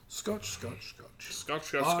Scotch.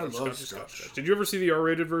 Did you ever see the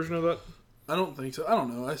R-rated version of that? I don't think so. I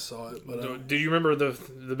don't know. I saw it, but did you remember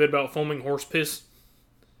the bit about foaming horse piss?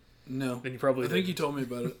 No. Then you probably. I think you told me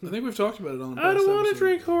about it. I think we've talked about it on the past I don't want to episode.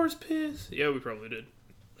 drink horse piss. Yeah, we probably did.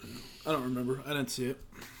 I don't remember. I didn't see it.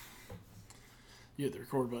 You hit the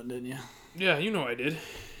record button, didn't you? Yeah, you know I did.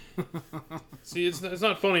 See, it's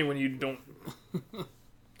not funny when you don't.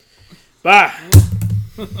 Bah!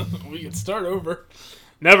 We can start over.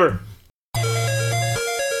 Never.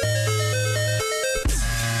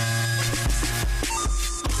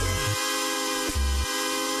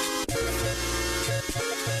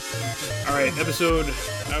 Alright, episode...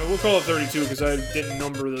 we'll call it 32 because I didn't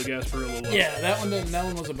number the gas for a little while. Yeah, that one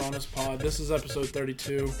was a bonus pod. This is episode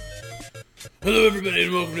 32. Hello everybody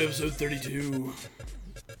and welcome to episode 32.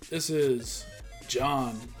 This is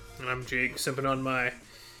John. And I'm Jake, sipping on my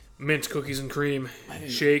mint cookies and cream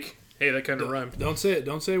shake. Hey, that kind of rhymed. Don't say it.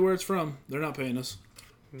 Don't say where it's from. They're not paying us.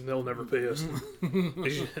 They'll never pay us.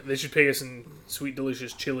 They should pay us in sweet,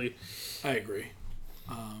 delicious chili. I agree.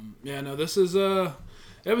 This is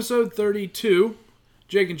episode 32,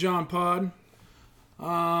 Jake and John pod.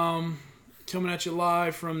 Coming at you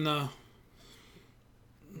live from the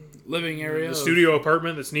living area. The studio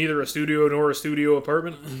apartment that's neither a studio nor a studio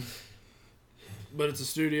apartment. But it's a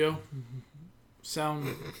studio.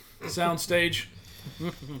 Sound stage.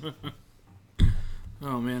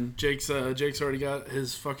 Oh man, Jake's already got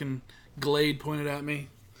his fucking Glade pointed at me,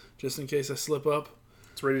 just in case I slip up.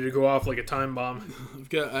 It's ready to go off like a time bomb. I've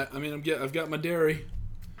got my dairy,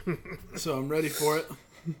 so I'm ready for it.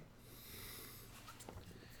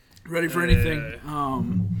 Ready for anything.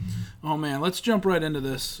 Oh man, let's jump right into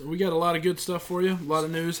this. We got a lot of good stuff for you. A lot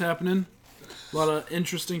of news happening. A lot of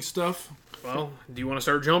interesting stuff. Well, do you want to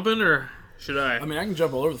start jumping or should I? I mean, I can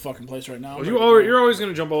jump all over the fucking place right now. Well, you're always going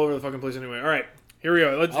to jump all over the fucking place anyway. All right, here we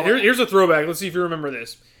go. Here's a throwback. Let's see if you remember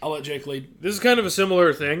this. I'll let Jake lead. This is kind of a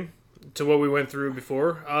similar thing to what we went through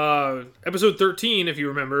before. Episode 13, if you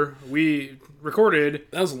remember, we recorded.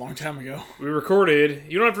 That was a long time ago. We recorded.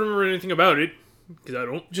 You don't have to remember anything about it, because I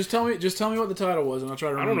don't. Just tell me what the title was, and I'll try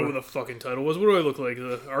to remember. I don't know what the fucking title was. What do I look like?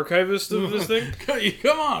 The archivist of this thing?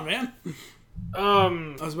 Come on, man.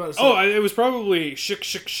 I was about to say. It was probably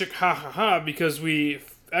Shik, ha, ha, ha, because we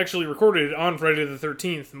actually recorded it on Friday the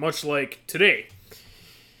 13th, much like today.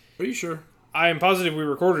 Are you sure? I am positive we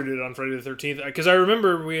recorded it on Friday the 13th, because I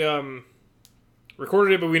remember we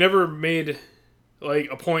recorded it, but we never made like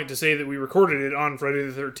a point to say that we recorded it on Friday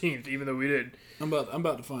the 13th, even though we did. I'm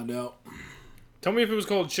about to find out. Tell me if it was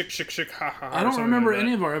called Shik, ha, ha, ha. I don't remember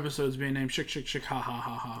any of our episodes being named Shik, ha, ha,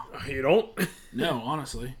 ha, ha. You don't? No,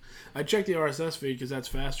 honestly. I checked the RSS feed because that's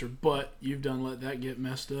faster, but you've done let that get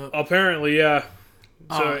messed up. Apparently, yeah.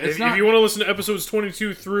 So if you want to listen to episodes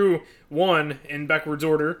 22 through 1 in backwards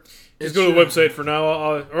order, just go to the website for now.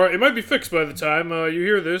 Or it might be fixed by the time you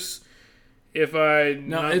hear this. If I'm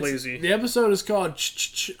not lazy. The episode is called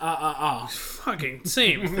Fucking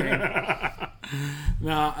same thing. You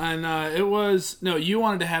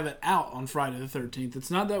wanted to have it out on Friday the 13th.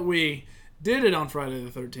 It's not that we did it on Friday the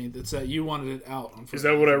 13th. It's that you wanted it out on Friday. Is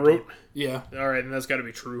that what I wrote? Yeah. Alright, and that's got to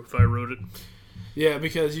be true if I wrote it. Yeah,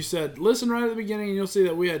 because you said, listen right at the beginning and you'll see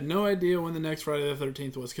that we had no idea when the next Friday the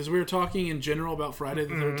 13th was. Because we were talking in general about Friday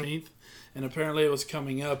the 13th. And apparently it was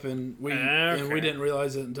coming up, and we didn't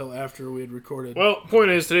realize it until after we had recorded. Well, point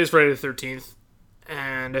is, today's Friday the 13th,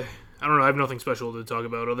 and I don't know, I have nothing special to talk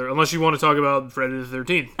about, unless you want to talk about Friday the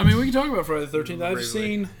 13th. I mean, we can talk about Friday the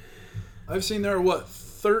 13th. I've seen there are,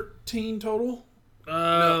 13 total?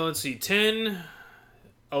 No. Let's see, 10,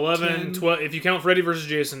 11, 12. If you count Freddy vs.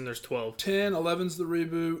 Jason, there's 12. 10, 11's the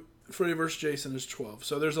reboot. Freddy vs. Jason is 12.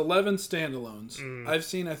 So there's 11 standalones. I've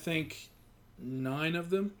seen, I think, 9 of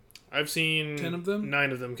them. I've seen 10 of them?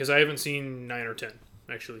 9 of them, because I haven't seen 9 or 10,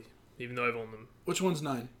 actually, even though I've owned them. Which one's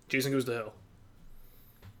 9? Jason Goes to Hell.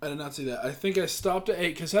 I did not see that. I think I stopped at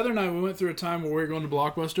 8, because Heather and I, we went through a time where we were going to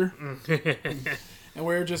Blockbuster, and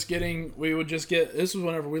we would just get, this was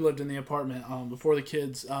whenever we lived in the apartment, before the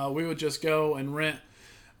kids, we would just go and rent.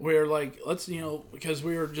 We were like, because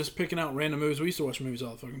we were just picking out random movies. We used to watch movies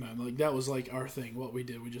all the fucking time. Like, that was like our thing, what we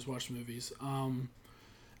did. We just watched movies.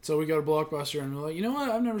 So we go to Blockbuster and we're like, you know what?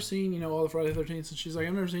 I've never seen, all the Friday the 13th. And she's like,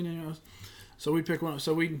 I've never seen any of those. So we pick one up.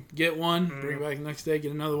 So we get one, bring it back the next day,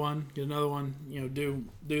 get another one, do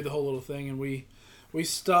the whole little thing. And we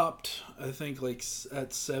stopped, I think, like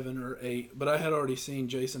at 7 or 8. But I had already seen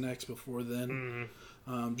Jason X before then,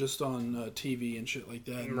 just on TV and shit like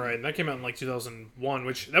that. Right, and that came out in like 2001,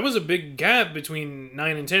 which that was a big gap between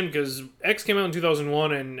 9 and 10 because X came out in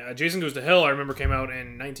 2001 and Jason Goes to Hell, I remember, came out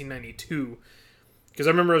in 1992. Because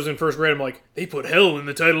I remember I was in first grade, I'm like, they put hell in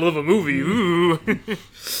the title of a movie. Ooh.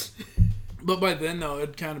 But by then, though,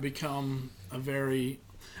 it kind of become a very,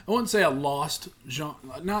 I wouldn't say a lost genre,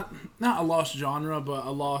 not a lost genre, but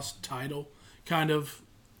a lost title, kind of.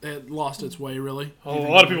 It lost its way, really. Oh, a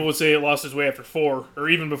lot of people would say it lost its way after 4, or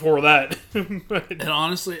even before that. And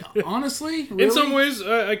honestly, really? In some ways,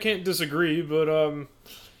 I can't disagree, but,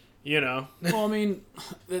 you know. Well, I mean,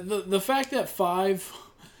 the fact that 5...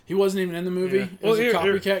 He wasn't even in the movie. Yeah. Well, a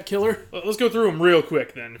copycat killer. Let's go through them real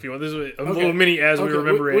quick then, if you want. This is a little mini as we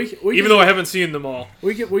remember it, we even though I haven't seen them all.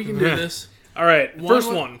 We can do this. All right,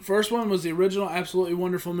 first one. First one was the original Absolutely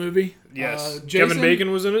Wonderful movie. Yes, Jason, Kevin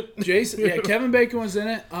Bacon was in it. Kevin Bacon was in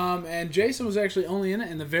it, and Jason was actually only in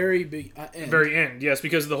it in the very end. Very end, yes,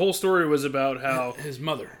 because the whole story was about how his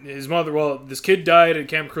mother. Well, this kid died at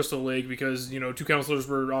Camp Crystal Lake because 2 counselors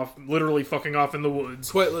were off, literally fucking off in the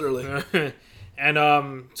woods. Quite literally.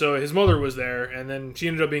 And so his mother was there, and then she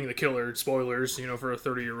ended up being the killer. Spoilers, for a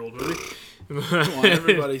 30-year-old movie. Come on,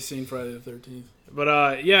 everybody's seen Friday the 13th.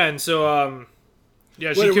 But yeah, and so yeah,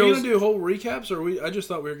 Wait, she are kills. we gonna do whole recaps, or I just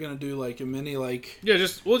thought we were gonna do like a mini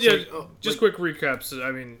just quick recaps.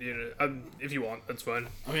 I mean, if you want, that's fine.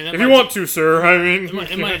 I mean, if you want to, sir. I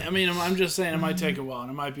mean, I'm just saying it might take a while,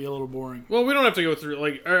 and it might be a little boring. Well, we don't have to go through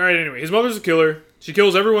all right. Anyway, his mother's a killer. She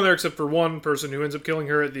kills everyone there except for one person who ends up killing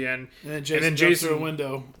her at the end. And then Jason jumps through a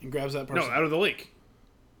window and grabs that person. No, out of the lake.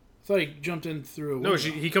 I thought he jumped in through a window. No,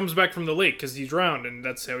 he comes back from the lake because he's drowned, and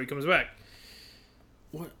that's how he comes back.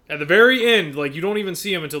 What? At the very end, you don't even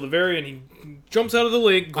see him until the very end. He jumps out of the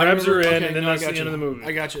lake, grabs her in, and then that's the end of the movie.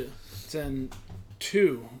 I got you. It's in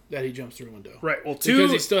 2 that he jumps through a window. Right. Well, 2...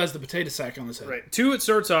 Because he still has the potato sack on his head. Right. 2, it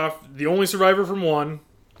starts off, the only survivor from 1.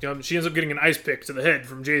 She ends up getting an ice pick to the head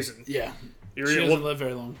from Jason. Yeah. She doesn't live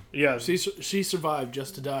very long. Yeah. She survived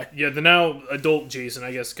just to die. Yeah, the now adult Jason,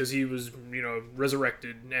 I guess, because he was,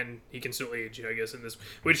 resurrected, and he can still age, I guess, in this.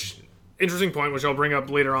 Which, interesting point, which I'll bring up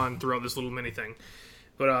later on throughout this little mini thing.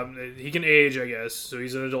 But he can age, I guess, so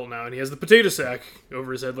he's an adult now, and he has the potato sack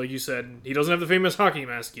over his head, like you said. He doesn't have the famous hockey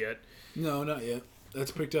mask yet. No, not yet.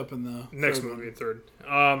 That's picked up in the next movie, third.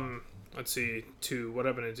 Let's see, 2. What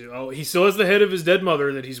happened in 2? Oh, he still has the head of his dead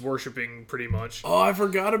mother that he's worshiping, pretty much. Oh, I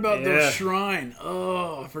forgot about the shrine.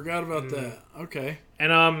 Oh, I forgot about that. Okay.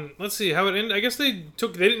 And let's see how it ended. I guess they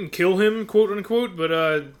didn't kill him, quote unquote,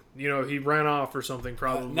 but he ran off or something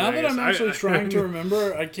probably. Now that I'm actually trying to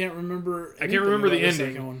remember, I can't remember. I can't remember the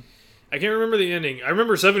ending. I can't remember the ending. I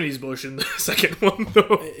remember 70s Bush in the second one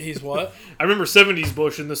though. He's what? I remember 70s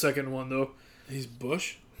Bush in the second one though. He's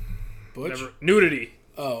Bush. Butch. Nudity.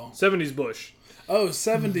 Oh. 70s Bush. Oh,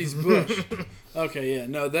 70s Bush. Okay, yeah.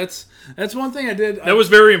 No, that's one thing I did. That was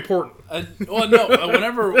very important.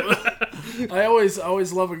 Whenever I always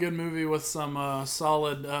love a good movie with some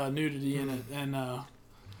solid nudity in it, and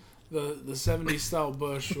the 70s style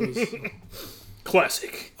Bush was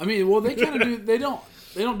classic. I mean, well, they kind of do. They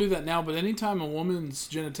don't do that now, but anytime a woman's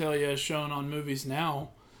genitalia is shown on movies now,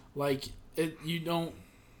 you don't.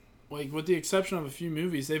 With the exception of a few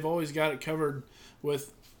movies, they've always got it covered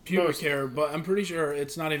with pubic hair, but I'm pretty sure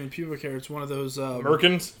it's not even pubic hair. It's one of those...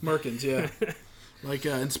 Merkins? Merkins, yeah.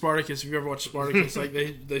 In Spartacus, if you ever watched Spartacus,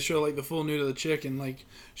 they show, the full nude of the chick, and,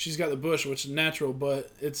 she's got the bush, which is natural,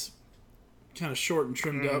 but it's kind of short and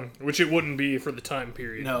trimmed up. Which it wouldn't be for the time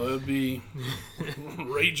period. No, it would be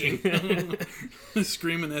raging.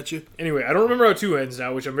 Screaming at you. Anyway, I don't remember how 2 ends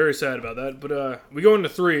now, which I'm very sad about that, but we go into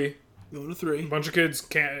 3... Going to 3. A bunch of kids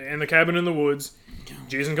in the cabin in the woods.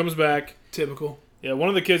 Jason comes back. Typical. Yeah, one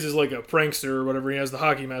of the kids is like a prankster or whatever. He has the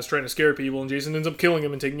hockey mask trying to scare people, and Jason ends up killing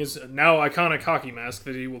him and taking his now iconic hockey mask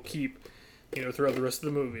that he will keep, throughout the rest of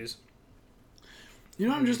the movies. You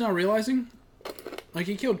know what I'm just now realizing?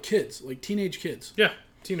 He killed kids, teenage kids. Yeah,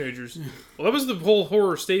 teenagers. Well, that was the whole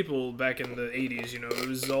horror staple back in the 80s, It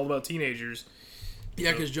was all about teenagers.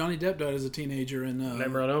 Yeah, because Johnny Depp died as a teenager in...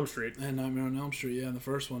 Nightmare on Elm Street. And Nightmare on Elm Street, yeah, in the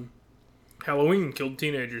first one. Halloween killed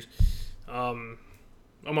teenagers, among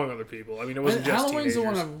other people. I mean, it wasn't just Halloween's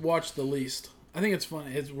teenagers. the one I've watched the least. I think it's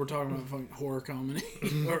funny. We're talking about fucking horror comedy.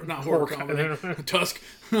 Or not horror comedy. Tusk.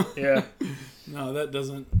 Yeah. No, that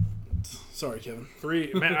doesn't... Sorry, Kevin.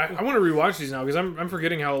 3. Man, I want to rewatch these now because I'm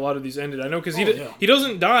forgetting how a lot of these ended. I know because he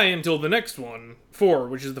doesn't die until the next one, 4,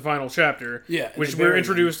 which is the final chapter. Yeah. Which we're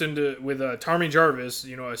introduced into with Tommy Jarvis,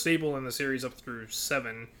 a staple in the series up through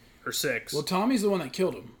 7 or 6. Well, Tommy's the one that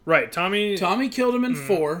killed him. Right, Tommy killed him in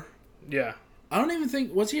 4. Yeah. I don't even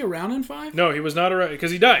think... Was he around in 5? No, he was not around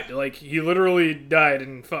because he died. He literally died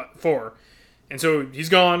in 4. And so he's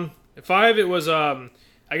gone. 5, it was... I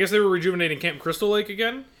guess they were rejuvenating Camp Crystal Lake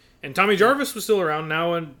again. And Tommy Jarvis was still around,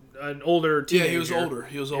 now an older teenager. Yeah,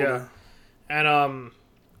 he was older. and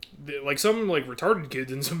like some like retarded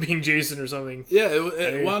kids ends up being Jason or something. Yeah,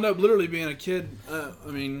 it wound up literally being a kid.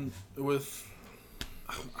 I mean, with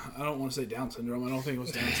I don't want to say Down syndrome. I don't think it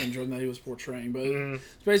was Down syndrome that he was portraying, but it's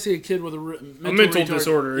basically a kid with a mental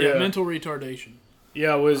disorder. Yeah, mental retardation.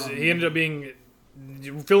 Yeah, he ended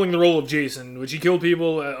up filling the role of Jason, which he killed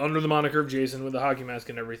people under the moniker of Jason with the hockey mask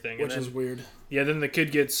and everything. Which is weird. Yeah, then the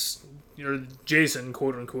kid gets, Jason,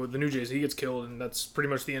 quote unquote, the new Jason, he gets killed, and that's pretty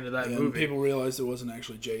much the end of that movie. And people realized it wasn't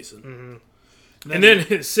actually Jason. Mm-hmm. And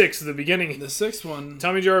then sixth, the beginning. The sixth one,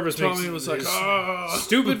 Tommy Jarvis was like,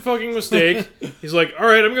 stupid fucking mistake. He's like, all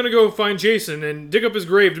right, I'm going to go find Jason and dig up his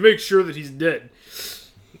grave to make sure that he's dead.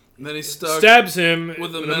 And then he stabs him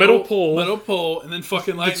with a metal pole, and then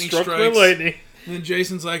fucking lightning strikes. By lightning. And then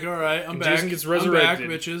Jason's like, all right, I'm back. Jason gets resurrected. I'm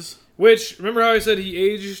back, bitches. Which, remember how I said he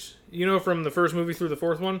aged, from the first movie through the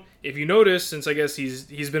fourth one? If you notice, since I guess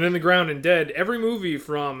he's been in the ground and dead, every movie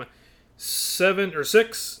from 7 or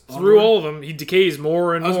 6 through all of them, he decays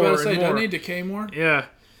more and more. I was about to say, doesn't he decay more? Yeah.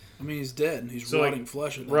 I mean, he's dead. He's rotting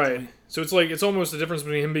flesh at that point. So it's almost the difference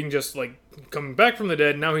between him being just like coming back from the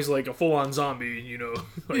dead, and now he's like a full-on zombie,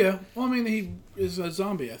 Yeah. Well, I mean, he is a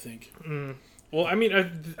zombie, I think. Well, I mean,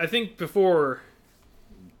 I think before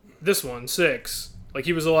this one, 6, like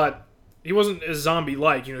he wasn't as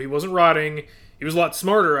zombie-like, he wasn't rotting. He was a lot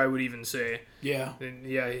smarter, I would even say. Yeah. And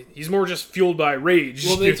he's more just fueled by rage.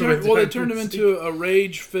 Well, they turned him into a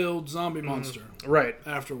rage-filled zombie monster. Right.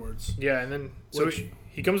 Afterwards. Yeah, and then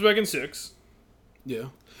he comes back in 6. Yeah.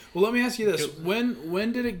 Well, let me ask you this: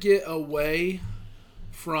 when did it get away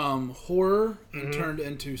from horror and turned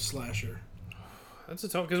into slasher? That's a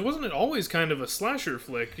tough, because wasn't it always kind of a slasher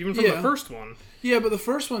flick, even from the first one? Yeah, but the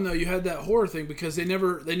first one though, you had that horror thing because they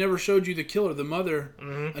never showed you the killer, the mother,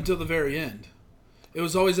 until the very end. It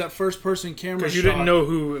was always that first-person camera shot. Because you didn't know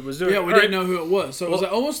who it was doing. Yeah, we didn't know who it was. So it was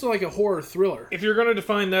almost like a horror thriller. If you're going to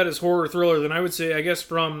define that as horror thriller, then I would say, I guess,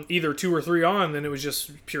 from either 2 or 3 on, then it was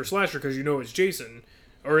just pure slasher because it's Jason.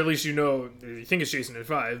 Or at least you think it's Jason in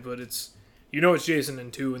 5, but it's Jason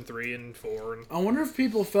in 2 and 3 and 4. And... I wonder if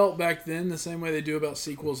people felt back then the same way they do about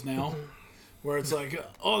sequels now. Where it's like,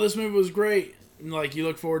 oh, this movie was great. And like you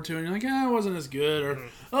look forward to it and you're like, it wasn't as good. Or,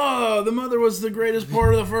 oh, the mother was the greatest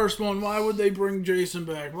part of the first one. Why would they bring Jason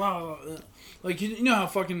back? Blah, blah, blah. Like, you know how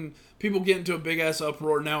fucking people get into a big-ass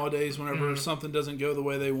uproar nowadays whenever something doesn't go the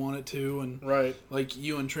way they want it to. And like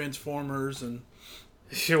you and Transformers and...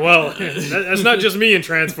 Well, that's not just me in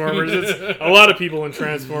Transformers. It's a lot of people in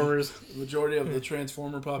Transformers. The majority of the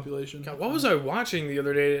Transformer population. God, what was I watching the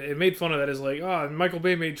other day? It made fun of that. It's like, Michael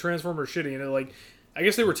Bay made Transformers shitty. And it I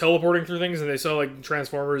guess they were teleporting through things and they saw like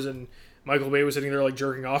Transformers and Michael Bay was sitting there like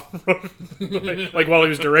jerking off like while he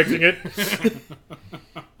was directing it.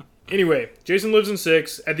 Anyway, Jason lives in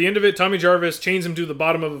 6. At the end of it, Tommy Jarvis chains him to the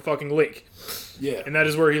bottom of a fucking lake. Yeah. And that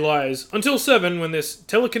is where he lies. Until 7, when this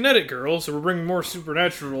telekinetic girl, so we're bringing more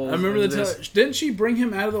supernatural. I remember didn't she bring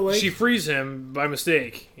him out of the lake? She frees him by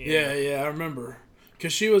mistake. Yeah, I remember.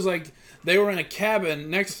 Because she was like, they were in a cabin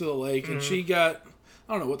next to the lake, and she got,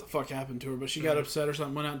 I don't know what the fuck happened to her, but she got upset or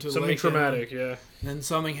something, went out into the lake. Something traumatic, yeah. And then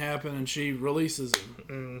something happened, and she releases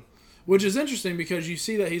him. Which is interesting, because you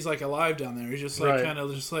see that he's like alive down there. He's just like, kind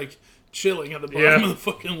of just like chilling at the bottom of the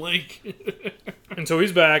fucking lake. And so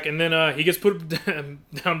he's back, and then he gets put down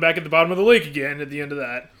back at the bottom of the lake again at the end of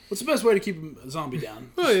that. What's the best way to keep a zombie down?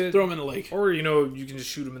 Throw him in the lake. Or, you can just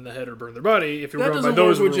shoot him in the head or burn their body if you're going by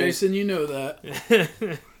those rules. That doesn't work with Jason, you know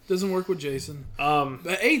that. Doesn't work with Jason.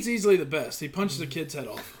 But 8's easily the best. He punches a kid's head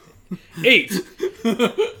off. 8.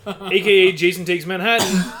 A.K.A. Jason Takes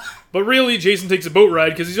Manhattan. But really, Jason takes a boat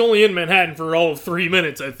ride because he's only in Manhattan for all of 3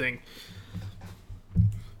 minutes, I think.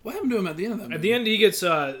 What happened to him at the end of that movie? At the end, he gets,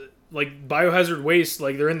 like, biohazard waste,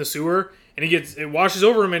 like, they're in the sewer, and it washes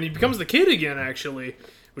over him, and he becomes the kid again, actually,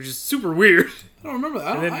 which is super weird. I don't remember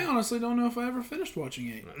that. I honestly don't know if I ever finished watching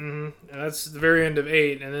 8. And that's the very end of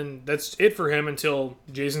 8, and then that's it for him until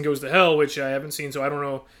Jason Goes to Hell, which I haven't seen, so I don't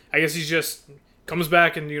know. I guess he just comes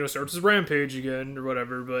back and, starts his rampage again, or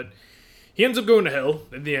whatever, but he ends up going to hell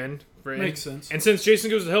at the end. Right? Makes sense. And since Jason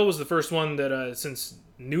Goes to Hell was the first one that, since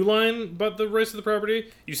New Line bought the rest of the property,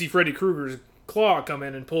 you see Freddy Krueger's claw come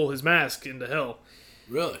in and pull his mask into hell.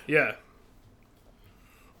 Really? Yeah.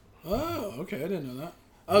 Oh, okay. I didn't know that.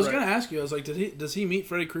 I was going to ask you. I was like, does he meet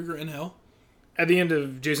Freddy Krueger in hell? At the end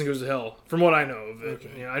of Jason Goes to Hell, from what I know of it.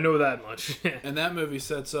 Okay. Yeah, I know that much. And that movie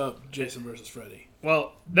sets up Jason versus Freddy.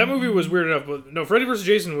 Well, that movie was weird enough, but no, Freddy vs.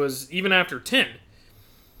 Jason was even after 10.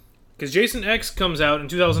 Because Jason X comes out in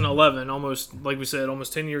 2011, almost, like we said,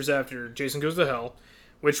 almost 10 years after Jason Goes to Hell.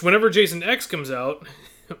 Which, whenever Jason X comes out,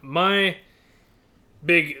 my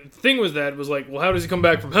big thing was like, well, how does he come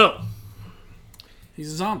back from hell?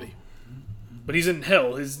 He's a zombie. But he's in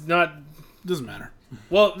hell. He's not... Doesn't matter.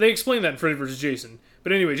 Well, they explain that in Freddy vs. Jason.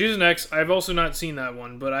 But anyway, Jason X, I've also not seen that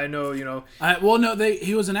one, but I know, he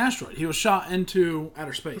was an asteroid. He was shot into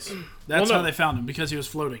outer space. That's how they found him, because he was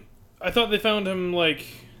floating. I thought they found him,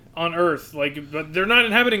 on Earth. But they're not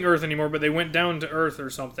inhabiting Earth anymore, but they went down to Earth or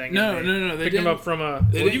something. No. They picked him up from a...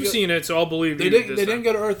 Well, you've seen it, so I'll believe you. They didn't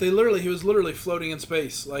go to Earth. He was literally floating in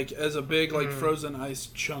space, as a big, frozen ice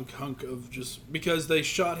hunk of just... Because they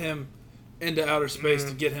shot him into outer space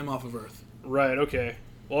to get him off of Earth. Right, okay.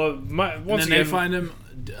 Well, once again, they find him,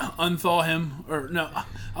 unthaw him, or no, I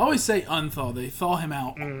always say unthaw. They thaw him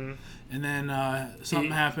out, and then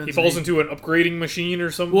something happens. He falls into an upgrading machine or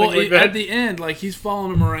something like that. At the end, he's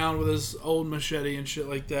following him around with his old machete and shit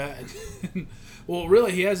like that. Well,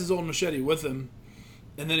 really, he has his old machete with him,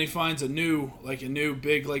 and then he finds a new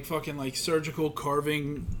big, fucking surgical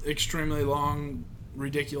carving, extremely long,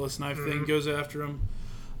 ridiculous knife thing. Goes after him.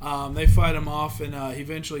 They fight him off, and he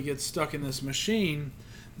eventually gets stuck in this machine.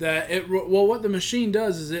 What the machine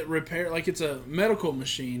does is it it's a medical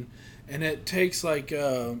machine, and it takes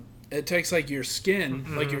your skin,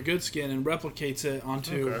 your good skin, and replicates it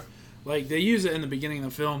onto, they use it in the beginning of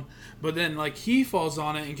the film, but then he falls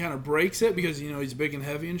on it and kind of breaks it because he's big and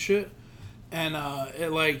heavy and shit, and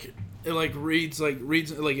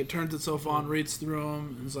it turns itself on, reads through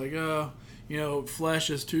him, and it's flesh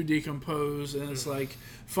is too decomposed, and it's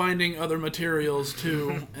finding other materials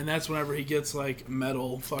too, and that's whenever he gets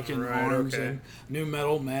metal fucking arms and new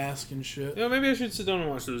metal mask and shit. Yeah, maybe I should sit down and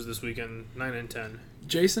watch those this weekend, 9 and 10.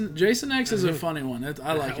 Jason X is a funny one.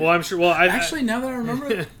 I like it. Well, I'm sure. Well, actually, now that I remember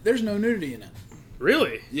it, there's no nudity in it.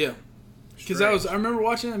 Really? Yeah. Because I remember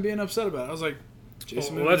watching it and being upset about it. I was like,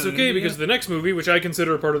 Jason. Well, that's okay because the next movie, which I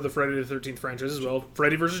consider a part of the Friday the 13th franchise as well,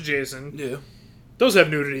 Freddy vs. Jason. Yeah. Does have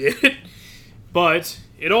nudity in it, but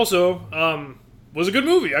it also was a good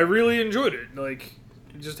movie. I really enjoyed it.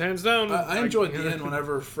 Just hands down. I enjoyed the end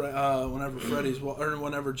whenever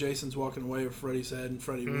whenever Jason's walking away with Freddy's head and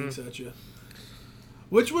Freddy winks at you.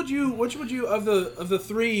 Which would you of the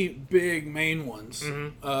three big main ones?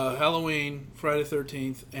 Halloween, Friday the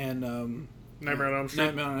 13th, and Nightmare on Elm Street.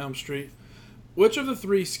 Nightmare on Elm Street. Which of the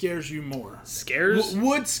three scares you more? Scares?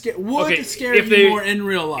 Would scare you more in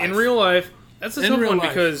real life? In real life, that's a tough one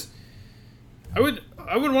because I would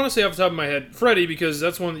want to say off the top of my head Freddy, because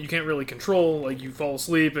that's one that you can't really control. You fall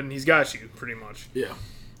asleep and he's got you pretty much. Yeah.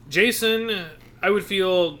 Jason, I would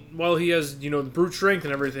feel, while he has the brute strength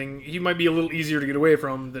and everything, he might be a little easier to get away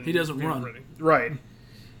from than he doesn't run. Freddy. Right.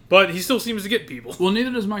 But he still seems to get people. Well,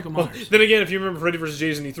 neither does Michael Myers. Well, then again, if you remember Freddy vs.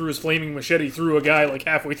 Jason, he threw his flaming machete through a guy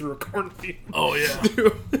halfway through a cornfield. Oh yeah.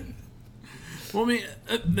 Well, I mean,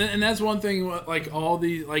 and that's one thing. All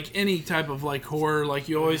the any type of horror,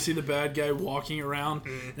 you always see the bad guy walking around,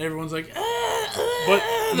 and everyone's like, but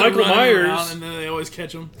Michael Myers, and then they always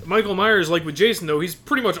catch him. Michael Myers, with Jason though, he's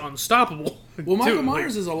pretty much unstoppable. Well, Michael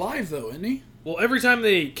Myers is alive though, isn't he? Well, every time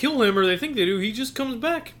they kill him or they think they do, he just comes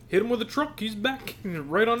back. Hit him with a truck, he's back,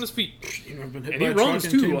 right on his feet, and he runs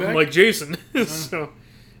too, like Jason. So.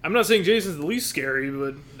 I'm not saying Jason's the least scary,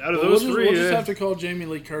 but out of those three... We'll just have to call Jamie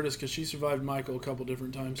Lee Curtis, because she survived Michael a couple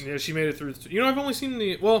different times. Yeah, she made it through... I've only seen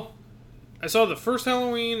the... Well, I saw the first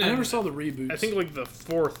Halloween... I never saw the reboots. I think, the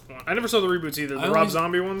fourth one. I never saw the reboots either, the Rob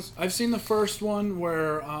Zombie ones. I've seen the first one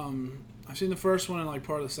where... I've seen the first one and,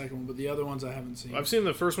 part of the second one, but the other ones I haven't seen. I've seen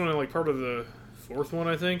the first one and, part of the fourth one,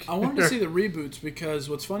 I think. I wanted to see the reboots, because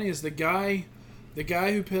what's funny is the guy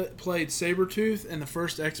who played Sabretooth in the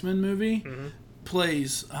first X-Men movie... Mm-hmm.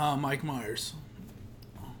 plays Mike Myers.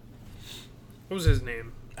 What was his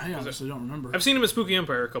name? I honestly don't remember. I've seen him at Spooky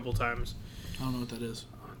Empire a couple times. I don't know what that is.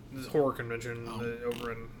 This horror convention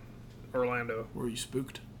over in Orlando. Were you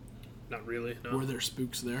spooked? Not really, no. Were there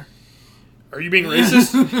spooks there? Are you being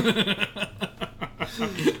racist?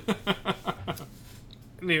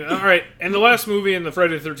 Alright, and the last movie in the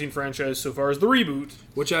Friday the 13th franchise so far is the reboot.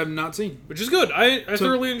 Which I have not seen. Which is good. I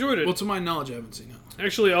thoroughly enjoyed it. Well, to my knowledge, I haven't seen it.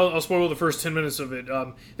 Actually, I'll spoil the first 10 minutes of it.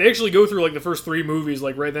 They actually go through, the first three movies,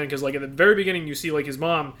 right then, because, at the very beginning, you see, his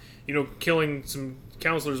mom, killing some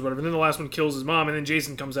counselors or whatever, and then the last one kills his mom, and then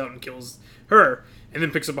Jason comes out and kills her, and then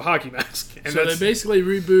picks up a hockey mask. And so they basically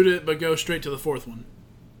reboot it, but go straight to the fourth one.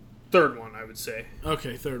 Third one, I would say.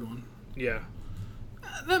 Okay, third one. Yeah.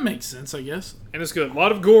 That makes sense, I guess. And it's good. A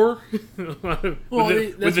lot of gore. With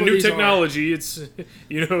the new technology, it's,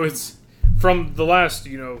 it's from the last,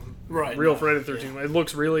 real Friday the 13th. Yeah. It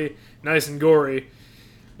looks really nice and gory.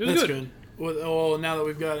 That's good. Well, now that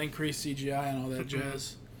we've got increased CGI and all that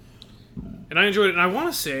jazz. And I enjoyed it. And I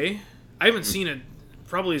want to say, I haven't seen it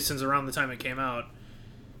probably since around the time it came out.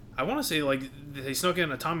 I want to say like they snuck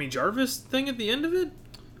in a Tommy Jarvis thing at the end of it,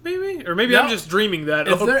 maybe, or maybe I'm just dreaming that.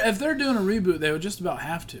 If they're doing a reboot, they would just about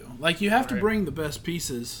have to. Like you have to bring the best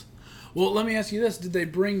pieces. Well, let me ask you this: did they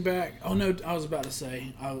bring back? Oh no, I was about to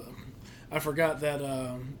say I forgot that.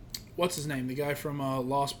 What's his name? The guy from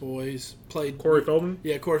Lost Boys played Corey Feldman.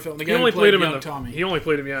 Yeah, Corey Feldman. The guy he only who played him in the Tommy. He only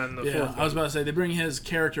played him in the fourth. I was about to say they bring his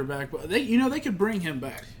character back, but they could bring him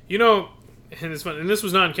back. And it's fun. And this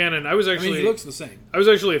was non-canon. He looks the same. I was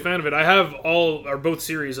actually a fan of it. I have both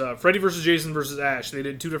series. Freddy vs. Jason vs. Ash. They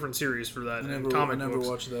did 2 different series for that. I never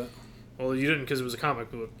watched that. Well, you didn't because it was a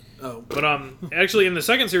comic book. Oh. But actually, in the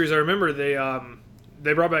second series, I remember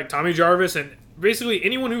they brought back Tommy Jarvis, and basically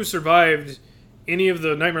anyone who survived any of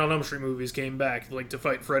the Nightmare on Elm Street movies came back, like to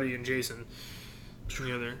fight Freddy and Jason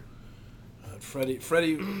together. Freddy,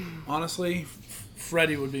 honestly,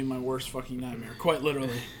 Freddy would be my worst fucking nightmare. Quite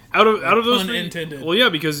literally. Out of those unintended. Well, yeah,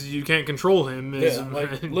 because you can't control him.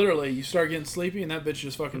 Like literally, you start getting sleepy, and that bitch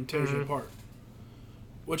just fucking tears you apart.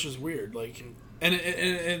 Which is weird, like, and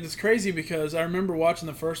it's crazy because I remember watching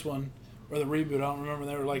the first one or the reboot. I don't remember.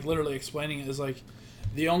 They were like literally explaining it as like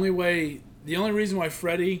the only reason why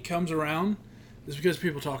Freddy comes around is because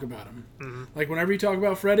people talk about him. Mm-hmm. Like whenever you talk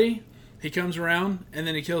about Freddy, he comes around and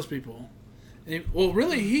then he kills people. Well,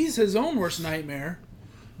 really, he's his own worst nightmare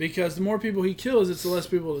because the more people he kills, it's the less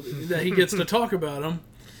people that he gets to talk about him,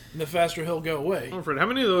 and the faster he'll go away. Oh, Fred, how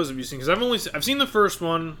many of those have you seen? Because I've seen the first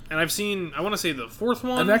one, and I've seen, I want to say, the fourth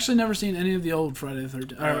one. I've actually never seen any of the old Friday the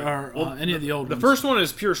 13th, any of the old ones. The first one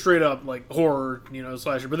is pure straight up like horror,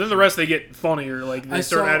 slasher. But then the rest they get funnier, like they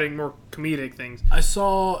start adding more comedic things. I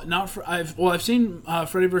saw I've seen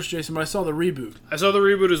Freddy vs. Jason, but I saw the reboot. I saw the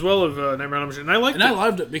reboot as well of Nightmare on Elm Street, and I liked it. And I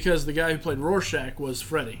loved it because the guy who played Rorschach was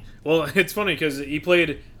Freddy. Well, it's funny because he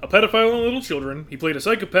played a pedophile in Little Children, he played a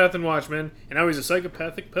psychopath in Watchmen, and now he's a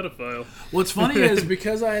psychopathic pedophile. What's funny is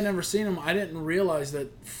because I had never seen him, I didn't realize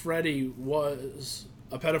that Freddy was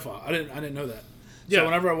a pedophile. I didn't know that. Yeah. So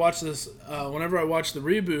whenever I watched the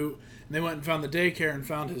reboot, and they went and found the daycare and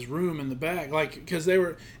found his room in the back, like because they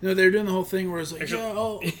were they were doing the whole thing where it's like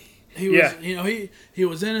he was he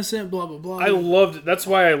was innocent, blah blah blah. That's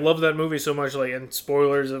why I love that movie so much. Like, and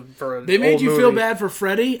spoilers for an they made old you movie. Feel bad for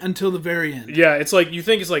Freddy until the very end. Yeah, it's like you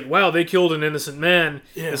think it's like, wow, they killed an innocent man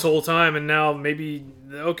this whole time, and now maybe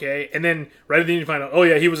okay, and then right at the end you find out, oh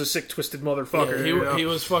yeah, he was a sick, twisted motherfucker. Yeah, he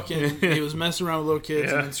was fucking he was messing around with little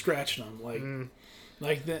kids and then scratching them like.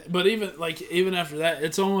 Like that, but even after that,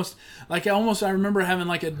 it's almost like I remember having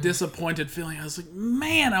like a disappointed feeling. I was like,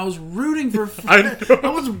 man, I was rooting for I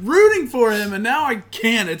was rooting for him, and now I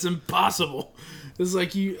can't. It's impossible. It's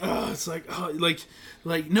like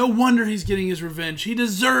like no wonder he's getting his revenge. He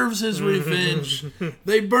deserves his revenge.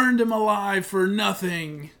 They burned him alive for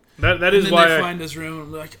nothing. That is why they find his room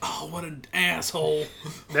and be like, oh, what an asshole.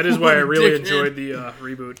 That is why I really enjoyed the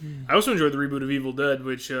reboot. I also enjoyed the reboot of Evil Dead,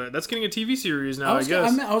 which that's getting a TV series now, I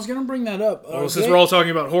guess. I was going to bring that up. Well, since we're all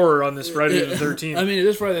talking about horror on this Friday the 13th. I mean, it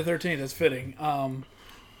is Friday the 13th. That's fitting.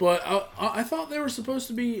 But I thought they were supposed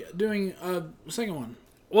to be doing a second one.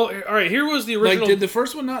 Well, all right, here was the original... Like, did the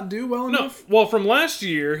first one not do well enough? No. Well, from last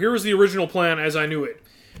year, here was the original plan as I knew it.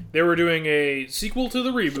 They were doing a sequel to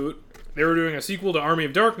the reboot. They were doing a sequel to Army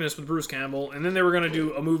of Darkness with Bruce Campbell, and then they were going to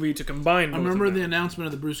do a movie to combine both. I remember the announcement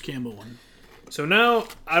of the Bruce Campbell one. So now,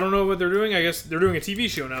 I don't know what they're doing. I guess they're doing a TV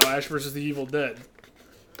show now, Ash vs. the Evil Dead.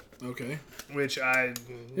 Okay. Which they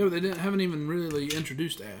haven't even really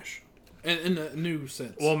introduced Ash. In the new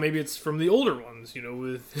sense. Well, maybe it's from the older ones,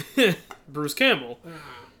 with Bruce Campbell.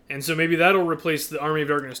 And so maybe that'll replace the Army of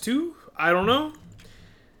Darkness 2? I don't know.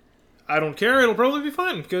 I don't care. It'll probably be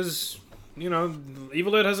fine, because...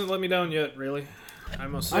 Evil Dead hasn't let me down yet, really. I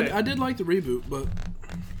must say. I did like the reboot, but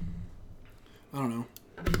I don't know.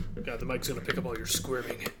 God, the mic's gonna pick up all your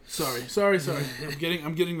squirming. Sorry.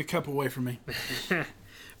 I'm getting the cup away from me.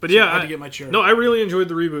 But yeah, I had to get my chair. No, I really enjoyed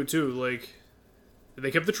the reboot too. Like, they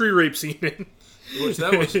kept the tree rape scene in. Which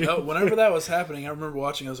whenever that was happening, I remember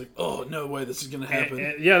watching. I was like, "Oh no way, this is gonna happen."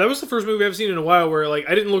 And that was the first movie I've seen in a while where like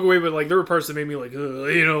I didn't look away, but like there were parts that made me like,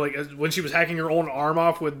 like when she was hacking her own arm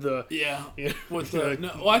off with the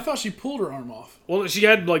I thought she pulled her arm off. Well, she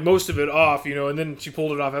had like most of it off, and then she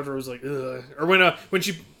pulled it off after it was like, ugh.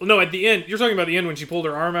 Or at the end, you're talking about the end when she pulled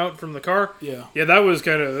her arm out from the car. Yeah, that was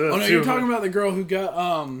kind of. Oh no, you're talking about the girl who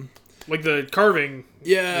got like the carving.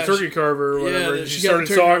 Yeah, the turkey carver or whatever. Yeah, she started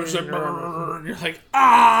sawing. You're like,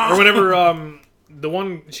 ah! Or whenever the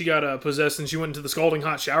one she got possessed and she went into the scalding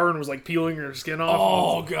hot shower and was like peeling her skin off.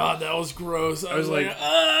 Oh god, that was gross. I was like,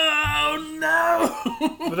 oh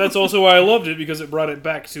no! But that's also why I loved it, because it brought it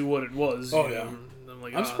back to what it was. Oh yeah.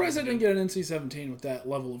 I'm surprised I didn't get an NC-17 with that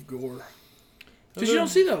level of gore. Because you don't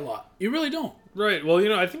see that a lot. You really don't. Right. Well,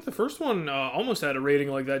 I think the first one almost had a rating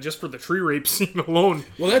like that just for the tree rape scene alone.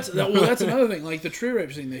 Well, that's another thing. Like the tree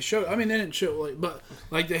rape scene, they showed. I mean, they didn't show but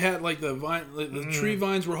they had the vine, the tree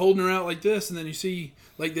vines were holding her out like this, and then you see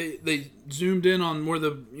they zoomed in on where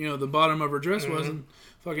the the bottom of her dress was, and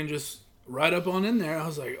fucking just right up on in there. I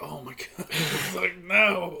was like, oh my god! I was like,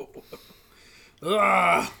 no.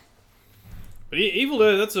 Ah. But Evil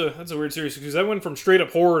Dead, that's a weird series because that went from straight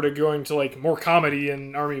up horror to going to more comedy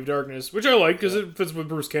in Army of Darkness, which I like because it fits with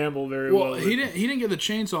Bruce Campbell very well. Well, he didn't get the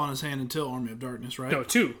chainsaw in his hand until Army of Darkness, right? No,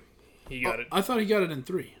 2. He got it. I thought he got it in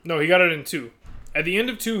 3. No, he got it in 2. At the end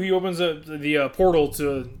of 2, he opens up the portal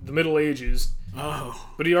to the Middle Ages. Oh.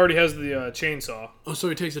 But he already has the chainsaw. Oh, so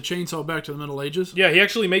he takes a chainsaw back to the Middle Ages? Yeah, he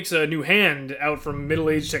actually makes a new hand out from Middle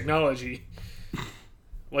Age technology.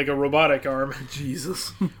 Like a robotic arm.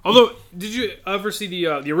 Jesus. Although, did you ever see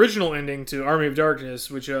the original ending to Army of Darkness,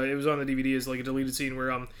 which it was on the DVD as a deleted scene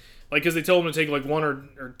where because they told him to take 1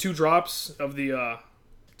 or 2 drops of the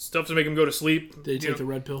stuff to make him go to sleep. Did he take the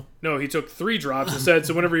red pill? No, he took 3 drops instead.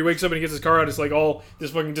 So whenever he wakes up and he gets his car out, it's all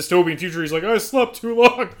this fucking dystopian future. He's like, I slept too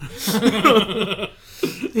long. I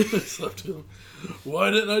slept too long. Why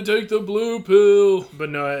didn't I take the blue pill? But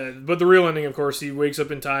no, but the real ending, of course, he wakes up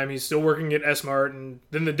in time. He's still working at S-Mart, and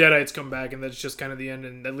then the Deadites come back, and that's just kind of the end.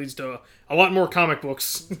 And that leads to a lot more comic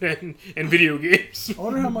books and video games. I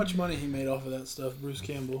wonder how much money he made off of that stuff, Bruce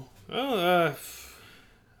Campbell. Well,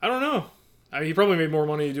 I don't know. He probably made more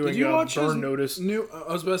money doing Burn Notice. I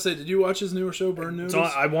was about to say, did you watch his newer show, Burn Notice?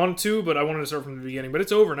 I wanted to, but I wanted to start from the beginning. But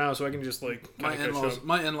it's over now, so I can just my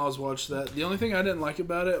in-laws watched that. The only thing I didn't like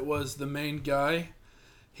about it was the main guy.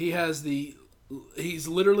 He's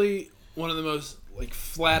literally one of the most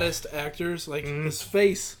flattest actors. His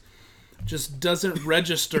face just doesn't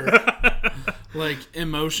register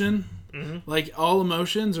emotion. All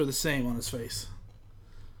emotions are the same on his face.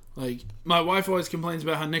 My wife always complains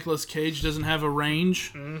about how Nicolas Cage doesn't have a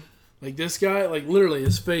range. This guy, literally,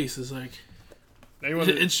 his face is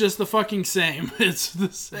it's just the fucking same. It's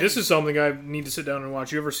the same. This is something I need to sit down and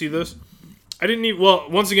watch. You ever see this? I didn't even... Well,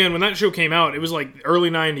 once again, when that show came out, it was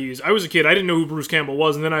early 90s. I was a kid. I didn't know who Bruce Campbell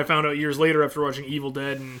was, and then I found out years later after watching Evil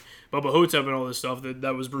Dead and Bubba Hotep and all this stuff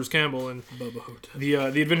that was Bruce Campbell and Bubba Hotep. The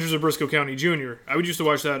Adventures of Briscoe County Jr. I would used to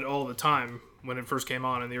watch that all the time when it first came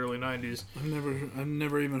on in the early 90s. I've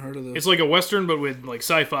never even heard of this. It's like a Western, but with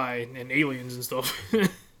sci-fi and aliens and stuff.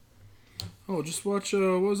 Oh, just watch,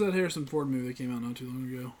 what was that Harrison Ford movie that came out not too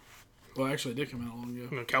long ago? Well, actually, it did come out long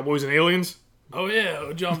ago. Cowboys and Aliens? Oh,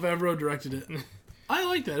 yeah. John Favreau directed it. I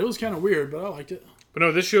liked that. It was kind of weird, but I liked it. But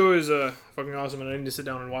no, this show is fucking awesome, and I need to sit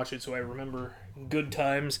down and watch it so I remember good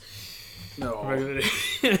times. No. I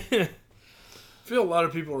feel a lot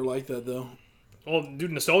of people are like that, though. Well,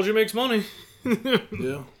 dude, nostalgia makes money.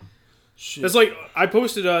 Yeah. Shit. It's I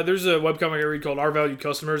posted, there's a webcomic I read called Our Valued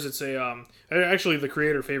Customers. It's actually the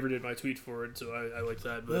creator favorited my tweet for it, so I like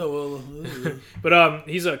that. But, but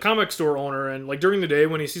he's a comic store owner, and during the day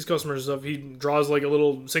when he sees customers and stuff, he draws a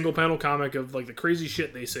little single panel comic of the crazy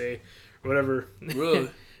shit they say, or whatever.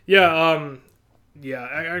 Really? Yeah, yeah,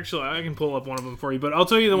 actually, I can pull up one of them for you, but I'll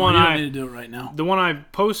tell you the one I need to do it right now. The one I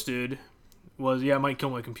posted was, it might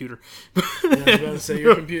kill my computer. I was about to say,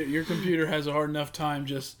 your computer has a hard enough time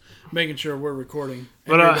just making sure we're recording.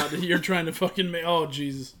 But you're trying to fucking make... Oh,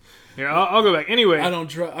 Jesus. Yeah, I'll go back. Anyway. I don't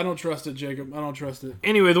trust it, Jacob. I don't trust it.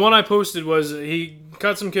 Anyway, the one I posted was, he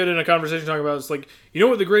caught some kid in a conversation talking about, it's you know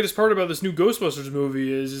what the greatest part about this new Ghostbusters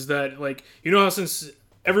movie is that, you know how since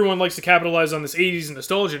everyone likes to capitalize on this 80s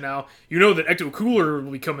nostalgia now, you know that Ecto Cooler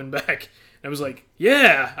will be coming back. And I was like,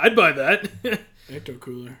 yeah, I'd buy that. Ecto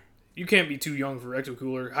Cooler. You can't be too young for Ecto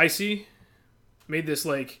Cooler. Icy made this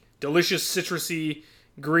delicious citrusy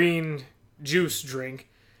green juice drink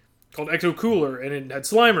called Ecto Cooler, and it had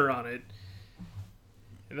Slimer on it.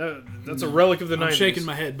 And that's a relic of the 90s. I'm shaking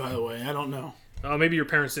my head, by the way. I don't know. Maybe your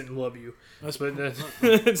parents didn't love you. It's not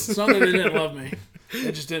that they didn't love me.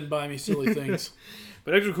 They just didn't buy me silly things.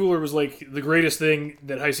 But Ecto Cooler was the greatest thing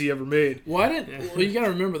that Heisey ever made. Well, you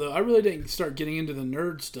gotta remember though, I really didn't start getting into the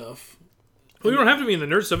nerd stuff. Well, you don't have to be in the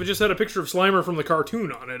nerd stuff. It just had a picture of Slimer from the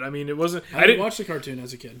cartoon on it. I mean, it wasn't... I didn't watch the cartoon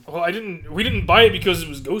as a kid. Well, we didn't buy it because it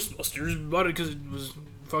was Ghostbusters. We bought it because it was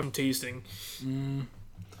fucking tasting.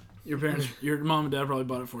 Your mom and dad probably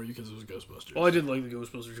bought it for you because it was Ghostbusters. Well, I did like the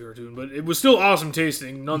Ghostbusters cartoon, but it was still awesome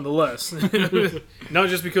tasting nonetheless. Not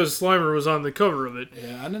just because Slimer was on the cover of it.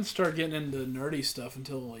 Yeah, I didn't start getting into nerdy stuff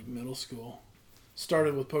until middle school.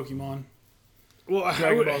 Started with Pokemon. Well,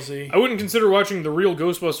 Dragon Ball Z. I wouldn't consider watching the real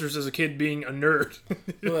Ghostbusters as a kid being a nerd.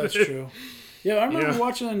 Well, that's true. Yeah, I remember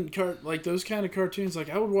watching those kind of cartoons.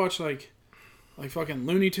 I would watch like fucking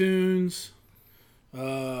Looney Tunes.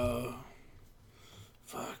 Fuck.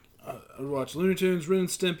 I would watch Looney Tunes, Ren and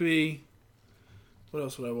Stimpy. What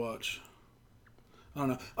else would I watch? I don't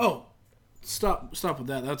know. Oh, stop with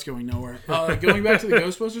that. That's going nowhere. Going back to the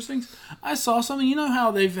Ghostbusters things, I saw something. You know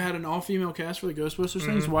how they've had an all-female cast for the Ghostbusters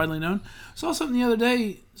things, widely known? Saw something the other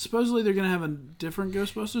day. Supposedly they're going to have a different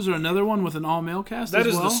Ghostbusters or another one with an all-male cast That as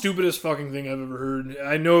is well. the stupidest fucking thing I've ever heard.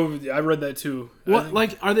 I know. I read that too. What?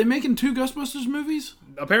 Like, are they making 2 Ghostbusters movies?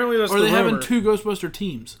 Apparently that's or the are they rumor. having 2 Ghostbuster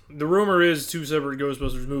teams? The rumor is 2 separate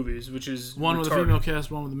Ghostbusters movies, which is One with a female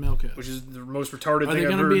cast, one with a male cast. which is the most retarded Are thing they I've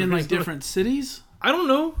going to heard. be in like different cities? I don't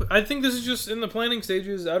know. I think this is just in the planning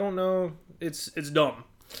stages. I don't know. It's dumb.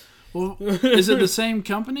 Well, is it the same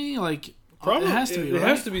company? Like, Probably it has to be. It right?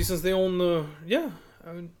 has to be since they own the. Yeah.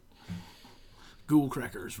 I mean, Ghoul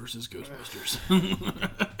Crackers versus Ghostbusters.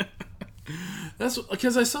 That's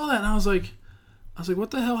because I saw that and I was like,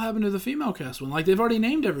 what the hell happened to the female cast one? Like, they've already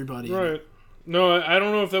named everybody. right. No, I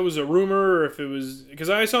don't know if that was a rumor or if it was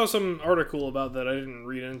because I saw some article about that. I didn't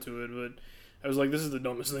read into it, but I was like, this is the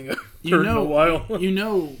dumbest thing I've heard in a while. You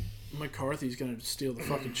know, McCarthy's gonna steal the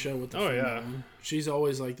fucking show with the female one. She's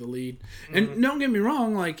always like the lead. And don't get me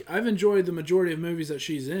wrong, like I've enjoyed the majority of movies that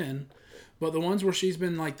she's in, but the ones where she's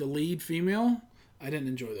been like the lead female, I didn't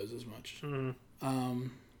enjoy those as much.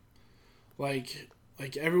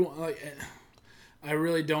 Like everyone, like I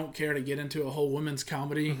really don't care to get into a whole women's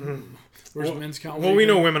comedy versus men's comedy. Well, we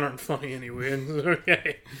know women aren't funny anyway.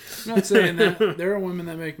 Okay. I'm not saying that. There are women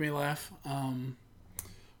that make me laugh.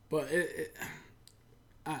 But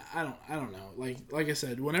I don't know. Like I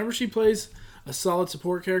said, whenever she plays a solid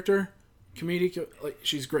support character, comedic, like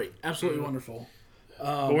she's great, absolutely wonderful.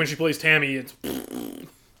 But when she plays Tammy, it's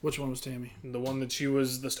Which one was Tammy? the one that she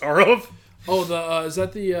was the star of. Oh, is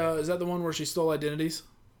that the one where she stole identities?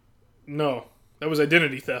 No, that was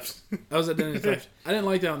Identity Theft. That was Identity Theft. I didn't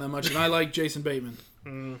like that one that much, and I like Jason Bateman.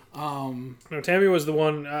 No, Tammy was the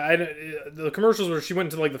one. The commercials where she went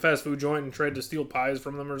to like the fast food joint and tried to steal pies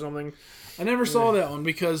from them or something. I never saw that one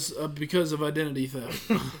because of Identity Theft.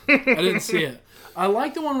 I didn't see it. I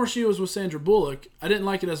like the one where she was with Sandra Bullock. I didn't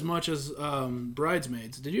like it as much as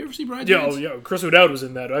Bridesmaids. Did you ever see Bridesmaids? Yeah, Chris O'Dowd was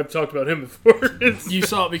in that. I've talked about him before. You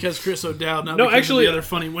saw it because Chris O'Dowd, not No, because actually- of the other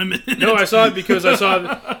funny women. No, I saw it because I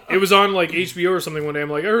saw it was on like HBO or something one day. I'm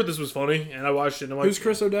like, I heard this was funny, and I watched it. And I'm like, Who's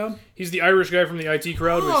Chris O'Dowd? He's the Irish guy from the IT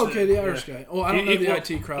crowd. Oh, okay, the Irish guy. Oh, I don't know the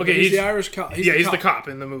IT crowd. Okay, he's the Irish cop. He's the cop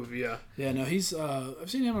in the movie. Yeah. Yeah, no, he's. I've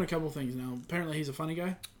seen him in a couple things now. Apparently, he's a funny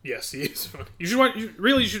guy. Yes, he is funny. You should watch.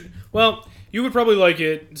 You should. Well, you would probably like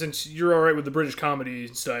it since you're all right with the British comedy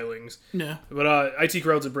stylings. No, But IT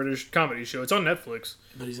Crowd's a British comedy show. It's on Netflix.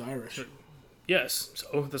 but he's Irish. Yes,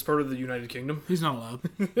 so that's part of the United Kingdom. He's not allowed.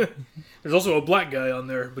 There's also a black guy on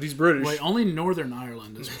there, but he's British. Wait, only Northern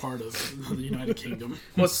Ireland is part of the United Kingdom.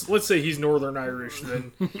 Let's say he's Northern Irish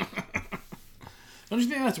then. Don't you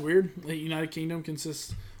think that's weird? The United Kingdom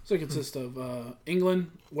consists of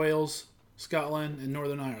England, Wales, Scotland, and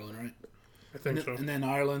Northern Ireland, right? I think so. And then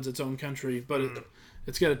Ireland's its own country, but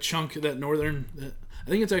it's got a chunk of that northern. I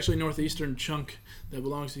think it's actually northeastern chunk that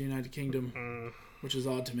belongs to the United Kingdom, which is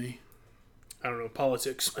odd to me. I don't know,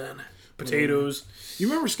 politics, man. Potatoes. You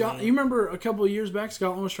remember Scotland? You remember a couple of years back,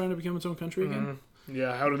 Scotland was trying to become its own country again.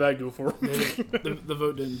 Yeah, how did that go for him? The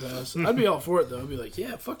vote didn't pass. I'd be all for it though. I'd be like,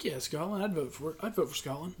 yeah, fuck yeah, Scotland. I'd vote for it. I'd vote for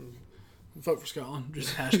Scotland. Vote for Scotland.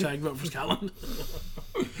 Just hashtag vote for Scotland.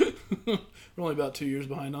 We're only about 2 years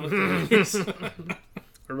behind on it.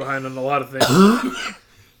 We're behind on a lot of things.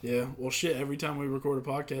 Yeah. Well, shit. Every time we record a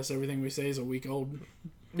podcast, everything we say is a week old.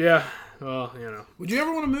 Yeah, well, you know. Would you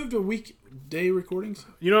ever want to move to weekday recordings?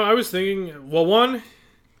 You know, I was thinking, well, one,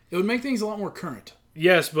 It would make things a lot more current.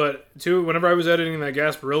 yes, but two, whenever I was editing that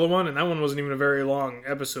Gasparilla one, and that one wasn't even a very long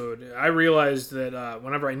episode, I realized that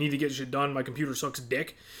whenever I need to get shit done, my computer sucks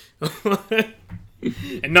dick.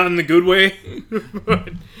 And not in the good way.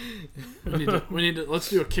 We need to let's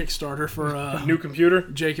do a Kickstarter for New computer.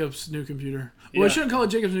 Jacob's new computer. Well, Yeah. we shouldn't call it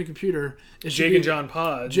Jacob's new computer. It should Jake be and John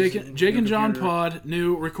Pod. Jake New and John computer. Pod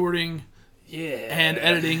new recording Yeah. and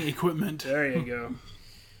editing equipment. There you go.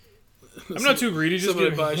 I'm not too greedy. Just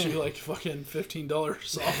Somebody get, buys you like fucking $15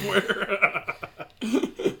 software.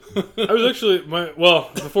 I was actually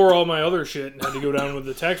before all my other shit had to go down with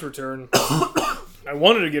the tax return. I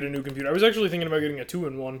wanted to get a new computer. I was actually thinking about getting a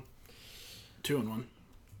 2-in-1 2-in-1.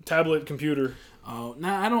 tablet computer. Oh,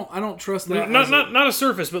 no, I don't trust that. Not a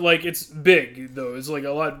Surface, but like it's big though. It's like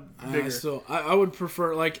a lot bigger. I would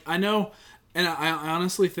prefer I know, and I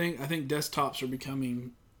honestly think desktops are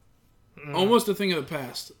becoming almost a thing of the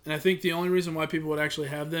past. And I think the only reason why people would actually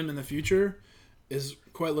have them in the future is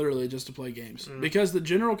quite literally just to play games, because the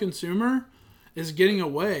general consumer is getting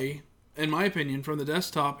away in my opinion, from the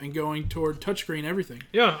desktop and going toward touchscreen everything.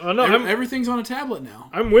 Yeah, no, everything's on a tablet now.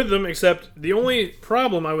 I'm with them, except the only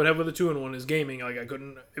problem I would have with the 2-in-1 is gaming. Like,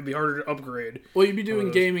 it'd be harder to upgrade. Well, you'd be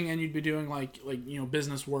doing gaming and you'd be doing like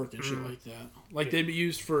business work and shit like that. Like they'd be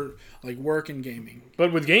used for like work and gaming.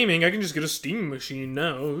 But with gaming, I can just get a Steam machine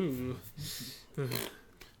now. Ooh.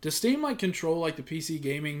 Does Steam like control like the PC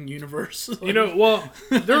gaming universe? Well,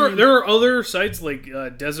 there are other sites like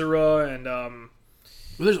Desera and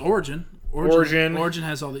well, there's Origin. Origin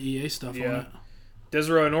has all the EA stuff on it.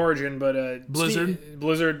 Desera and Origin, but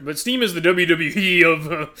Blizzard. But Steam is the WWE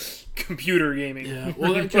of computer gaming. Yeah,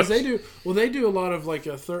 well, because they do a lot of like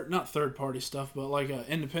not third party stuff, but like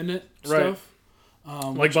independent stuff.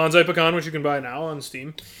 Like Bonsai Pecan, which you can buy now on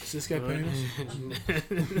Steam. Is this guy paying us?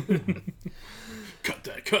 Cut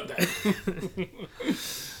that.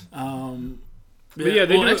 But yeah,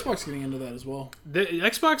 Xbox getting into that as well. The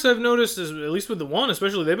Xbox, I've noticed, is at least with the One,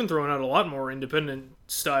 especially, they've been throwing out a lot more independent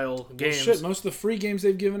style games. Well, shit, most of the free games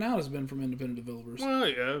they've given out has been from independent developers. Well,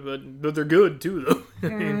 yeah, but they're good too, though.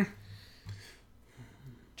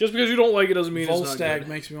 Just because you don't like it doesn't mean it's not good. Volstagg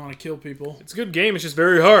makes me want to kill people. It's a good game. It's just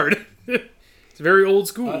very hard. It's very old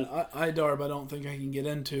school. IDARB, I don't think I can get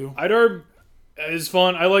into. IDARB is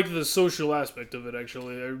fun. I like the social aspect of it,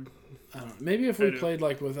 actually. I don't know. Maybe if we played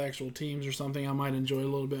like with actual teams or something, I might enjoy it a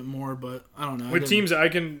little bit more. But I don't know. With teams, I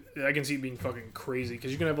can see it being fucking crazy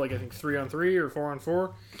because you can have like I think 3-on-3 or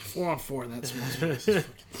 4-on-4. 4-on-4. That's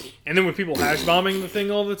and then with people hash bombing the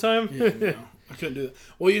thing all the time. Yeah, no, I couldn't do that.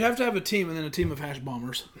 Well, you'd have to have a team and then a team of hash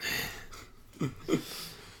bombers. But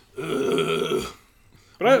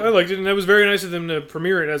I liked it, and it was very nice of them to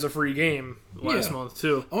premiere it as a free game last month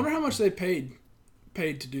too. I wonder how much they paid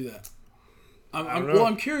to do that.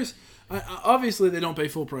 I'm curious. Obviously, they don't pay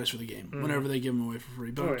full price for the game whenever they give them away for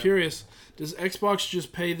free. But I'm curious, does Xbox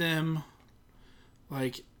just pay them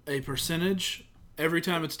like a percentage every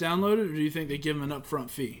time it's downloaded, or do you think they give them an upfront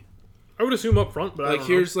fee? I would assume upfront, but like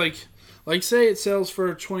here's like say it sells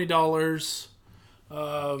for $20,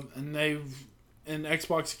 and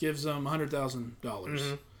Xbox gives them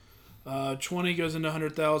 $100,000. 20 goes into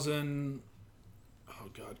 100,000. Oh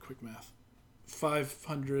God, quick math.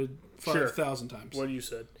 5,000 times. What you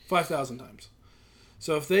said. 5,000 times.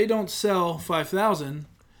 So if they don't sell 5,000,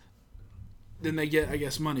 then they get, I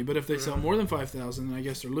guess, money. But if they sell more than 5,000, then I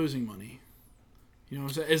guess they're losing money. You know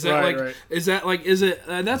what I'm saying? Is that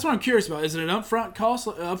that's what I'm curious about. Is it an upfront cost,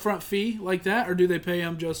 upfront fee like that, or do they pay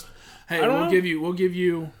them just, hey, we'll give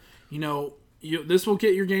you, this will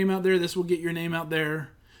get your game out there, this will get your name out there,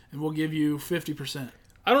 and we'll give you 50%.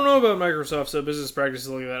 I don't know about Microsoft's business practices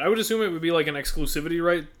like that. I would assume it would be like an exclusivity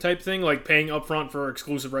right type thing, like paying upfront for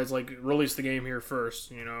exclusive rights, like release the game here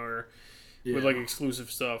first, or with like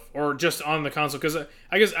exclusive stuff, or just on the console. Because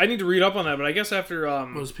I guess I need to read up on that, but I guess after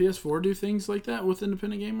does PS4 do things like that with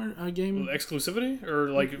independent game exclusivity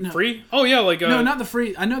or like free? Oh yeah, like no, not the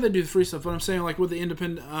free. I know they do the free stuff, but I'm saying like with the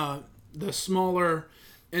independent, the smaller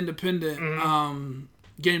independent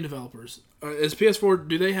game developers. Is PS4?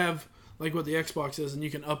 Do they have like what the Xbox is, and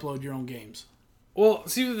you can upload your own games? Well,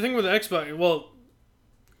 see, the thing with the Xbox,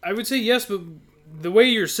 I would say yes, but the way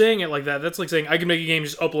you're saying it like that, that's like saying I can make a game,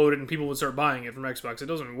 just upload it, and people would start buying it from Xbox. It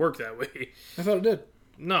doesn't work that way. I thought it did.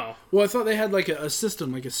 No. Well, I thought they had like a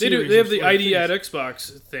system, like a series. They do. They have the ID at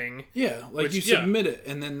Xbox thing. Yeah, like you submit it,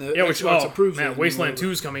 and then the Xbox approves it. Wasteland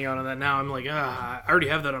 2 is coming out on that now. I'm like, I already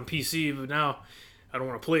have that on PC, but now I don't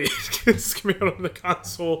want to play it. It's coming out on the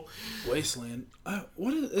console. Wasteland.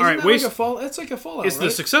 What is? Isn't that like a Fallout? It's like a Fallout. It's the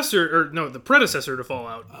successor, the predecessor to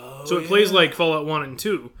Fallout. Oh, so it plays like Fallout 1 and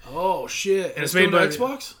 2. Oh shit! And it's made by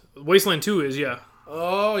Xbox. Wasteland 2 is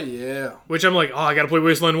Oh yeah. Which I'm like, I gotta play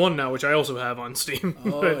Wasteland 1 now, which I also have on Steam.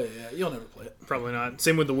 Oh yeah, you'll never play it. Probably not.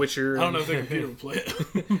 Same with The Witcher. I don't know if the computer will play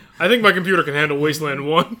it. I think my computer can handle Wasteland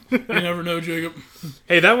 1. You never know, Jacob.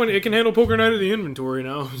 Hey, that one, it can handle Poker Night of the Inventory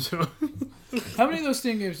now. So. How many of those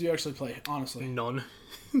Steam games do you actually play, honestly? None.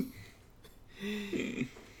 It's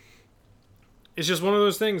just one of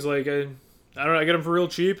those things, like, I don't know, I get them for real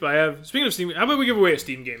cheap. Speaking of Steam, how about we give away a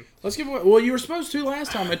Steam game? Let's give away, well, you were supposed to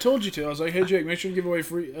last time. I told you to. I was like, hey, Jake, make sure to give away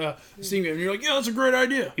free Steam game. And you're like, yeah, that's a great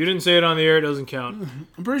idea. You didn't say it on the air, it doesn't count.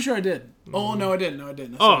 I'm pretty sure I did. Oh, no, I didn't.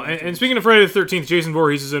 And speaking of Friday the 13th, Jason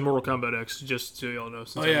Voorhees is in Mortal Kombat X, just so y'all know.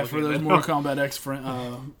 Oh, yeah, for those Mortal Kombat X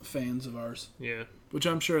fans of ours. Yeah. Which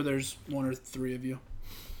I'm sure there's 1 or 3 of you.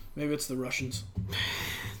 Maybe it's the Russians.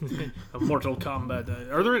 Mortal Kombat.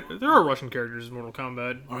 There are Russian characters in Mortal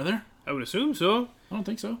Kombat. Are there? I would assume so. I don't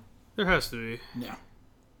think so. There has to be. Yeah.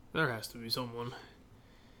 There has to be someone.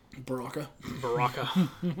 Baraka.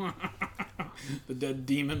 The dead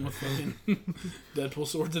demon with fucking Deadpool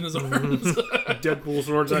swords in his arms. Deadpool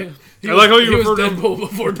swords. I like how you refer to Deadpool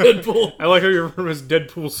before Deadpool. I like how you refer to him as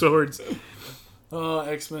Deadpool swords.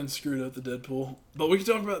 X-Men screwed up the Deadpool. But we can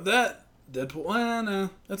talk about that. Deadpool. No.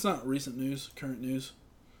 That's not recent news. Current news.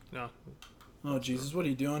 No. Oh, Jesus. What are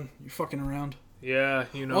you doing? You're fucking around. Yeah,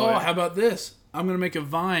 you know. Oh, how about this? I'm going to make a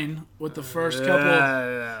Vine with the first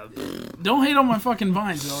couple. Don't hate on my fucking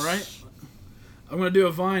Vines, all right? I'm going to do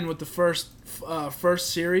a Vine with the first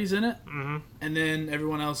series in it. Mm-hmm. And then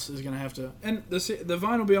everyone else is going to have to. And the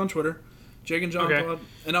Vine will be on Twitter. Jake and John Pod.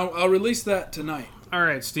 And I'll release that tonight. All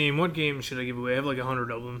right, Steam. What game should I give away? I have like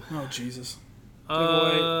 100 of them. Oh, Jesus. Give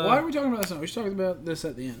away. Why are we talking about this now? We should talk about this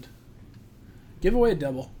at the end. Give away a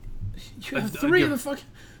double. You have 3 of the fucking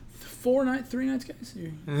 3 nights, guys.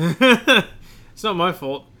 It's not my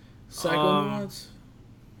fault. Cyclones.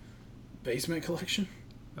 Basement collection.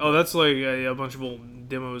 Oh, that's like a bunch of old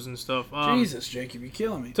demos and stuff. Jesus, Jacob, you're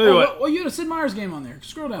killing me. Tell you what. Well, you had a Sid Meier's game on there.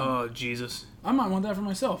 Scroll down. Oh, Jesus. I might want that for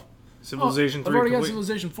myself. Civilization 3. I've already got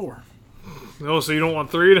Civilization 4. Oh, so you don't want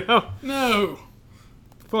 3 now? No.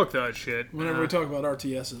 Fuck that shit. Whenever we talk about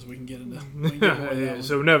RTSs, we can get into.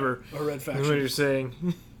 So never. A red faction. What you're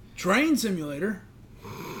saying. Train Simulator.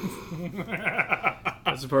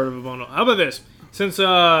 That's a part of a bundle. How about this? Since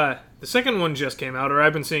the second one just came out, or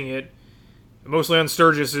I've been seeing it, mostly on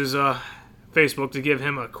Sturgis's Facebook, to give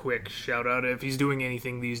him a quick shout out if he's doing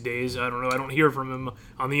anything these days. I don't know. I don't hear from him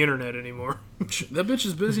on the internet anymore. That bitch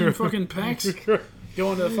is busy in fucking PAX.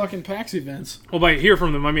 Going to fucking PAX events. Well, by hear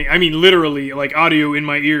from them, I mean literally, like audio in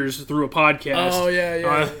my ears through a podcast. Oh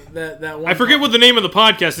yeah. That one. I forget what the name of the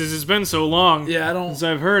podcast is. It's been so long. Yeah, I don't. Since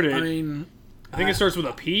I've heard it. I mean, I think it starts with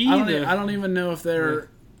a P. I don't even know if they're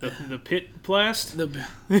the pit blast, the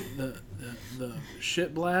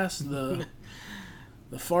shit blast, the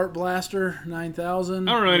fart blaster 9000.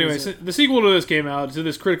 I don't know. Anyway, so the sequel to this came out, to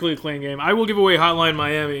this critically acclaimed game. I will give away Hotline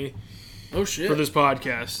Miami. Oh shit! For this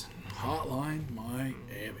podcast. Hotline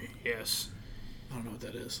Miami. Yes. I don't know what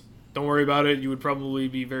that is. Don't worry about it. You would probably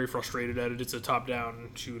be very frustrated at it. It's a top-down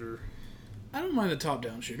shooter. I don't mind the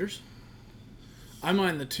top-down shooters. I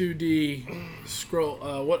mind the 2D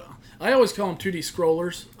scroll. What I always call them 2D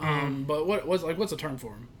scrollers. But what's the term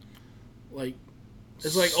for them? Like,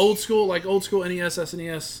 it's like old school NES,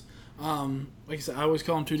 SNES. Like I said, I always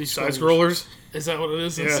call them 2D side scrollers. Is that what it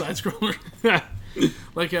is? Yeah. Side scroller.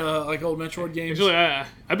 like old Metroid games. Actually, I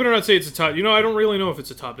better not say it's a top. You know, I don't really know if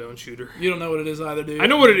it's a top-down shooter. You don't know what it is either, do you? I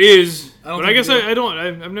know what it is, but I guess I don't.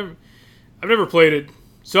 I've never played it.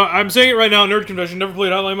 So I'm saying it right now. Nerd Confession. Never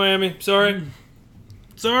played Hotline Miami. Sorry.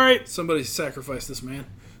 Somebody sacrificed this man.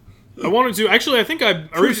 I wanted to. Actually, I think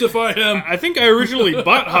crucify him. I think I originally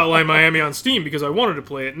bought Hotline Miami on Steam because I wanted to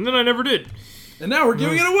play it, and then I never did. And now we're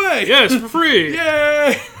giving it away. Yes, for free.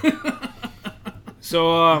 Yay!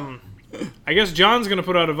 So, I guess John's going to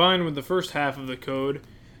put out a Vine with the first half of the code.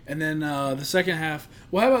 And then the second half...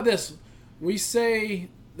 Well, how about this? We say...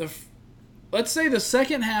 Let's say the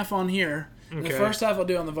second half on here. Okay. The first half I'll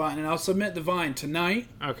do on the Vine. And I'll submit the Vine tonight.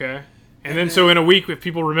 Okay. And then so in a week, if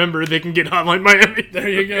people remember, they can get Hotline Miami. There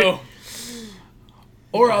you go.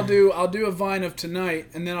 Or I'll do a Vine of tonight.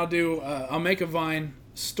 And then I'll make a Vine,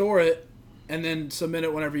 store it, and then submit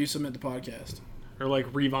it whenever you submit the podcast. Or like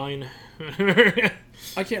Revine.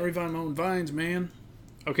 I can't revine my own Vines, man.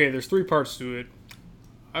 Okay, there's 3 parts to it.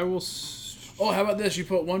 I will... Oh, how about this? You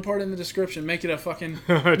put one part in the description, make it a fucking...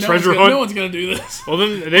 treasure hunt? No one's going to do this. Well,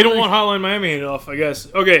 then they don't want Hotline Miami enough, I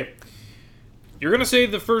guess. Okay. You're going to say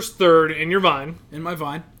the first third in your Vine. In my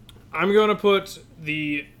Vine. I'm going to put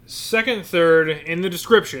the second third in the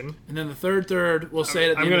description. And then the third, we'll say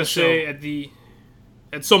it at the end of the show. I'm going to say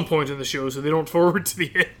at some point in the show so they don't forward to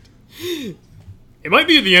the end. It might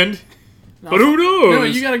be at the end, but who knows? No,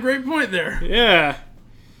 you got a great point there. Yeah.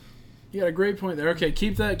 You got a great point there. Okay,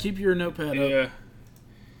 keep your notepad up. Yeah.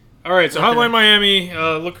 All right, so okay. Hotline Miami,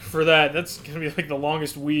 look for that. That's going to be like the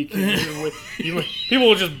longest week. People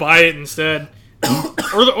will just buy it instead.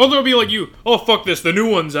 or they'll be like you, oh, fuck this, the new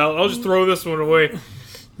one's out. I'll just throw this one away.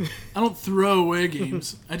 I don't throw away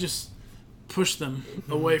games. I just push them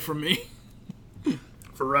away from me.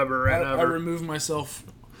 Forever and ever. I remove myself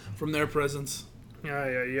from their presence.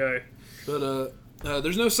 Yeah. But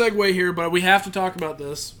there's no segue here, but we have to talk about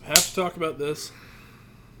this.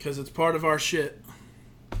 Because it's part of our shit.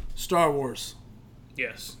 Star Wars.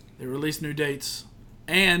 Yes. They released new dates.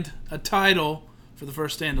 And a title for the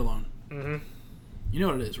first standalone. Mm-hmm. You know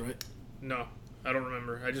what it is, right? No, I don't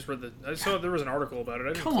remember. I just read I saw there was an article about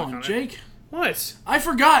it. Come on, Jake. What? I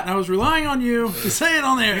forgot, and I was relying on you to say it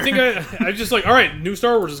on there. You think I just like, all right, new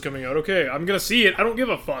Star Wars is coming out. Okay, I'm going to see it. I don't give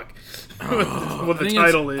a fuck what the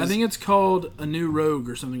title is. I think it's called A New Rogue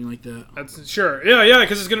or something like that. That's sure. Yeah,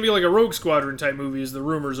 because it's going to be like a Rogue Squadron type movie is the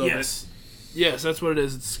rumors of it. Yes, that's what it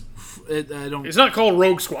is. It's not called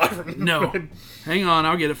Rogue Squadron. No. Hang on,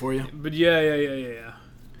 I'll get it for you. But yeah.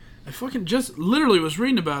 I fucking just literally was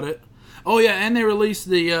reading about it. Oh yeah, and they released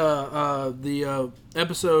the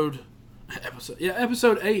episode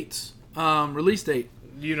 8's release date.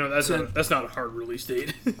 You know, that's not a hard release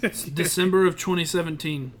date. December of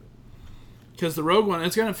 2017. Because the Rogue One,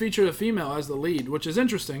 it's going to feature a female as the lead, which is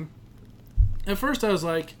interesting. At first I was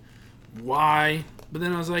like, why? But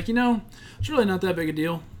then I was like, it's really not that big a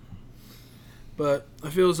deal. But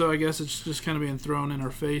I feel as though I guess it's just kind of being thrown in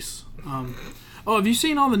our face. Have you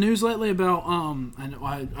seen all the news lately about?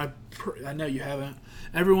 I know you haven't.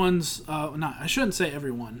 Everyone's I shouldn't say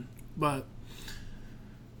everyone, but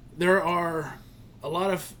there are a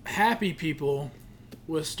lot of happy people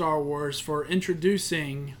with Star Wars for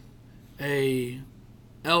introducing a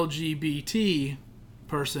LGBT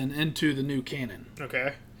person into the new canon.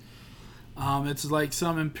 Okay. It's like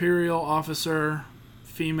some Imperial officer,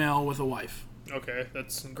 female with a wife. Okay,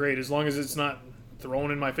 that's great. As long as it's not thrown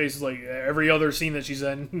in my face like every other scene that she's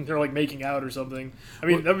in, they're like making out or something. I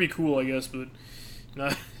mean, that would be cool, I guess, but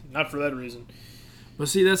not for that reason. But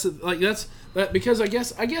see, that's because I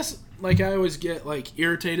guess like I always get like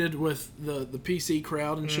irritated with the PC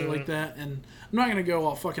crowd and shit like that, and I'm not gonna go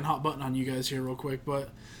all fucking hot button on you guys here real quick,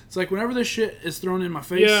 but it's like whenever this shit is thrown in my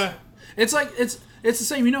face, it's like it's the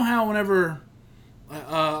same. You know how whenever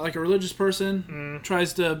like a religious person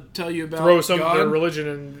tries to tell you about throw some God, of their religion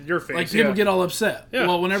in your face, like people get all upset. Yeah,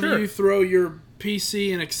 well, whenever you throw your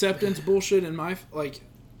PC and acceptance bullshit in my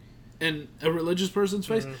in a religious person's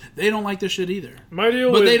face, they don't like this shit either.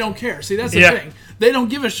 But they don't care. See, that's the thing. They don't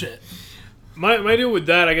give a shit. My deal with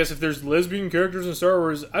that, I guess, if there's lesbian characters in Star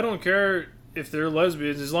Wars, I don't care if they're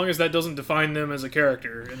lesbians as long as that doesn't define them as a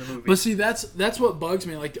character in the movie. But see, that's what bugs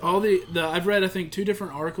me. Like all the I've read I think 2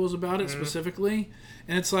 different articles about it specifically,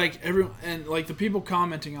 and it's like like the people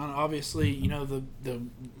commenting on it, obviously, the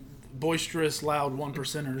boisterous, loud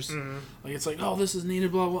 1%ers. Like it's like, oh, this is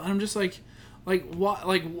needed, blah blah. And I'm just like what?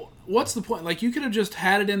 Like, what's the point? Like, you could have just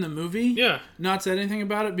had it in the movie, not said anything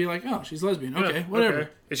about it, be like, oh, she's lesbian, okay, whatever. Okay.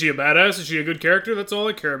 Is she a badass? Is she a good character? That's all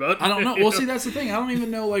I care about. I don't know. Well, see, that's the thing. I don't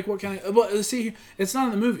even know like what kind of. But see, it's not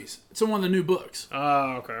in the movies. It's in one of the new books.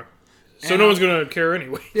 Okay. So no one's gonna care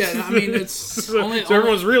anyway. Yeah, I mean, it's so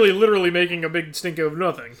everyone's really, literally making a big stink of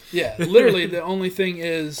nothing. Yeah, literally, the only thing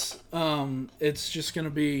is, it's just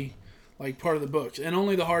gonna be like part of the books, and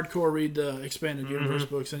only the hardcore read the expanded universe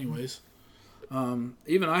books, anyways.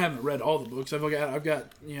 Even I haven't read all the books. I've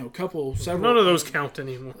got several. None of those count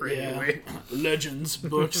anymore. Anyway, Legends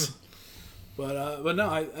books. but no,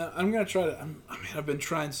 I'm gonna try to.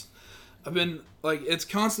 I've been like it's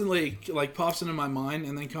constantly like pops into my mind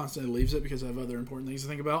and then constantly leaves it because I have other important things to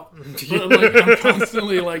think about. But I'm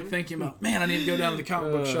constantly like thinking about, man, I need to go down to the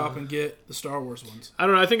comic book shop and get the Star Wars ones. I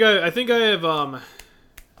don't know. I think I have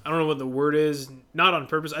I don't know what the word is. Not on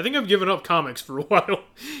purpose. I think I've given up comics for a while,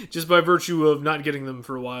 just by virtue of not getting them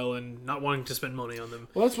for a while and not wanting to spend money on them.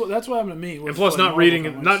 Well, that's what happened to me. And plus, not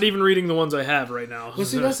even reading the ones I have right now. Well,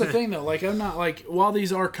 see, that's the thing though. Like, I'm not like while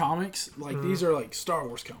these are comics, like these are like Star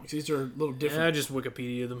Wars comics. These are a little different. Yeah, I just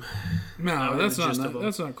Wikipedia them. No, that's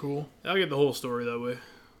not cool. I'll get the whole story that way.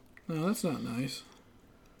 No, that's not nice.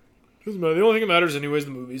 Doesn't matter. The only thing that matters anyway is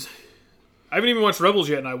the movies. I haven't even watched Rebels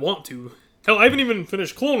yet, and I want to. Hell, I haven't even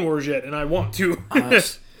finished Clone Wars yet, and I want to.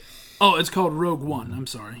 It's called Rogue One. I'm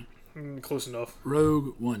sorry. Close enough.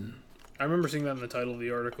 Rogue One. I remember seeing that in the title of the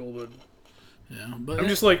article, but but I'm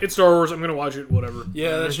just like, it's Star Wars. I'm gonna watch it. Whatever.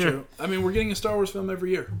 Yeah, that's true. I mean, we're getting a Star Wars film every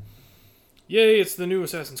year. Yay! It's the new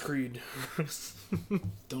Assassin's Creed.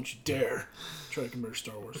 Don't you dare try to compare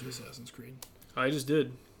Star Wars to Assassin's Creed. I just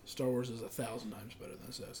did. Star Wars is 1,000 times better than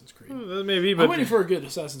Assassin's Creed. That may be, but I'm waiting for a good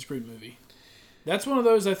Assassin's Creed movie. That's one of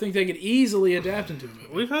those I think they could easily adapt into a movie.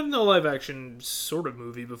 We've had a live-action sort of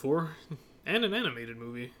movie before, and an animated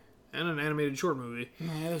movie, and an animated short movie.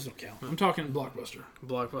 No, those don't count. I'm talking Blockbuster.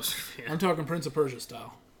 Yeah. I'm talking Prince of Persia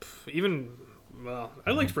style. Well,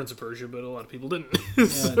 I liked Prince of Persia, but a lot of people didn't.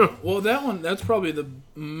 No. Well, that's probably the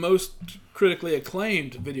most critically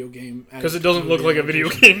acclaimed video game. Because it doesn't look like a video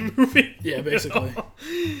game movie. Yeah, basically.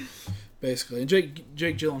 Basically. And Jake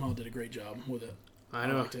Gyllenhaal did a great job with it. I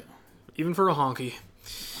know. Liked it. Even for a honky.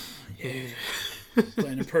 Yeah.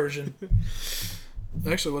 Playing a Persian.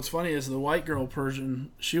 Actually, what's funny is the white girl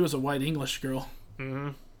Persian, she was a white English girl.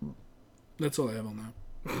 Mm-hmm. That's all I have on that.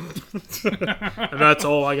 And that's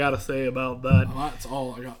all I gotta say about that. Well, that's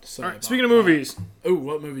all I got to say. All right, speaking of movies. Oh,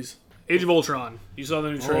 what movies? Age of Ultron. You saw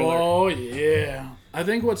the new trailer. Oh, yeah. I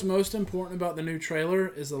think what's most important about the new trailer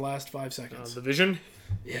is the last 5 seconds. The Vision?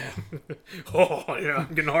 Yeah. Oh, yeah.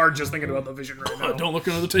 I'm getting hard just thinking about the Vision right now. Don't look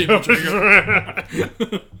under the table,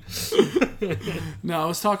 Jacob. No, I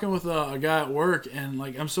was talking with a guy at work, and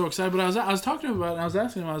like I'm so excited. But I was talking to him about it, and I was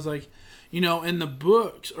asking him, I was like, you know, in the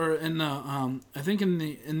books, or in the I think in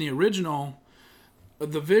the original,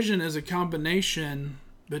 the Vision is a combination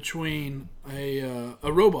between a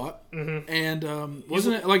robot and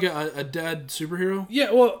wasn't it like a dead superhero?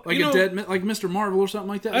 Yeah, well, like dead, like Mr. Marvel or something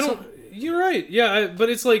like that. You're right. Yeah, but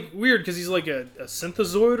it's like weird because he's like a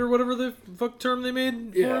synthezoid or whatever the fuck term they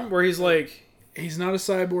made for him, where he's like he's not a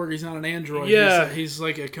cyborg, he's not an android. Yeah, he's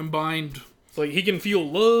like a combined. It's like he can feel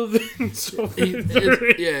love. And so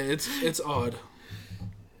it's odd.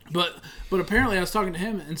 But apparently I was talking to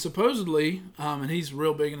him, and supposedly, and he's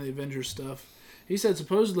real big into the Avengers stuff. He said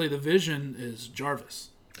supposedly the Vision is Jarvis.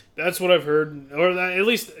 That's what I've heard, or that, at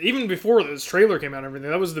least even before this trailer came out and everything.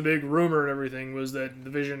 That was the big rumor and everything, was that the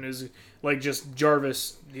Vision is like just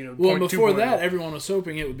Jarvis, you know. Well, before that, everyone was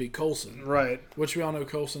hoping it would be Coulson. Right. Which we all know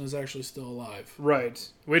Coulson is actually still alive. Right.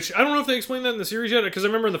 Which, I don't know if they explained that in the series yet, because I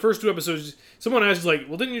remember in the first 2 episodes, someone asked, like,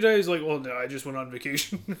 well, didn't you die? He's like, well, no, I just went on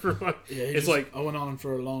vacation for one. Yeah, it's like, I went on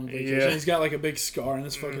for a long vacation. Yeah. He's got like a big scar in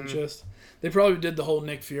his fucking chest. They probably did the whole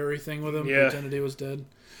Nick Fury thing with him. Yeah. Pretended he was dead.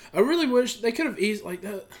 I really wish they could have eased like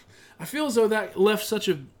that. I feel as though that left such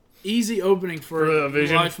a easy opening for the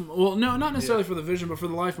Vision. Well, no, not necessarily for the Vision, but for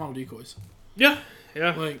the life model decoys. Yeah,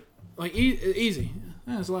 yeah. Like easy.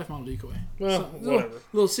 Yeah, it's a life model decoy. Well, whatever.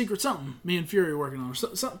 Little secret something. Me and Fury are working on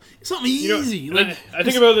something easy. You know, I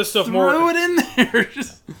think about this stuff more. Throw it in there.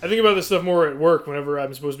 I think about this stuff more at work whenever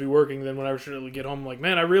I'm supposed to be working than when I actually get home. I'm like,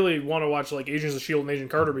 man, I really want to watch like Agents of S.H.I.E.L.D. and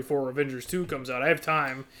Agent Carter before Avengers 2 comes out. I have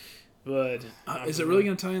time, but is it really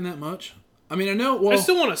going to tie in that much? I mean, I know. Well, I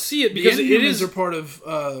still want to see it because the it is are part of.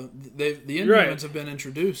 The Inhumans have been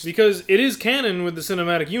introduced because it is canon with the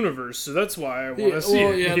cinematic universe, so that's why I want to see it.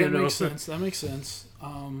 Well, yeah, that makes sense. That makes sense.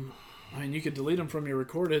 I mean, you could delete them from your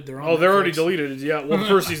recorded. They're on. They're already deleted. Yeah, well, the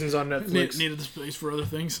first season's on Netflix. Needed the space for other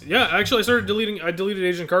things. Yeah, actually, I deleted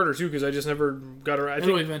Agent Carter too because I just never got around.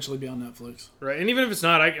 It'll eventually be on Netflix, right? And even if it's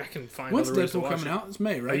not, I can find. When's other ways to Deadpool watch coming out? It's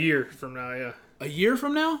May, right? A year from now, yeah. A year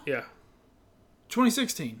from now? Yeah.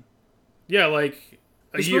 2016. Yeah, like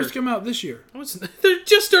a it's year. Supposed to come out this year. Oh, they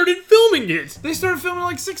just started filming it. They started filming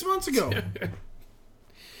like 6 months ago.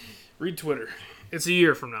 Read Twitter. It's a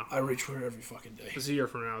year from now. I read Twitter every fucking day. It's a year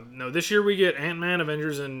from now. No, this year we get Ant-Man,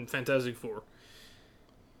 Avengers, and Fantastic Four.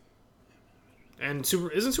 And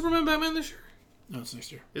isn't Superman Batman this year? No, it's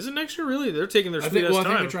next year. Is it next year? Really? They're taking their sweet ass time. I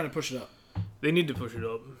think they're trying to push it up. They need to push it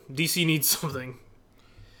up. DC needs something.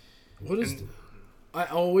 What is...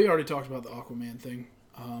 we already talked about the Aquaman thing.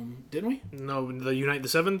 Didn't we? No, the Unite the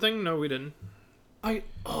Seven thing? No, we didn't.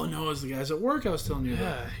 Oh no, it was the guys at work I was telling you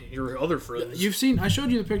about. Yeah, your other friends. You've seen... I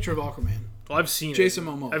showed you the picture of Aquaman. Well, I've seen Jason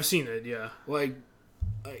Momoa. I've seen it, yeah. Like,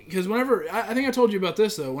 because whenever... I think I told you about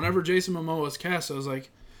this, though. Whenever Jason Momoa was cast, I was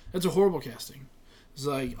like, that's a horrible casting. It's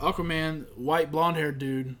like, Aquaman, white, blonde-haired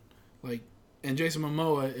dude, like, and Jason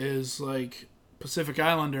Momoa is, like, Pacific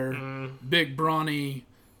Islander, big, brawny,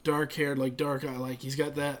 dark-haired, like, dark eye. Like, he's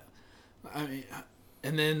got that... I mean...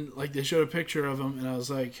 And then, like, they showed a picture of him, and I was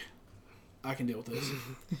like, I can deal with this.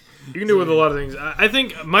 You can deal with a lot of things. I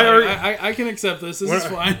think I can accept this. This is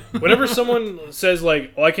fine. Whenever someone says,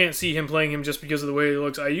 like, I can't see him playing him just because of the way he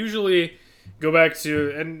looks, I usually go back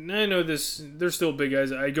to, and I know this, they're still big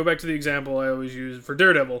guys, I go back to the example I always use for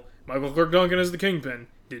Daredevil. Michael Clark Duncan as the Kingpin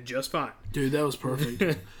did just fine. Dude, that was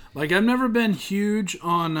perfect. Like, I've never been huge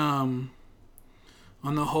on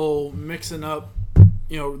the whole mixing up,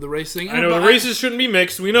 you know, the race thing. I know the races shouldn't be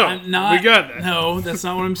mixed. We know. We got that. No, that's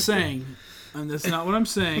not what I'm saying. And that's not what I'm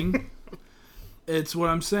saying. It's what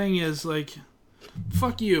I'm saying is, like,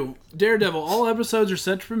 fuck you. Daredevil, all episodes are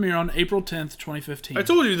set to premiere on April 10th, 2015. I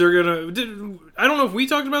told you they're going to... I don't know if we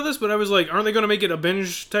talked about this, but I was like, aren't they going to make it a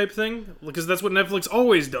binge type thing? Because that's what Netflix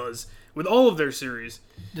always does with all of their series.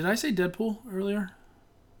 Did I say Deadpool earlier?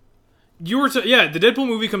 You were the Deadpool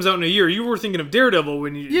movie comes out in a year. You were thinking of Daredevil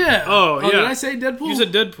when you... Yeah. Oh, yeah. Did I say Deadpool? You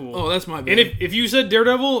said Deadpool. Oh, that's my bad. And if you said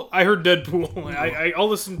Daredevil, I heard Deadpool. I'll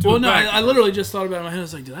listen to it. Well, no, I literally just thought about it in my head. I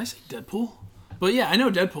was like, did I say Deadpool? But yeah, I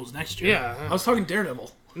know Deadpool's next year. Yeah. I was talking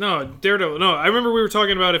Daredevil. No, Daredevil. No, I remember we were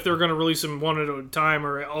talking about if they were going to release them one at a time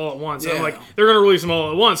or all at once. Yeah. I'm like, they're going to release them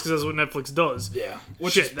all at once because that's what Netflix does. Yeah.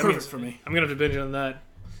 Which is perfect for me. I'm going to have to binge on that.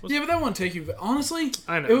 Yeah, but that won't take you... Honestly,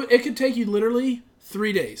 I know. It could take you literally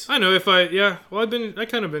 3 days. I know I kind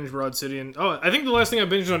of binged Broad City, and I think the last thing I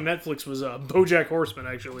binged on Netflix was BoJack Horseman.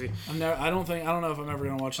 Actually, I don't know if I'm ever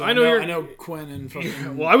gonna watch that. I know Quinn and fucking. Yeah,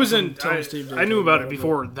 well, I was in. I knew about it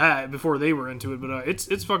before they were into it, but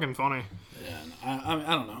it's fucking funny. Yeah,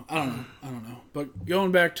 I don't know. But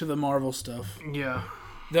going back to the Marvel stuff. Yeah.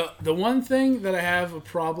 The one thing that I have a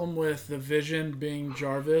problem with the Vision being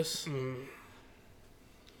Jarvis,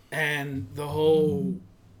 and the whole.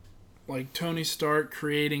 Like Tony Stark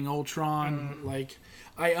creating Ultron, like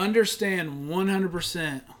I understand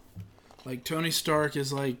 100%. Like Tony Stark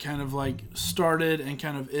is like kind of like started and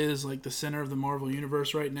kind of is like the center of the Marvel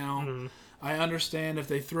universe right now. I understand if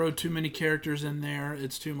they throw too many characters in there,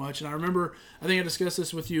 it's too much. And I remember, I think I discussed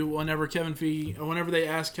this with you whenever they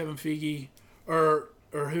asked Kevin Feige or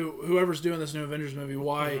whoever's doing this new Avengers movie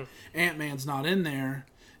why Ant-Man's not in there.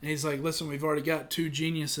 And he's like, listen, we've already got two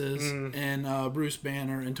geniuses and Bruce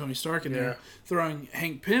Banner and Tony Stark in there. Throwing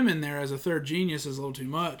Hank Pym in there as a third genius is a little too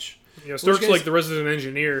much. Yeah, Stark's like the resident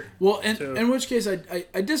engineer. Well, in which case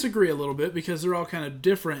I disagree a little bit because they're all kind of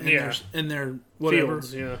different in their whatever.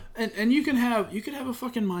 Fields, yeah. And you could have a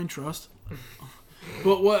fucking mind trust.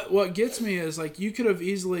 But what gets me is like you could have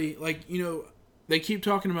easily they keep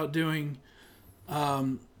talking about doing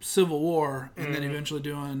Civil War and then eventually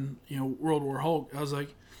doing World War Hulk. I was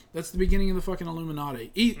like, that's the beginning of the fucking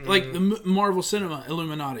Illuminati. Like the Marvel Cinema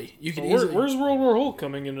Illuminati. You can where's World War Hulk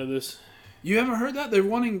coming into this? You haven't heard that? They're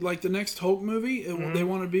wanting like the next Hulk movie. They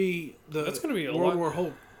want to be that's going to be World War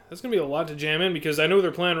Hulk. That's going to be a lot to jam in because I know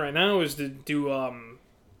their plan right now is to do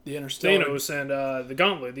the Interstellar. Thanos and the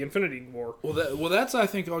Gauntlet, the Infinity War. Well, that's I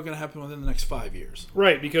think all going to happen within the next 5 years.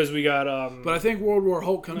 Right, because we got. But I think World War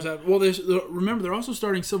Hulk comes out. Well, remember they're also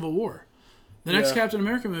starting Civil War. The next Captain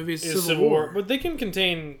America movie is Civil War. But they can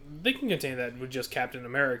contain that with just Captain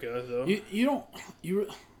America, though.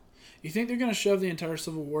 You think they're going to shove the entire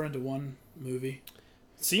Civil War into one movie?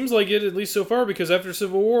 Seems like it, at least so far, because after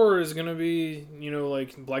Civil War is going to be,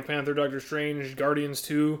 like Black Panther, Doctor Strange, Guardians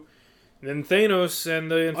 2, and then Thanos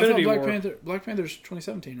and the Infinity War. Black Panther's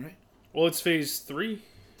 2017, right? Well, it's Phase 3,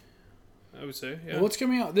 I would say, yeah. Well, what's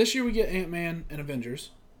coming out? This year we get Ant-Man and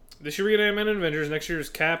Avengers. This year we get Ant-Man and Avengers. Next year is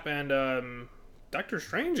Cap and Doctor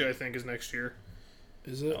Strange, I think, is next year.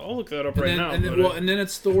 Is it? I'll look that up now. And then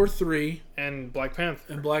it's Thor 3. And Black Panther.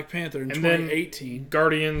 In 2018.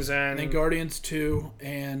 Guardians and... then Guardians 2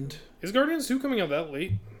 and... Is Guardians 2 coming out that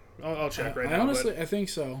late? I'll check right now. Honestly, I think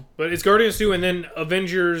so. But it's Guardians 2 and then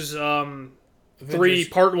Avengers 3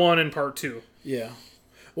 Part 1 and Part 2. Yeah.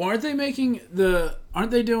 Well, aren't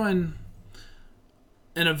they doing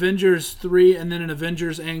an Avengers 3 and then an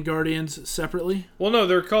Avengers and Guardians separately? Well, no,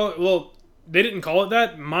 they didn't call it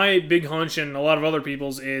that. My big hunch and a lot of other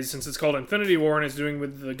people's is, since it's called Infinity War and it's doing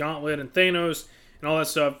with the Gauntlet and Thanos and all that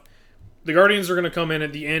stuff, the Guardians are going to come in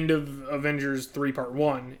at the end of Avengers 3 Part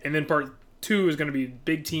 1, and then Part 2 is going to be a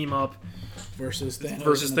big team up versus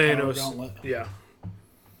Thanos. Yeah.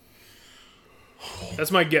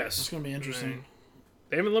 That's my guess. It's going to be interesting.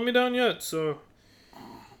 They haven't let me down yet, so...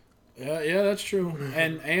 Yeah, that's true.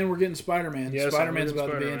 And we're getting Spider-Man. Yeah, Spider-Man's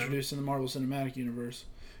about to be introduced in the Marvel Cinematic Universe.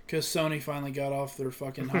 Because Sony finally got off their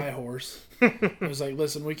fucking high horse. It was like,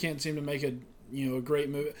 listen, we can't seem to make a great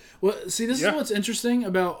movie. Well, see, this is what's interesting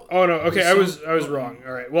about... Oh, no, okay, I was wrong.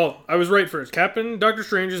 All right, well, I was right first. Doctor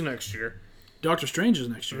Strange is next year. Doctor Strange is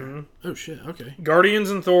next year? Oh, shit, okay.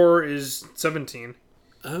 Guardians and Thor is 17.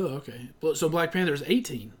 Oh, okay. So Black Panther is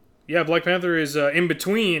 18. Yeah, Black Panther is in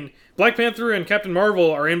between. Black Panther and Captain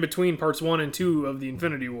Marvel are in between parts 1 and 2 of the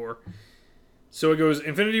Infinity War. So it goes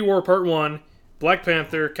Infinity War Part 1, Black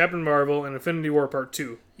Panther, Captain Marvel, and Infinity War Part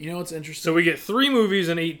 2. You know what's interesting? So we get 3 movies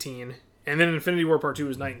in 18, and then Infinity War Part 2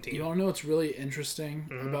 is 19. You want to know what's really interesting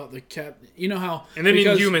about the Cap... You know how... And then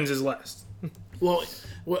Inhumans is last. Well,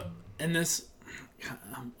 and this...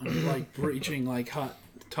 I'm like breaching like hot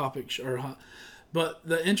topics or hot... But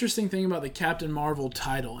the interesting thing about the Captain Marvel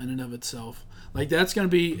title in and of itself, like that's going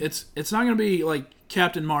to be... It's not going to be like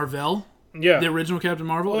Captain Marvel... Yeah, the original Captain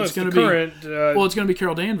Marvel. Well, it's going to be it's going to be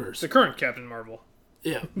Carol Danvers, the current Captain Marvel.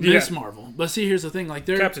 Yeah, Miss Marvel. But see, here's the thing: like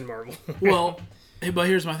they're Captain Marvel. Well, but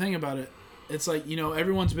here's my thing about it. It's like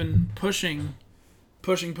everyone's been pushing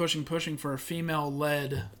for a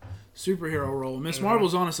female-led superhero role. Miss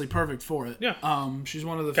Marvel's honestly perfect for it. Yeah. She's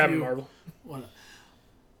one of the Captain few. Marvel.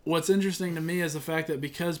 What's interesting to me is the fact that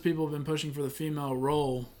because people have been pushing for the female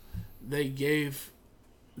role, they gave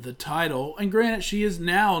the title, and granted, she is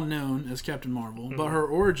now known as Captain Marvel, but her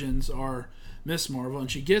origins are Miss Marvel, and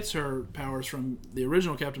she gets her powers from the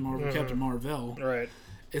original Captain Marvel, Captain Marvel. Right.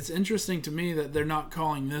 It's interesting to me that they're not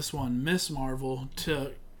calling this one Miss Marvel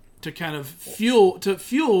to kind of fuel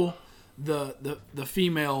the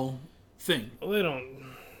female thing. Well, they don't.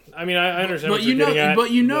 I mean, I understand but what you're getting at. But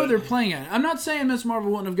they're playing at it. I'm not saying Miss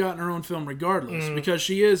Marvel wouldn't have gotten her own film regardless, because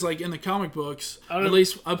she is, like, in the comic books, at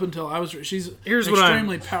least up until I was... She's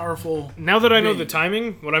extremely powerful. Now that I know the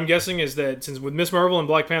timing, what I'm guessing is that since with Miss Marvel and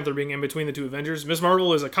Black Panther being in between the two Avengers, Miss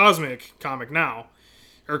Marvel is a cosmic comic now.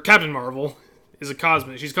 Or Captain Marvel is a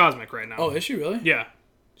cosmic... She's cosmic right now. Oh, is she really? Yeah.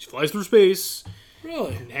 She flies through space.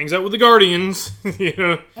 Really? And hangs out with the Guardians. You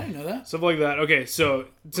know? I didn't know that. Stuff like that. Okay, so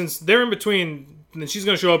since they're in between... Then she's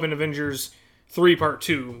going to show up in Avengers 3 Part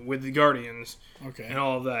 2 with the Guardians. Okay. And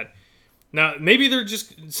all of that. Now, maybe they're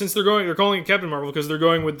just... Since they're calling it Captain Marvel because they're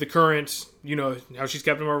going with the current, you know, how she's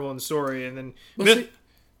Captain Marvel in the story. And then...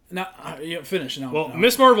 Finish. No, well,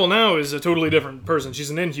 Miss Marvel now is a totally different person. She's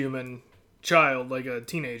an Inhuman child, like a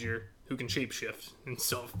teenager who can shapeshift and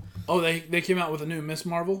stuff. Oh, they came out with a new Miss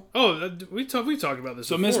Marvel? Oh, we talked about this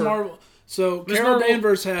before. Miss Marvel... So Miss Carol Marvel,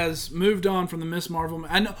 Danvers has moved on from the Miss Marvel.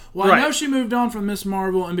 I know. Well, right. I know she moved on from Miss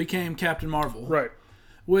Marvel and became Captain Marvel. Right.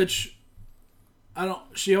 Which I don't.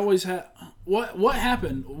 She always had. What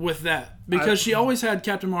happened with that? Because she always had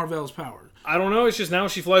Captain Marvel's powers. I don't know. It's just now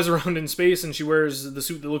she flies around in space and she wears the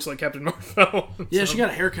suit that looks like Captain Marvel. Yeah, she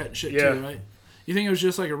got a haircut and shit too, right? You think it was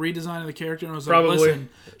just like a redesign of the character and it was like, probably. Listen,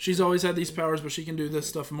 she's always had these powers, but she can do this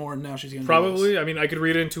stuff more, and now she's going to do probably. this. I mean, I could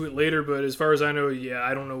read into it later, but as far as I know,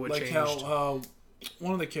 I don't know what like changed. Like how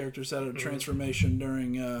one of the characters had a transformation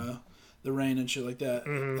during the reign and shit like that.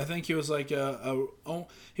 I think he was like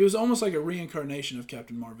he was almost like a reincarnation of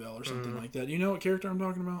Captain Marvel or something like that. You know what character I'm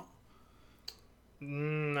talking about?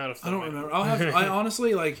 Not a I don't remember. I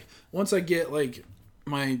honestly, like, once I get like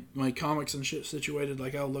my comics and shit situated,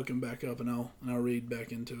 like, I'll look them back up and I'll read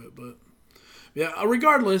back into it. But yeah,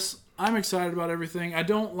 regardless, I'm excited about everything. I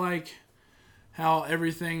don't like how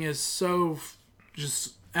everything is so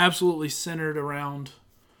just absolutely centered around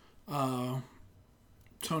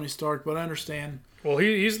Tony Stark, but I understand. Well,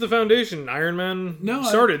 he's the foundation. Iron Man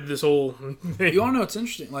started this whole thing. You want to know what's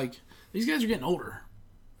interesting? Like, these guys are getting older.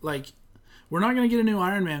 Like, we're not going to get a new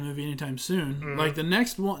Iron Man movie anytime soon. Like, the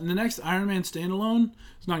next Iron Man standalone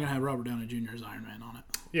is not going to have Robert Downey Jr. as Iron Man on it.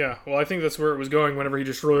 Yeah, well, I think that's where it was going whenever he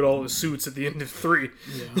destroyed all his suits at the end of 3.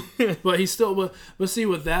 Yeah. But he's still... But see,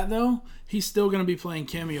 with that, though, he's still going to be playing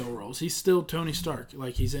cameo roles. He's still Tony Stark.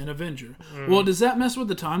 Like, he's an Avenger. Well, does that mess with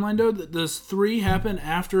the timeline, though? Does 3 happen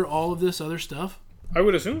after all of this other stuff? I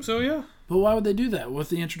would assume so, yeah. But why would they do that with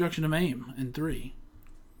the introduction of AIM in 3?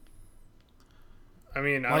 I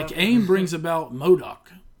mean... Like, AIM brings about MODOK.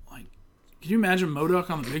 Like, can you imagine MODOK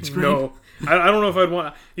on the big screen? No. I don't know if I'd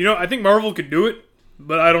want... You know, I think Marvel could do it,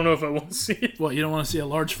 but I don't know if I want to see it. What, you don't want to see a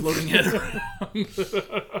large floating head around?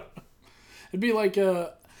 It'd be like...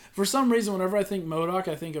 for some reason, whenever I think MODOK,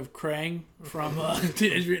 I think of Krang from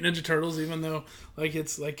Teenage Mutant Ninja Turtles, even though, like,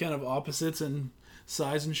 it's, like, kind of opposites in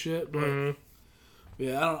size and shit. But,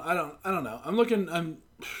 yeah, I don't know. I'm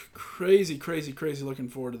crazy looking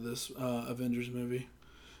forward to this Avengers movie.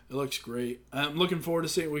 It looks great. I'm looking forward to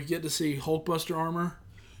seeing. We get to see Hulkbuster armor.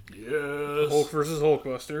 Yes. Hulk versus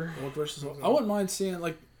Hulkbuster. Hulk versus Hulk. I wouldn't mind seeing,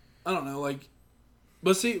 like, I don't know, like,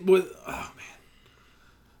 but see with I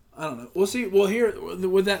don't know. We'll see. Well, here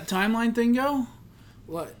with that timeline thing go,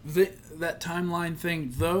 like that timeline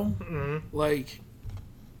thing though, like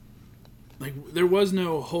there was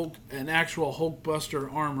no an actual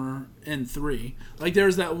Hulkbuster armor in 3. Like,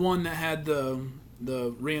 there's that one that had the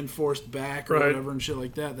reinforced back or whatever and shit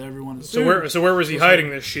like that everyone assumed. So where was he hiding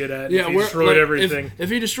this shit at? Yeah, if he destroyed everything. If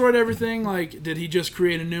he destroyed everything, like, did he just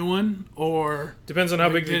create a new one, or depends on how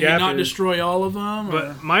big the gap is. Did he not destroy all of them?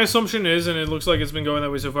 But my assumption is, and it looks like it's been going that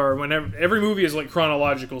way so far, whenever every movie is like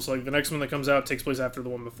chronological, so like the next one that comes out takes place after the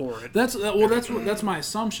one before it. That's my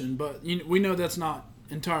assumption, but we know that's not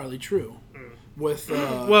entirely true. With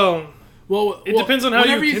it depends on how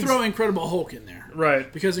whenever you throw Incredible Hulk in there,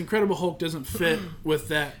 right? Because Incredible Hulk doesn't fit with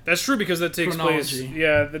that. That's true, because that takes place.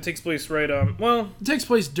 Yeah, that takes place right. It takes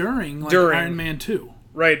place during Iron Man 2.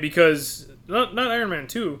 Right, because not Iron Man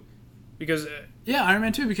 2, because Iron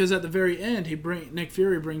Man 2, because at the very end Nick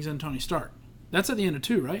Fury brings in Tony Stark. That's at the end of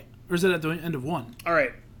 2, right? Or is that at the end of 1? All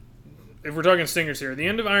right. If we're talking stingers here, the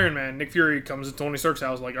end of Iron Man, Nick Fury comes to Tony Stark's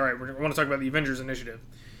house, like, all right, we want to talk about the Avengers Initiative.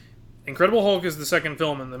 Incredible Hulk is the second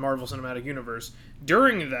film in the Marvel Cinematic Universe.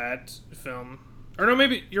 During that film... Or no,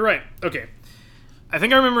 maybe... You're right. Okay. I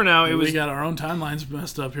think I remember now. We got our own timelines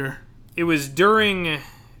messed up here. It was during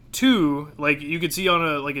 2, like, you could see on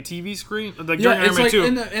a TV screen. Like, during Iron Man 2.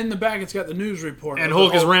 In the back, it's got the news report. And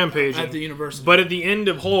Hulk is rampaging. At the university. But at the end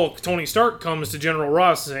of Hulk, Tony Stark comes to General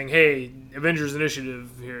Ross saying, hey, Avengers Initiative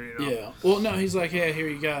here, you know. Yeah. Well, no, he's like, hey, here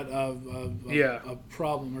you got a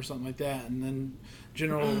problem or something like that. And then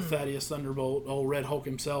General Thaddeus Thunderbolt, old Red Hulk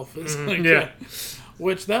himself. Is like,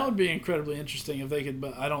 which that would be incredibly interesting if they could,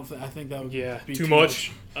 but I don't. I think that would be too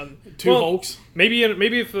much. Two Hulks. Maybe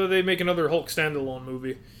if they make another Hulk standalone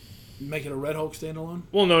movie, make it a Red Hulk standalone.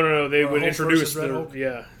 Well, no. They would introduce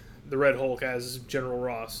the Red Hulk as General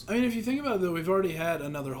Ross. I mean, if you think about it, though, we've already had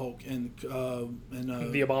another Hulk in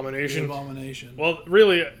the Abomination. The Abomination. Well,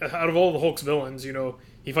 really, out of all the Hulk's villains,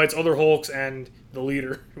 he fights other Hulks and the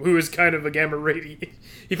leader, who is kind of a gamma radiation.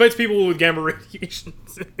 He fights people with gamma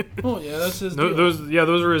radiations. Oh yeah, that's his. Those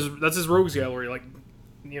are his. That's his rogues gallery. Like,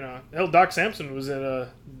 hell, Doc Samson was in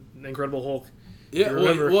Incredible Hulk. Yeah,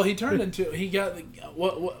 well, he turned into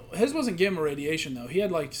his wasn't gamma radiation though. He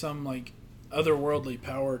had like some like otherworldly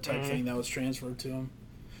power type thing that was transferred to him.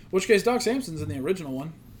 Which case, Doc Samson's in the original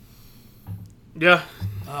one. Yeah.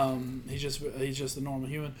 He's just a normal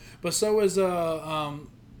human. But so is the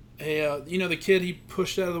kid he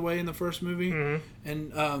pushed out of the way in the first movie,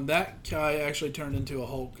 and that guy actually turned into a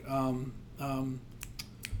Hulk. Trying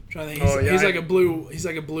to think, he's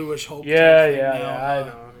like a bluish Hulk. I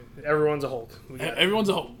know. Everyone's a Hulk. Everyone's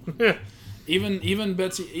a Hulk. even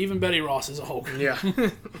Betty Ross is a Hulk. Yeah.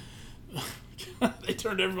 They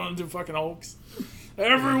turned everyone into fucking Hulks.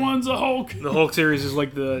 Everyone's a Hulk. The Hulk series is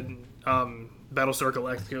like the Battlestar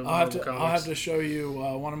Galactica. I'll have to show you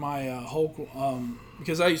one of my Hulk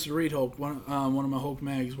because I used to read Hulk. One of my Hulk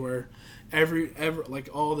mags where every like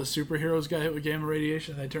all the superheroes got hit with gamma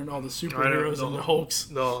radiation. They turned all the superheroes into Hulks.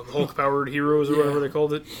 The Hulk powered heroes or whatever they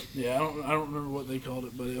called it. Yeah, I don't remember what they called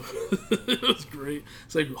it, but it was great.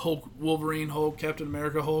 It's like Hulk, Wolverine Hulk, Captain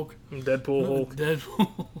America Hulk, Deadpool Hulk.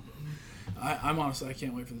 Deadpool. I'm honestly, I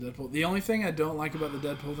can't wait for the Deadpool. The only thing I don't like about the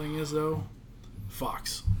Deadpool thing is though,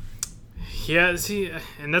 Fox. Yeah, see,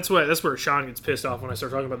 and that's where Sean gets pissed off when I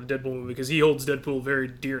start talking about the Deadpool movie because he holds Deadpool very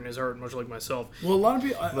dear in his heart, much like myself. Well, a lot of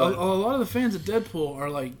people, a lot of the fans of Deadpool are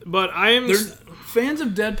like, fans of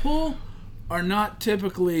Deadpool are not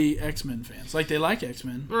typically X-Men fans. Like they like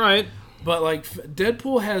X-Men, right? But like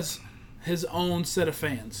Deadpool has his own set of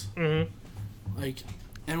fans. Mm-hmm. Like,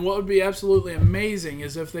 and what would be absolutely amazing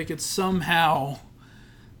is if they could somehow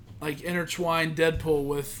like intertwine Deadpool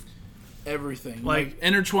with everything. Like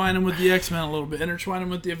intertwine him with the X-Men a little bit, intertwine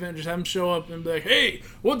him with the Avengers, have him show up and be like, hey,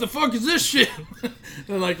 what the fuck is this shit?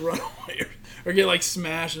 And like run away or get like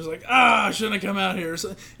smashed. It's like, I shouldn't have come out here.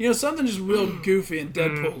 So, something just real goofy and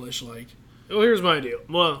Deadpool-ish like. Well, here's my deal.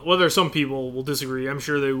 Well, whether some people will disagree, I'm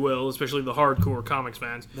sure they will, especially the hardcore comics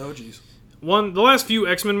fans. No, jeez. The last few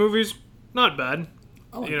X-Men movies, not bad.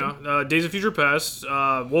 I like Days of Future Past,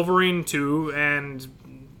 Wolverine 2, and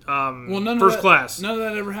First Class. None of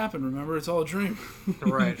that ever happened, remember? It's all a dream.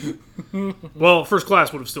 Right. Well, First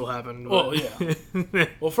Class would have still happened. But... Oh, yeah.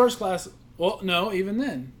 Well, First Class... Well, no, even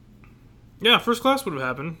then. Yeah, First Class would have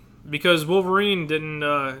happened. Because Wolverine didn't...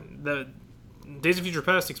 Days of Future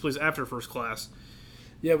Past takes place after First Class.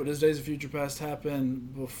 Yeah, but does Days of Future Past happen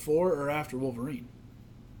before or after Wolverine?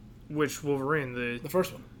 Which Wolverine? The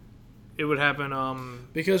first one. It would happen,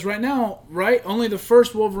 because right now, only the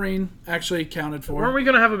first Wolverine actually accounted for. Weren't we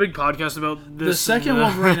going to have a big podcast about this? The second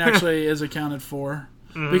Wolverine actually is accounted for,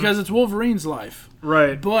 because it's Wolverine's life.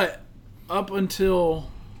 Right. But up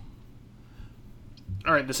until...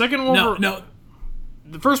 Alright, the second Wolverine... No.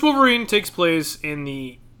 The first Wolverine takes place in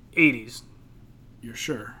the 80s. You're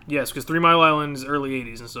sure? Yes, because 3 Mile Island is early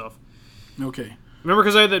 80s and stuff. Okay. Remember,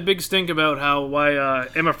 because I had that big stink about why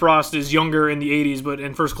Emma Frost is younger in the 80s, but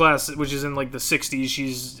in First Class, which is in like the 60s,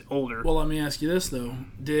 she's older. Well, let me ask you this, though.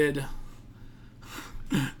 This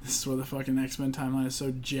is where the fucking X-Men timeline is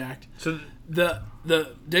so jacked. So the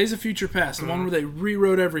Days of Future Past, the one where they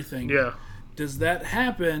rewrote everything. Yeah. Does that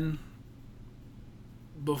happen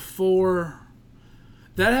before...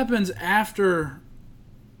 That happens after...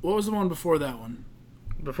 What was the one before that one?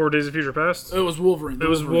 Before Days of Future Past? It was Wolverine.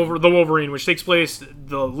 The Wolverine, which takes place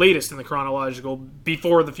the latest in the chronological,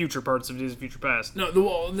 before the future parts of Days of Future Past. No,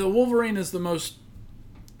 the Wolverine is the most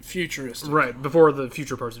futuristic. Right, before the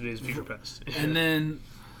future parts of Days of Future Past. and then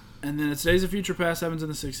it's Days of Future Past happens in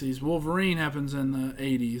the 60s. Wolverine happens in the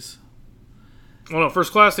 80s. Well, no,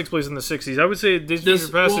 First Class takes place in the 60s. I would say Days of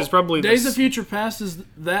Future Past is probably... Days of Future Past is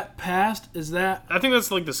that past? Is that... I think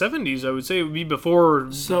that's like the 70s. I would say it would be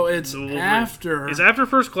before... So it's after... It's after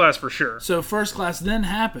First Class for sure. So First Class then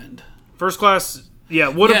happened. First Class,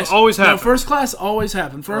 would have always happened. No, First Class always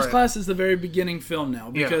happened. First Class is the very beginning film now.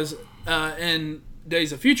 Because in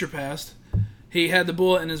Days of Future Past... He had the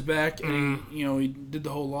bullet in his back, and he did the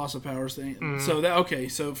whole loss of powers thing. So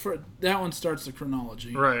that one starts the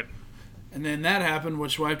chronology, right? And then that happened,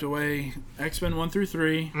 which wiped away X-Men 1 through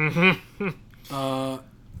 3. Mm-hmm.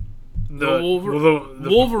 The Wolverine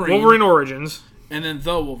Wolverine Origins. And then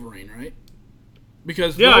the Wolverine, right?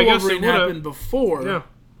 Because the Wolverine happened before.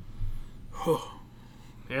 Yeah.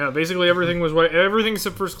 Yeah, basically everything was everything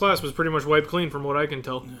except First Class was pretty much wiped clean from what I can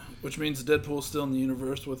tell. Yeah. Which means Deadpool's still in the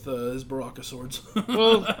universe with his Baraka swords.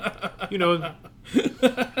 Well,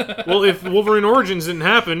 well, if Wolverine Origins didn't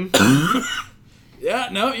happen... Yeah,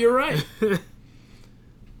 no, you're right.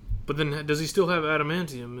 But then, does he still have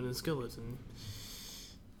adamantium in his skeleton?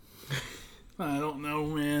 I don't know,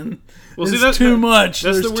 man. Well, see, that's too much.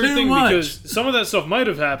 That's the weird thing, because some of that stuff might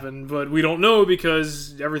have happened, but we don't know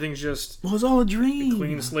because everything's just... Well, it's all a dream.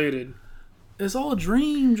 Clean slated. It's all a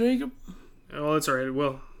dream, Jacob. Well, that's all right.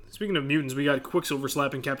 Well, speaking of mutants, we got Quicksilver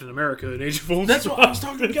slapping Captain America in Age of Ultron. That's what I was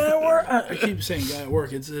talking to the guy at work. I keep saying guy at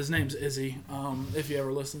work. His name's Izzy, if he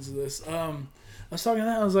ever listens to this. I was talking to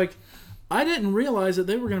that. I was like, I didn't realize that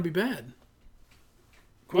they were going to be bad.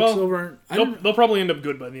 Quicksilver. Well, they'll probably end up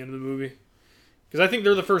good by the end of the movie. Because I think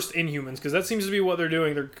they're the first Inhumans, because that seems to be what they're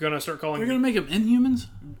doing. They're going to start calling... They're going to make them Inhumans?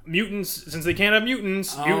 Mutants. Since they can't have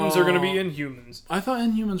mutants, mutants are going to be Inhumans. I thought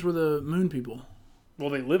Inhumans were the moon people. Well,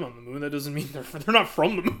 they live on the moon. That doesn't mean they're not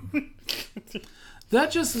from the moon.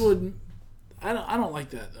 That just would... I don't like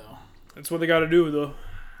that, though. That's what they got to do, though.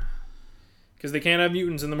 Because they can't have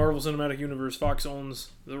mutants in the Marvel Cinematic Universe. Fox owns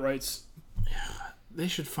the rights. They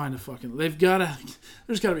should find a fucking... There's got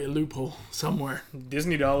to be a loophole somewhere.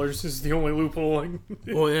 Disney dollars is the only loophole.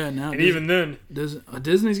 Oh, yeah, now... And even then...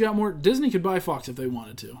 Disney's got more... Disney could buy Fox if they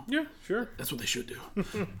wanted to. Yeah, sure. That's what they should do.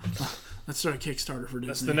 Let's start a Kickstarter for Disney.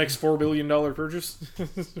 That's the next $4 billion purchase.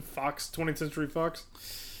 Fox, 20th Century Fox.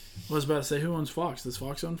 I was about to say, who owns Fox? Does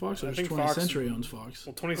Fox own Fox? Or does 20th Century owns Fox?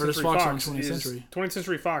 Well, 20th Century Fox own 20th Century? 20th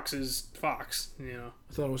Century Fox is Fox, you know.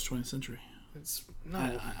 I thought it was 20th Century. It's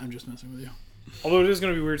no. I'm just messing with you. Although it is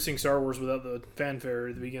going to be weird seeing Star Wars without the fanfare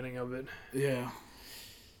at the beginning of it. Yeah.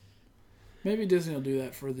 Maybe Disney will do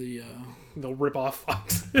that for the... They'll rip off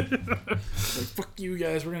Fox. Like, fuck you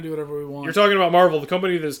guys, we're going to do whatever we want. You're talking about Marvel, the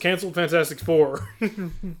company that has canceled Fantastic Four.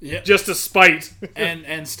 Yeah. Just to spite.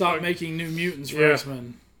 and stop making New Mutants for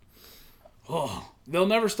X-Men. Oh, they'll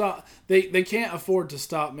never stop. They can't afford to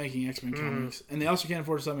stop making X-Men comics. And they also can't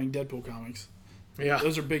afford to stop making Deadpool comics. Yeah.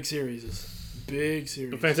 Those are big series. Big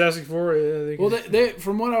series. The Fantastic Four? Yeah, well, they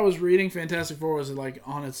from what I was reading, Fantastic Four was like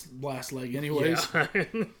on its last leg anyways. Yeah.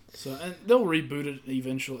 So and they'll reboot it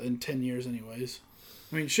eventually in 10 years anyways.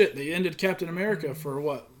 I mean, shit, they ended Captain America for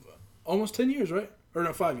what? Almost 10 years, right? Or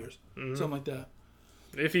no, 5 years. Mm-hmm. Something like that.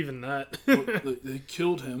 If even that. They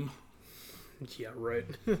killed him. Yeah, right.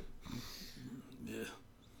 Yeah.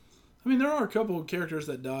 I mean, there are a couple of characters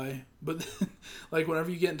that die, but like whenever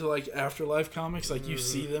you get into like Afterlife comics, like you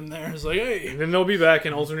see them there, it's like, hey. And then they'll be back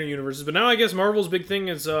in alternate universes. But now I guess Marvel's big thing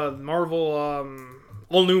is Marvel,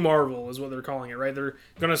 all new Marvel is what they're calling it, right? They're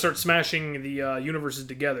going to start smashing the universes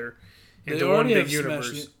together into one big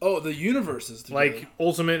universe. The universes together. Like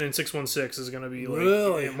Ultimate and 616 is going to be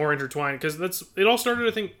like more intertwined because it all started.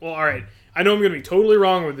 I think. Well, all right. I know I'm going to be totally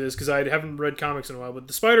wrong with this because I haven't read comics in a while, but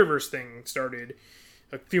the Spider-Verse thing started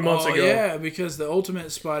a few months ago. Yeah, because the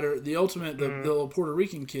little Puerto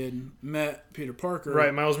Rican kid met Peter Parker.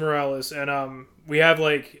 Right, Miles Morales. And we have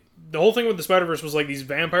like the whole thing with the Spider-Verse was like these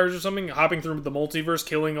vampires or something hopping through the multiverse,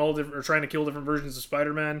 killing or trying to kill different versions of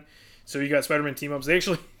Spider-Man. So you got Spider-Man team-ups. They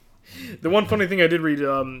actually the one funny thing I did read,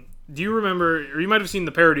 do you remember, or you might have seen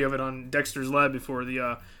the parody of it on Dexter's Lab before,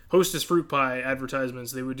 the Hostess Fruit Pie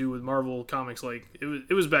advertisements they would do with Marvel comics. Like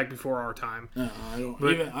it was back before our time. I don't.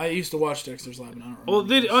 But, I used to watch Dexter's Lab, and I don't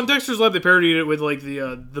remember. Well, on Dexter's Lab they parodied it with like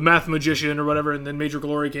the Math Magician or whatever, and then Major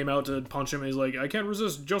Glory came out to punch him. And he's like, I can't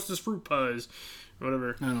resist Justice Fruit Pies,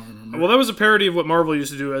 whatever. I don't remember. Well, that was a parody of what Marvel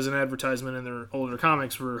used to do as an advertisement in their older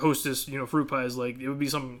comics, where Hostess, Fruit Pies, like it would be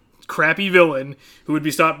some crappy villain who would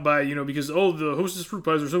be stopped by, because, the Hostess Fruit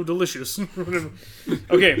Pies are so delicious.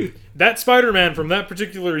 Okay, that Spider-Man from that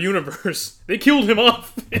particular universe, they killed him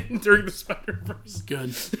off during the Spider-Verse.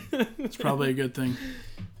 Good. It's probably a good thing.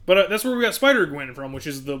 But that's where we got Spider-Gwen from, which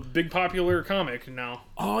is the big popular comic now.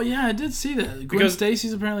 Oh, yeah, I did see that. Gwen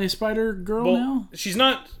Stacy's apparently a Spider-Girl now? She's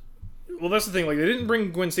not... Well, that's the thing. Like, they didn't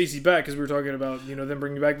bring Gwen Stacy back because we were talking about, them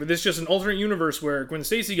bringing back. But this is just an alternate universe where Gwen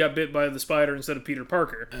Stacy got bit by the spider instead of Peter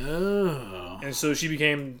Parker. Oh. And so she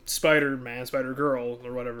became Spider-Man, Spider-Girl,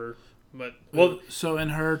 or whatever. But so in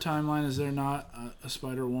her timeline, is there not a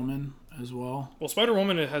Spider-Woman as well? Well,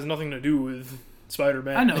 Spider-Woman has nothing to do with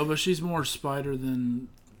Spider-Man. I know, but she's more Spider than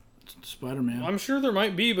Spider-Man. Well, I'm sure there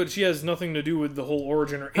might be, but she has nothing to do with the whole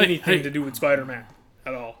origin or anything to do with Spider-Man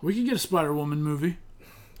at all. We could get a Spider-Woman movie.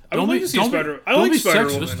 I would like to see Spider-Woman. I like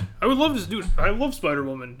Spider-Woman. I would love to do it. I love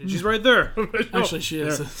Spider-Woman. She's right there. Actually, she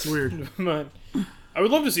is. It's weird. I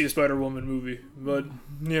would love to see a Spider-Woman movie, but,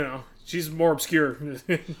 she's more obscure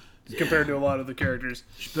compared to a lot of the characters.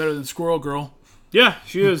 She's better than Squirrel Girl. Yeah,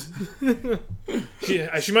 she is.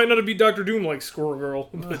 She might not have beat Dr. Doom like Squirrel Girl.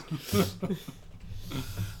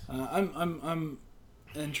 I'm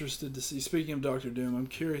interested to see. Speaking of Dr. Doom, I'm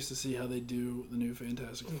curious to see how they do the new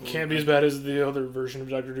Fantastic Four. Can't be as bad as the other version of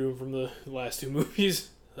Dr. Doom from the last two movies.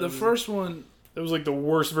 The first one... That was like the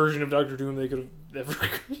worst version of Dr. Doom they could have ever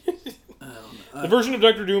created. The version of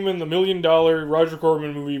Dr. Doom in the $1 million Roger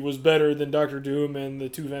Corman movie was better than Dr. Doom and the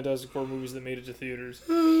two Fantastic Four movies that made it to theaters.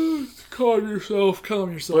 Calm yourself.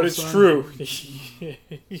 But it's true. You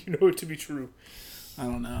know it to be true. I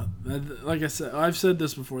don't know. Like I said, I've said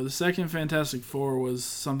this before. The second Fantastic Four was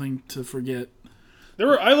something to forget.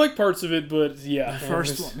 I like parts of it, but yeah.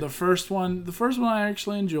 The first one I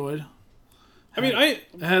actually enjoyed.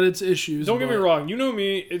 It had its issues. Don't get me wrong. You know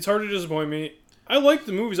me. It's hard to disappoint me. I like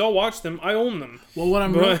the movies. I'll watch them. I own them. Well,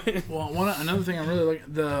 another thing I really like,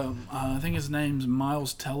 I think his name's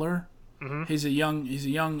Miles Teller. Mm-hmm. He's a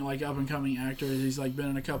young like up and coming actor. He's like been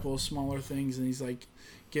in a couple of smaller things, and he's like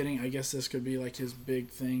getting. I guess this could be like his big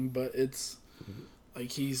thing, but it's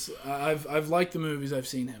like I've liked the movies I've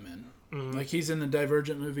seen him in. Mm-hmm. Like he's in the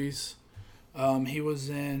Divergent movies. He was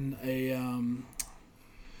in a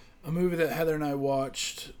movie that Heather and I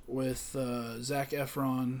watched with Zac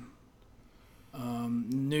Efron.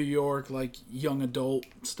 New York, like young adult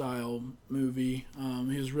style movie.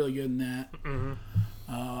 He was really good in that.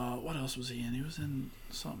 Mm-hmm. What else was he in? He was in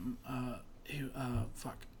something.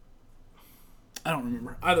 Fuck. I don't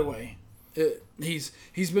remember. Either way, he's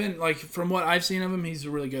been like from what I've seen of him, he's a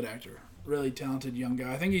really good actor, really talented young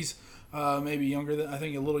guy. I think he's maybe younger than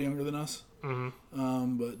a little younger than us.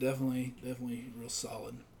 Mm-hmm. But definitely real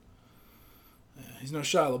solid. He's no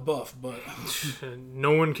Shia LaBeouf, but...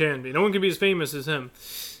 No one can be. No one can be as famous as him.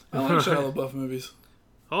 I like Shia LaBeouf movies.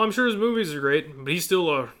 Oh, I'm sure his movies are great, but he's still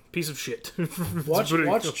a piece of shit. Watch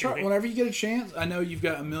whenever you get a chance. I know you've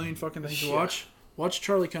got a million fucking things to watch. Watch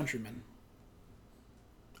Charlie Countryman.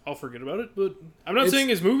 I'll forget about it, but I'm not saying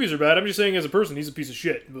his movies are bad. I'm just saying as a person, he's a piece of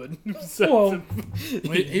shit. But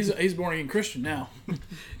he's born again Christian now.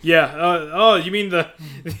 Yeah. You mean the?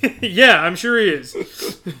 Yeah, I'm sure he is.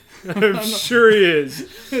 I'm sure he is.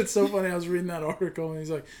 It's so funny. I was reading that article, and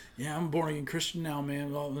he's like, "Yeah, I'm born again Christian now,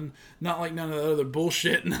 man. Well, not like none of the other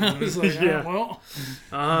bullshit." And I was like,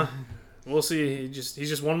 we'll see. He's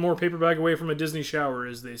just one more paper bag away from a Disney shower,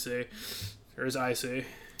 as they say, or as I say.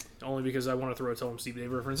 Only because I want to throw a Tell 'em Steve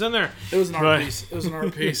Dave reference in there. It was an art piece. It was an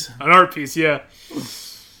art piece. An art piece, yeah.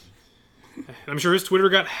 I'm sure his Twitter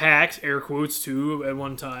got hacked, air quotes, too, at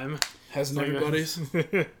one time. Hasn't everybody's?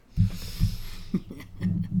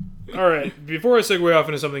 All right, before I segue off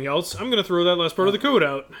into something else, I'm going to throw that last part of the code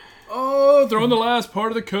out. Oh, throwing the last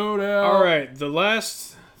part of the code out. All right, the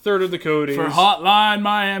last third of the code is... For Hotline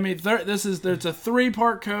Miami. There's a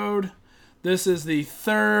 3-part code. This is the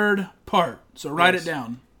third part, so write it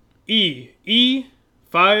down.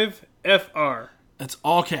 E5FR. That's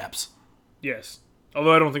all caps. Yes.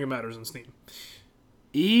 Although I don't think it matters in Steam.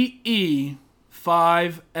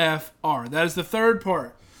 EE5FR. That is the third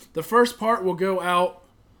part. The first part will go out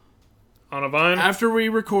on a Vine after we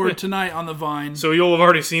record tonight on the Vine. So you'll have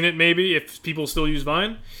already seen it, maybe, if people still use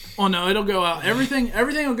Vine. Oh no, it'll go out. Everything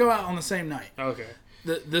will go out on the same night. Okay.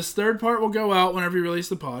 This third part will go out whenever you release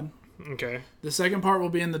the pod. Okay. The second part will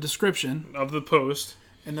be in the description of the post.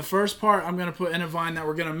 And the first part I'm going to put in a Vine that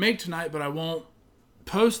we're going to make tonight, but I won't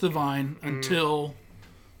post the Vine until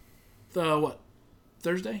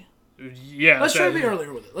Thursday? Yeah. Let's try to be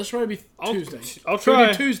earlier with it. Let's try to be Tuesday. I'll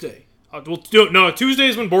try. Tuesday. Tuesday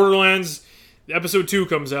is when Borderlands episode 2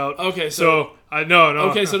 comes out. Okay, so no.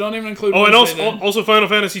 Okay, so don't even include. Oh, and also Final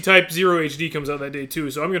Fantasy Type 0 HD comes out that day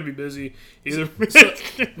too. So I'm going to be busy. So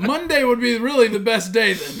Monday would be really the best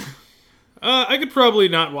day then. I could probably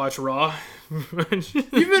not watch Raw. You've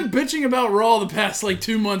been bitching about Raw the past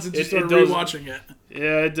 2 months since you started rewatching it.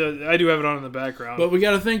 Yeah, it does. I do have it on in the background. But we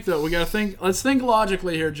got to think though. Let's think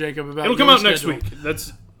logically here, Jacob. About it'll come out next week.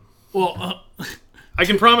 I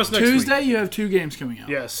can promise next Tuesday, week. You have 2 games coming out.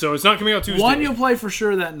 Yes, so it's not coming out Tuesday. One you'll play for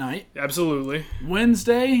sure that night. Absolutely.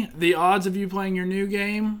 Wednesday, the odds of you playing your new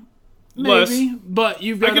game, maybe. Less. But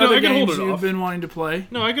you've got other games you've been wanting to play.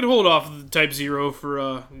 No, I could hold off the Type 0 for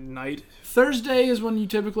a night. Thursday is when you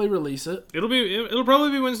typically release it. It'll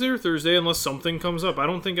probably be Wednesday or Thursday unless something comes up. I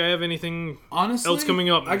don't think I have anything else coming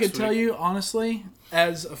up next I could tell you, honestly,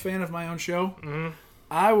 as a fan of my own show,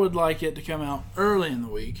 I would like it to come out early in the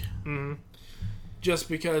week. Mm-hmm. just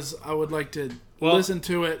because I would like to listen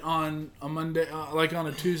to it on a Monday, like on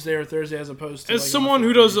a Tuesday or Thursday, as opposed to. As someone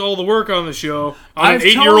who does all the work on the show on an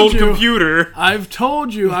 8-year-old computer, I've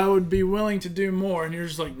told you I would be willing to do more, and you're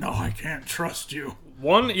just like, no, I can't trust you.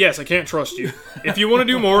 One, yes, I can't trust you. If you want to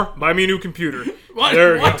do more, buy me a new computer. What?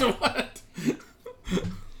 There we go. What?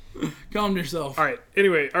 Calm yourself. All right.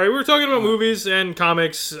 Anyway, we're talking about movies and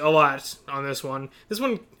comics a lot on this one. This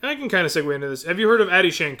one, I can kind of segue into this. Have you heard of Adi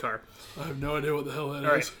Shankar? I have no idea what the hell that is.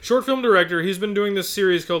 Right. Short film director. He's been doing this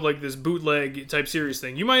series called like this bootleg type series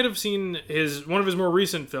thing. You might have seen one of his more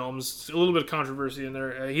recent films. A little bit of controversy in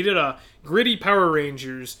there. He did a gritty Power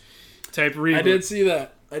Rangers type reboot. I did see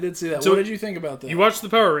that. So what did you think about that? You watched the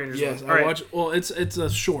Power Rangers? Yes, one. watched. Well, it's a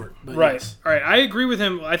short, but right. Yes. All right. I agree with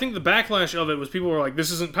him. I think the backlash of it was people were like,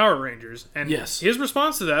 "This isn't Power Rangers," and his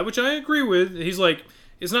response to that, which I agree with, he's like,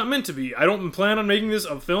 "It's not meant to be. I don't plan on making this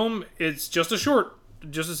a film. It's just a short."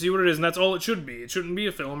 Just to see what it is, and that's all it should be. It shouldn't be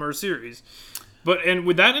a film or a series. And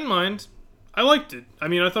with that in mind, I liked it. I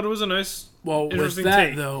mean, I thought it was a nice, interesting with that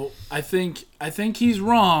take. Though, I think he's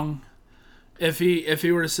wrong if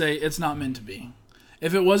he were to say it's not meant to be.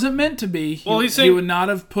 If it wasn't meant to be, he would not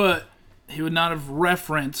have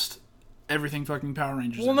referenced everything fucking Power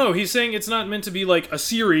Rangers. Well, no, he's saying it's not meant to be like a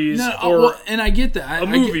series and I get that. A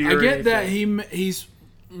movie. I get that he's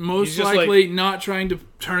most likely not trying to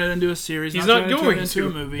turn it into a series. He's not going to turn it into a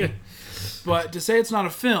movie. But to say it's not a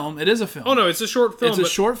film, it is a film. Oh no, it's a short film. It's a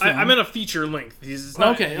short film. I meant a feature length. He's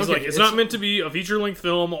like, it's not meant to be a feature length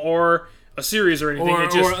film or a series or anything.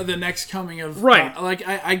 Or the next coming of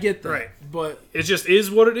I get that. Right. But it just is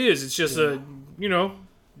what it is. It's just a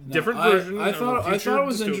different version. I thought it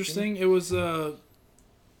was interesting. It was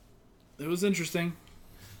interesting.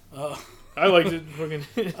 I liked it.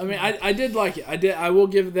 I mean, I did like it. I will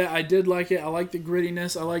give it that. I did like it. I like the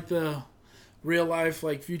grittiness. I like the real life,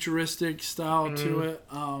 like futuristic style to it.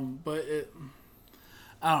 But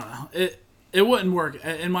I don't know. It wouldn't work.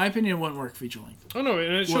 In my opinion, it wouldn't work feature length. Oh no,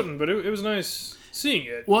 and it shouldn't. But it was nice seeing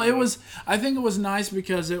it. Well, it was. I think it was nice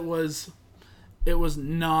because it was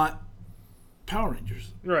not Power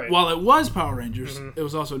Rangers. Right. While it was Power Rangers, it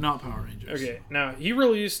was also not Power Rangers. Okay. Now he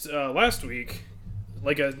released last week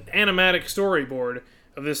like an animatic storyboard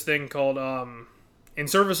of this thing called In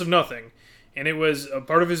Service of Nothing, and it was a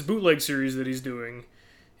part of his bootleg series that he's doing,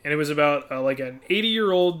 and it was about like an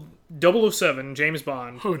 80-year-old 007 James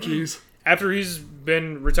Bond. Oh jeez. After he's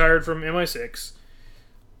been retired from MI6.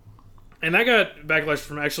 And that got backlash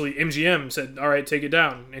from actually MGM said, all right, take it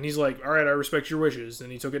down. And he's like, all right, I respect your wishes.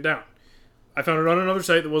 And he took it down. I found it on another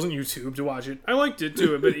site that wasn't YouTube to watch it. I liked it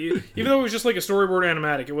too, but even though it was just like a storyboard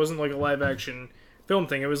animatic, it wasn't like a live action film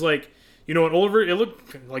thing. It was like, an older, it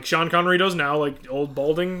looked like Sean Connery does now, like old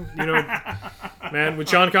balding, man, with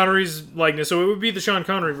Sean Connery's likeness. So it would be the Sean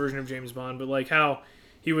Connery version of James Bond, but like how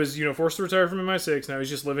he was, forced to retire from MI6. Now he's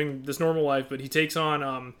just living this normal life, but he takes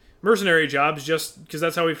on mercenary jobs just because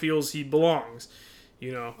that's how he feels he belongs,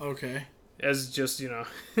 Okay. As just,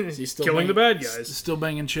 he's still killing the bad guys. Still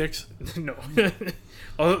banging chicks? No.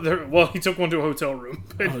 Well, he took one to a hotel room.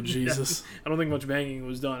 Oh, Jesus. I don't think much banging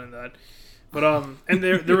was done in that. But, and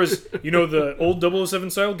there was, the old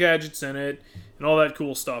 007 style gadgets in it and all that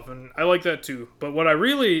cool stuff. And I like that too. But what I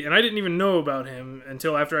and I didn't even know about him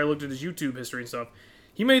until after I looked at his YouTube history and stuff.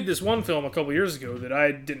 He made this one film a couple years ago that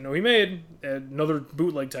I didn't know he made. Another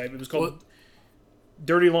bootleg type. It was called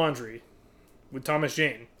Dirty Laundry with Thomas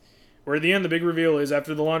Jane. Where at the end, the big reveal is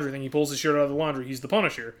after the laundry thing, he pulls his shirt out of the laundry. He's the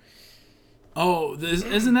Punisher. Oh,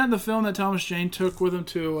 isn't that the film that Thomas Jane took with him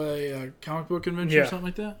to a comic book convention or something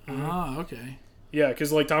like that? Mm-hmm. Ah, okay. Yeah,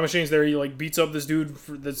 because like Thomas Jane's there, he like beats up this dude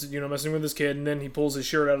that's messing with this kid, and then he pulls his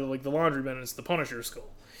shirt out of like the laundry bin, and it's the Punisher skull.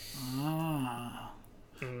 Ah.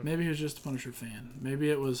 Maybe he was just a Punisher fan.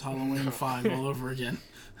 Maybe it was Halloween 5 all over again.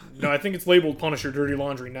 No, I think it's labeled Punisher Dirty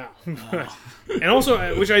Laundry now. And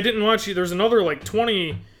also, which I didn't watch, there's another like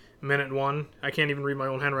 20-minute one. I can't even read my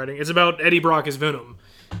own handwriting. It's about Eddie Brock as Venom.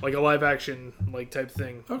 Like a live action like type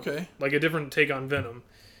thing. Okay. Like a different take on Venom,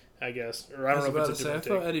 I guess. Or I don't know if it's a different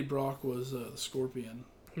take. I thought Eddie Brock was the Scorpion.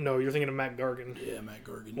 No, you're thinking of Matt Gargan. Yeah, Matt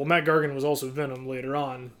Gargan. Well, Matt Gargan was also Venom later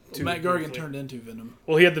on. Well, Matt Gargan turned into Venom.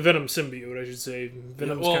 Well, he had the Venom symbiote, I should say.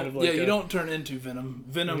 Venom's kind of like you don't turn into Venom.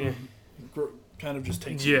 Venom kind of just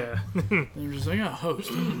takes you. And you're just like, host.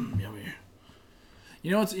 Yummy.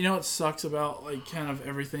 You know what sucks about like kind of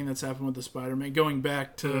everything that's happened with the Spider-Man? Going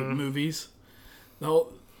back to movies, I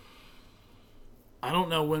don't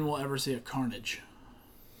know when we'll ever see a Carnage.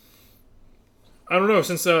 I don't know,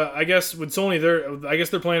 since I guess with Sony,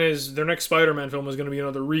 their plan is their next Spider-Man film is going to be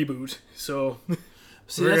another reboot. So,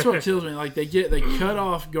 see, that's what kills me. Like they cut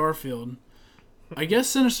off Garfield, I guess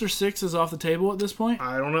Sinister Six is off the table at this point.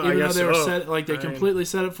 I don't know. Even I guess though they were so. they completely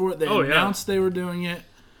set it for it. They announced they were doing it.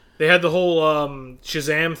 They had the whole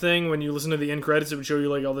Shazam thing. When you listen to the end credits, it would show you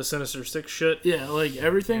like all the Sinister Six shit. Yeah, like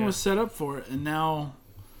everything was set up for it, and now,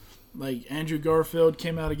 like Andrew Garfield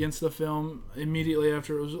came out against the film immediately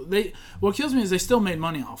after it was. What kills me is they still made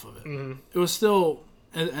money off of it. Mm-hmm. It was still,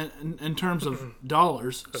 in terms of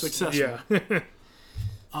dollars, successful. Yeah.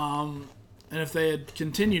 And if they had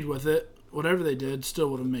continued with it, whatever they did still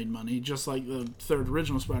would have made money. Just like the third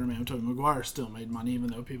original Spider-Man with Tobey Maguire still made money, even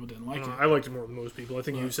though people didn't like it. I liked it more than most people. I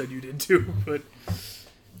think you said you did too, but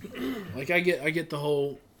like I get the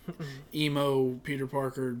whole emo Peter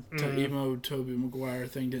Parker, emo Tobey Maguire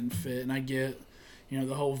thing didn't fit, and I get,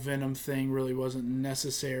 the whole Venom thing really wasn't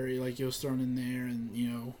necessary. Like it was thrown in there,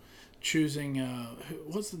 and choosing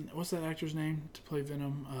what's that actor's name to play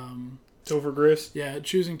Venom? Topher Grace? Yeah,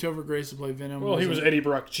 choosing Topher Grace to play Venom. Well, he was Eddie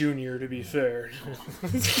Brock Jr., to be fair.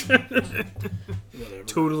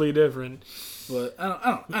 Totally different. But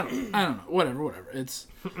I don't know. Whatever. It's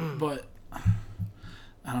but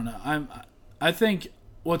I don't know. I think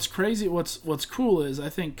what's crazy, what's cool is I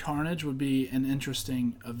think Carnage would be an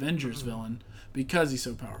interesting Avengers villain because he's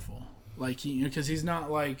so powerful. Like because he's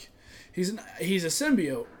not like he's a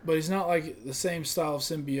symbiote, but he's not like the same style of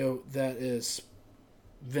symbiote that is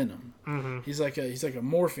Venom. Mm-hmm. He's like a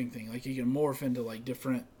morphing thing. Like he can morph into like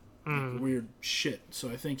different like, weird shit. So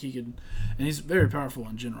I think he could, and he's very powerful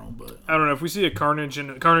in general. But I don't know if we see a Carnage in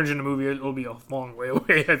a movie, it'll be a long way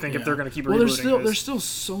away. I think if they're going to keep rebooting there's still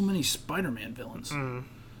so many Spider-Man villains. Mm.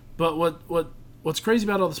 But what's crazy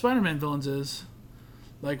about all the Spider-Man villains is,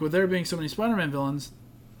 like with there being so many Spider-Man villains,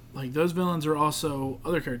 like those villains are also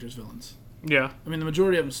other characters' villains. Yeah, I mean the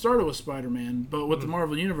majority of them started with Spider-Man, but with the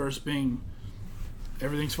Marvel Universe being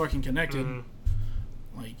everything's fucking connected.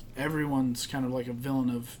 Like everyone's kind of like a villain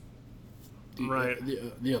of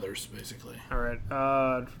the others, basically. All right.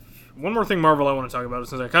 One more thing, Marvel, I want to talk about,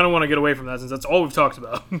 since I kind of want to get away from that, since that's all we've talked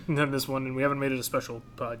about in this one, and we haven't made it a special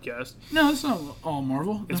podcast. No, it's not all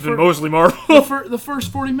Marvel. It's been mostly Marvel. The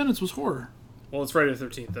first 40 minutes was horror. Well, it's Friday the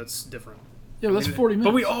 13th. That's different. Yeah, but that's 40 minutes.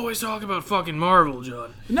 But we always talk about fucking Marvel,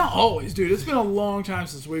 John. Not always, dude. It's been a long time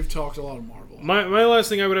since we've talked a lot of Marvel. My last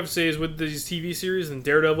thing I would have to say is with these TV series and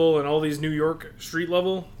Daredevil and all these New York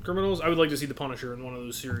street-level criminals, I would like to see the Punisher in one of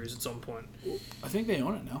those series at some point. I think they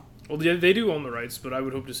own it now. Well, yeah, they do own the rights, but I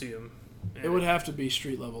would hope to see him. It would have to be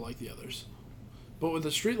street-level like the others. But with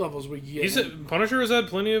the street levels, we get... Punisher has had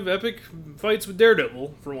plenty of epic fights with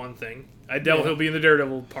Daredevil, for one thing. I doubt he'll be in the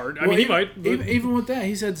Daredevil part. I mean, he might. But... Even with that,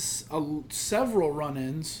 he's had several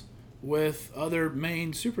run-ins with other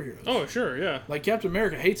main superheroes. Oh, sure, yeah. Like Captain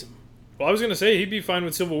America hates him. Well, I was going to say, he'd be fine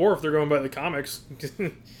with Civil War if they're going by the comics.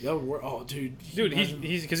 That would work. Oh, dude. Dude,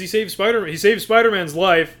 because he saved Spider-Man. He saved Spider-Man's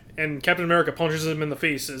life, and Captain America punches him in the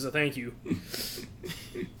face as a thank you.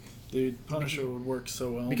 Dude, Punisher would work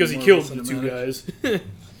so well. Because he killed the two guys.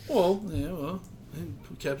 Well,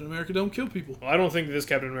 Captain America don't kill people. Well, I don't think this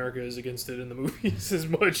Captain America is against it in the movies as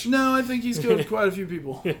much. No, I think he's killed quite a few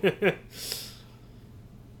people.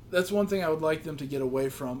 That's one thing I would like them to get away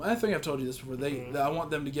from. I think I've told you this before. I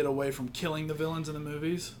want them to get away from killing the villains in the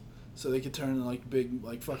movies, so they could turn into like big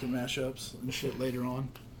fucking mashups and shit later on.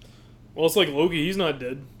 Well, it's like Loki. He's not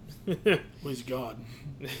dead. Well, he's God.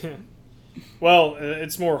 Well,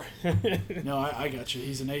 it's more... No, I got you.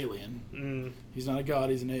 He's an alien. He's not a god,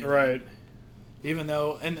 he's an alien. Right. Even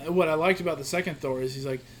though... And what I liked about the second Thor is he's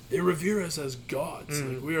like, they revere us as gods.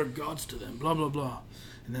 Like, we are gods to them, blah, blah, blah.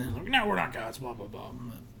 And then like, no, we're not gods, blah, blah, blah.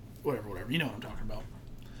 Whatever. You know what I'm talking about.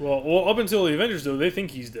 Well, up until the Avengers, though, they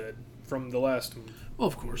think he's dead from the last Well,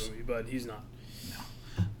 of course. movie, but he's not.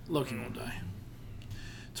 No. Loki won't die.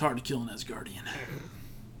 It's hard to kill an Asgardian.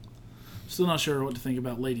 Still not sure what to think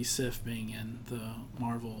about Lady Sif being in the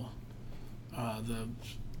Marvel, I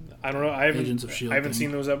don't know. I Agents of S.H.I.E.L.D. I haven't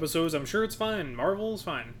seen those episodes. I'm sure it's fine. Marvel's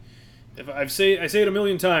fine. I say it a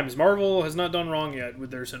million times. Marvel has not done wrong yet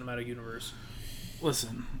with their cinematic universe.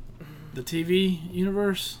 Listen, the TV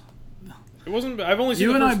universe. It wasn't. I've only seen.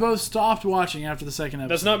 You and I both stopped watching after the second episode.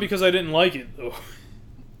 That's not because I didn't like it, though.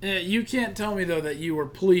 You can't tell me though that you were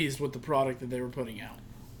pleased with the product that they were putting out.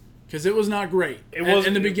 Because it was not great. It was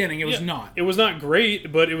in the beginning. It was not. It was not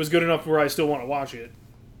great, but it was good enough where I still want to watch it.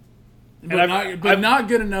 But not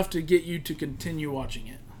good enough to get you to continue watching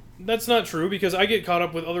it. That's not true because I get caught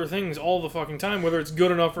up with other things all the fucking time, whether it's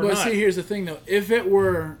good enough or not. But see, here's the thing though: if it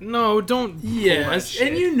were don't. Yes,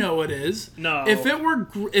 and you know it is. No. If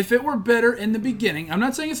it were better in the beginning, I'm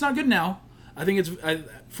not saying it's not good now. I think it's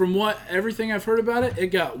from everything I've heard about it, it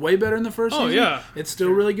got way better in the first season. Oh yeah, it's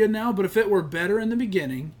still really good now. But if it were better in the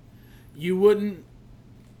beginning, you wouldn't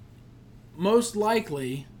most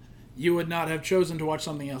likely, you would not have chosen to watch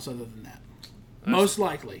something else other than that. Most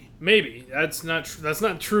likely. Maybe. That's not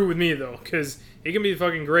true with me, though, because it can be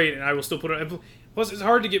fucking great, and I will still put it on. Plus, it's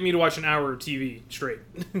hard to get me to watch an hour of TV straight.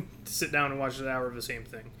 To sit down and watch an hour of the same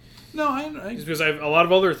thing. No, I it's because I have a lot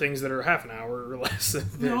of other things that are half an hour or less.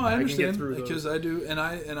 No, I understand, because I do, and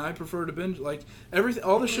I prefer to binge, like,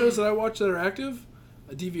 all the shows that I watch that are active,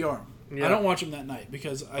 I DVR them. Yeah. I don't watch them that night,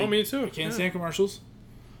 because me too. I can't stand commercials.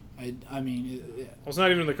 I mean... Well, it's not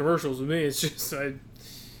even the commercials with me, it's just, I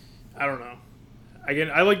don't know.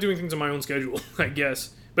 Again, I like doing things on my own schedule, I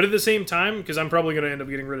guess. But at the same time, because I'm probably going to end up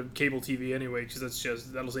getting rid of cable TV anyway, because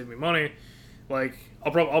that'll save me money. Like,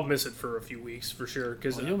 I'll miss it for a few weeks for sure.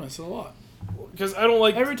 You'll miss it a lot. Because I don't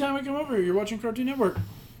like. Every time I come over here, you're watching Cartoon Network.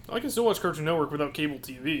 I can still watch Cartoon Network without cable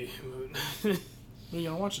TV. What are you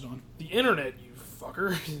gonna watch it on? The internet, you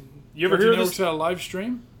fucker. You ever Cartoon hear of Network's this? got a live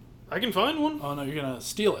stream? I can find one. Oh no, you're gonna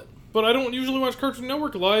steal it. But I don't usually watch Cartoon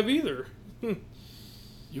Network live either.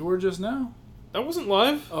 You were just now. That wasn't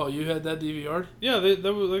live. Oh, you had that DVR'd? Yeah,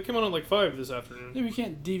 they came on at like 5 this afternoon. Yeah, we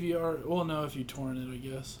can't DVR. Well, no, if you torrent it, I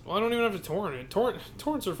guess. Well, I don't even have to torrent it.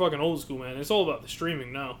 Torrents are fucking old school, man. It's all about the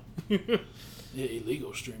streaming now. Yeah,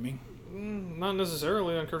 illegal streaming. Not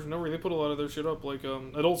necessarily on Cartoon Network. They put a lot of their shit up. Like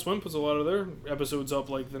Adult Swim puts a lot of their episodes up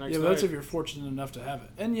like the next night. Yeah, but that's if you're fortunate enough to have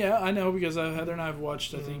it. And yeah, I know, because Heather and I have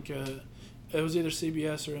watched, I think, it was either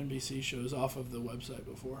CBS or NBC shows off of the website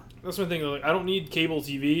before. That's my thing. Like, I don't need cable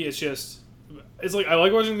TV. It's like I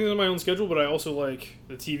like watching things on my own schedule, but I also like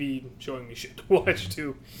the TV showing me shit to watch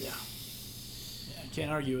too. Yeah, I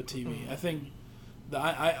can't argue with TV. I think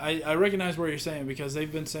I recognize what you're saying, because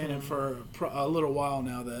they've been saying it for a little while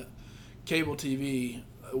now that cable TV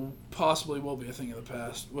possibly will be a thing of the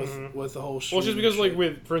past with the whole. Well, it's just because like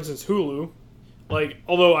with, for instance, Hulu, like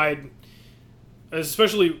although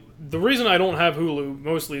especially the reason I don't have Hulu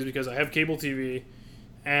mostly is because I have cable TV.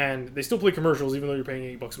 And they still play commercials, even though you're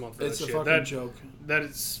paying $8 a month for that shit. It's a fucking joke. That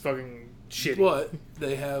is fucking shitty. But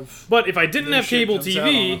they have. But if I didn't have cable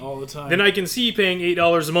TV, all the time. then I can see paying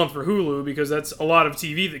 $8 a month for Hulu, because that's a lot of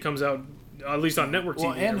TV that comes out, at least on network TV.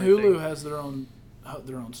 Well, and Hulu has their own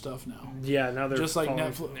stuff now. Yeah, now they're just like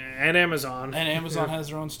Netflix and Amazon. And Amazon has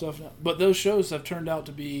their own stuff now. But those shows have turned out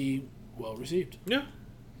to be well received. Yeah,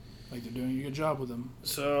 like they're doing a good job with them.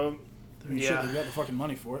 So. Yeah, they got the fucking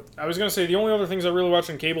money for it. I was gonna say the only other things I really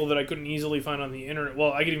watch on cable that I couldn't easily find on the internet.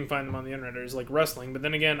 Well, I could even find them on the internet. Is like wrestling, but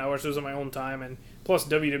then again, I watch those on my own time, and plus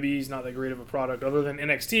WWE is not that great of a product, other than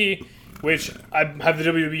NXT, which I have the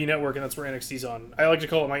WWE network, and that's where NXT's on. I like to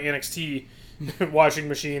call it my NXT watching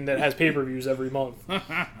machine that has pay-per-views every month.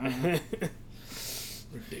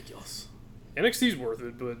 Ridiculous. NXT's worth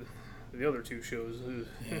it, but the other two shows.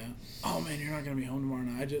 Yeah. Oh man, you're not gonna be home tomorrow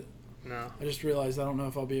night. No. I just realized I don't know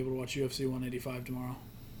if I'll be able to watch UFC 185 tomorrow.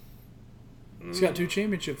 It's got 2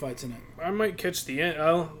 championship fights in it. I might catch the end.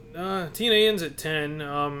 TNA ends at 10.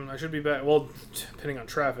 I should be back. Well, depending on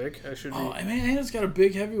traffic, I should be. Oh, man, and it's got a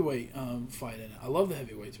big heavyweight fight in it. I love the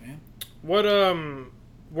heavyweights, man. What,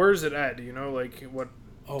 where's it at? Do you know, like, what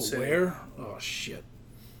city? Where? Oh, shit.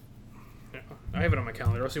 Yeah, I have it on my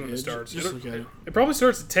calendar. I'll see when it starts. Just look at it. It probably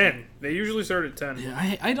starts at 10. They usually start at 10.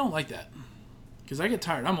 Yeah, I don't like that. Because I get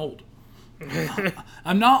tired. I'm old.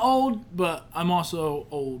 I'm not old, but I'm also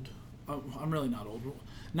old. I'm really not old.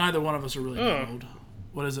 Neither one of us are really that old.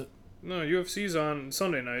 What is it? No, UFC's on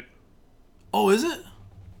Sunday night. Oh, is it?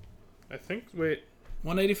 I think. Wait.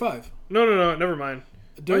 185. No. Never mind.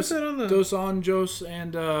 Dos Anjos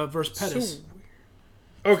and versus Pettis.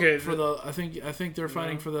 Okay. For I think they're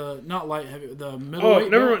fighting for the not light heavy, the middleweight. Oh,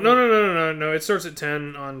 never mind. No. It starts at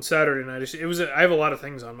 10 on Saturday night. I have a lot of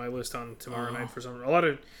things on my list on tomorrow night for some. A lot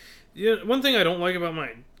of. Yeah, one thing I don't like about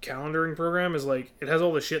my calendaring program is like it has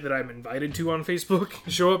all the shit that I'm invited to on Facebook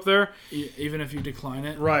show up there. Even if you decline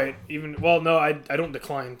it, right? No, I don't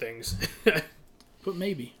decline things. But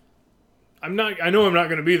maybe I'm not. I know I'm not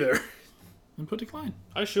going to be there. Then put decline.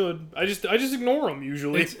 I should. I just ignore them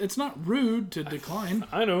usually. It's not rude to decline.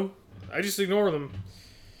 I know. I just ignore them.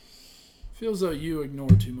 Feels though you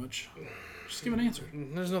ignore too much. Just give an answer.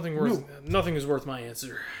 There's nothing worth. No. Nothing is worth my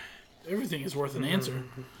answer. Everything is worth an answer.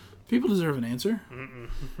 People deserve an answer.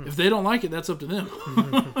 If they don't like it, that's up to them.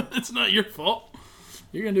 It's not your fault.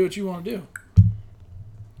 You're going to do what you want to do.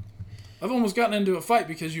 I've almost gotten into a fight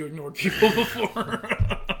because you ignored people before.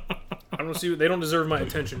 I don't see. They don't deserve my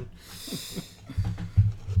attention.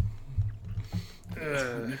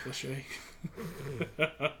 Nick Lachey.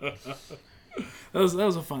 That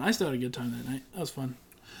was a fun. I still had a good time that night. That was fun.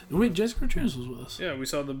 Jessica Trans was with us. Yeah, we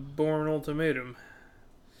saw the Bourne Ultimatum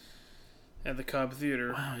at the Cobb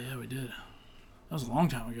Theater. Wow, yeah, we did. That was a long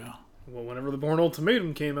time ago. Well, whenever the Bourne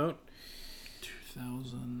Ultimatum came out.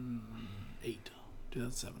 2008.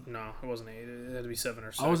 2007. No, it wasn't 8. It had to be 7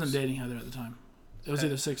 or 6. I wasn't dating Heather at the time. It was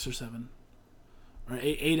either 6 or 7. Or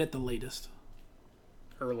 8 at the latest.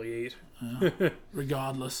 Early 8.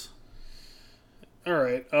 Regardless. All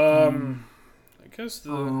right. I guess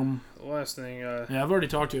the last thing... yeah, I've already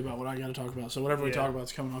talked to you about what I got to talk about. So whatever we talk about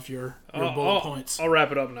is coming off your bullet points. I'll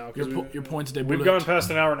wrap it up now. Your points de We've gone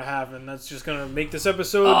past an hour and a half, and that's just going to make this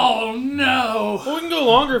episode... Oh, no! Well, we can go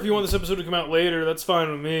longer if you want this episode to come out later. That's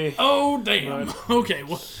fine with me. Oh, damn. Okay,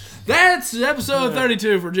 well, that's episode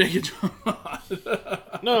 32 for Jake and John.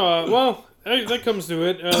 No, well... that comes to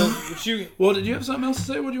it. Well, did you have something else to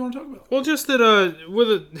say? What do you want to talk about? Well, just that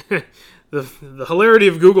the hilarity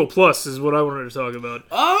of Google Plus is what I wanted to talk about.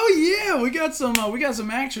 Oh yeah, we got some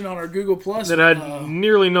action on our Google Plus that had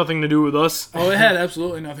nearly nothing to do with us. Oh, it had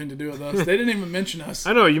absolutely nothing to do with us. They didn't even mention us.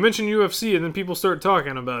 I know, you mentioned UFC and then people start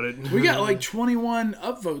talking about it. We got like 21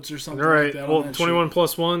 upvotes or something. All right, like that. Well, 21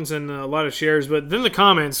 plus ones and a lot of shares, but then the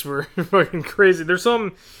comments were fucking crazy. There's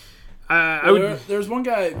some. There's one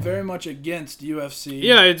guy very much against UFC.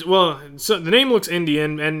 Yeah, so the name looks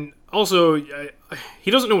Indian, and also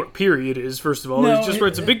he doesn't know what a period is. First of all, he just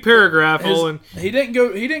writes a big paragraph. He didn't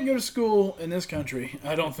go to school in this country,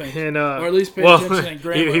 I don't think, and, or at least pay attention in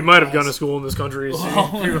grammar. He might have gone to school in this country,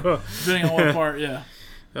 depending on what part. Yeah.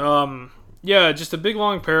 Yeah, just a big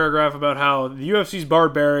long paragraph about how the UFC's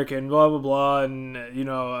barbaric and blah blah blah,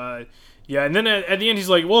 and yeah, and then at the end he's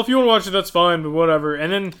like, well, if you want to watch it, that's fine, but whatever.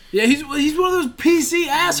 And then... Yeah, he's one of those PC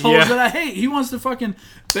assholes that I hate. He wants to fucking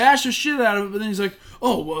bash the shit out of it, but then he's like,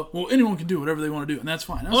 oh, well anyone can do whatever they want to do, and that's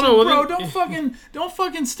fine. Bro, don't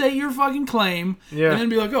fucking state your fucking claim, and then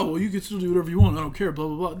be like, oh, well, you can still do whatever you want, I don't care, blah,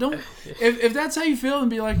 blah, blah. If that's how you feel, then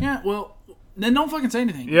be like, yeah, well, then don't fucking say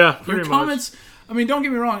anything. Yeah, pretty your comments, I mean, don't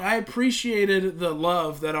get me wrong, I appreciated the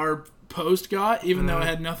love that our post got, even though it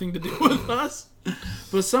had nothing to do with us.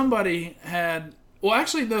 But somebody had... Well,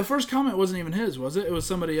 actually, the first comment wasn't even his, was it? It was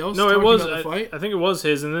somebody else talking about the fight? I think it was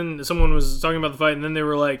his, and then someone was talking about the fight, and then they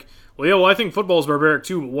were like, well, I think football's barbaric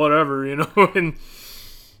too, but whatever, And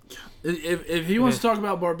if he wants to talk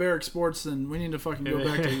about barbaric sports, then we need to fucking go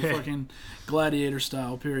back to the fucking gladiator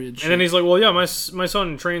style period shit. And then he's like, well, yeah, my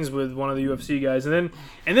son trains with one of the UFC guys. And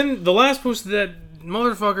then the last post of that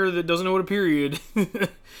motherfucker that doesn't know what a period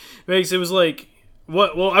makes, it was like...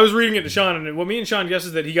 What? Well, I was reading it to Sean, and what me and Sean guessed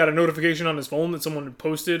is that he got a notification on his phone that someone had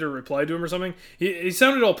posted or replied to him or something. He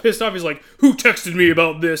sounded all pissed off. He's like, "Who texted me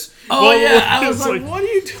about this?" Oh yeah, I was like, "What are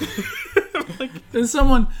you doing?" And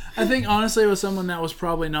someone, I think honestly, it was someone that was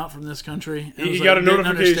probably not from this country. He got a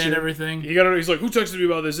notification. Understand everything. He's like, "Who texted me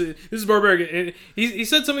about this? This is barbaric." He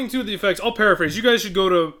said something to the effects. I'll paraphrase. You guys should go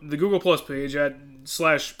to the Google Plus page at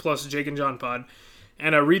 /+ Jake and John Pod.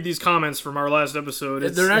 And I read these comments from our last episode.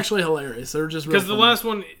 They're actually hilarious. They're just because the last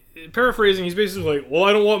one, paraphrasing, he's basically like, "Well,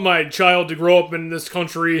 I don't want my child to grow up in this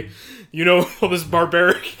country, all this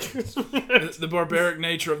barbaric, the barbaric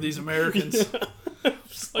nature of these Americans,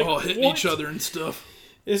 hitting each other and stuff."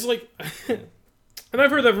 It's like, and I've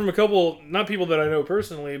heard that from a couple, not people that I know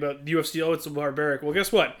personally, about the UFC. Oh, it's so barbaric. Well,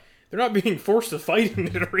 guess what? They're not being forced to fight in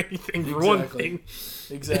it or anything. For one thing,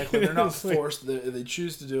 exactly, they're not forced. They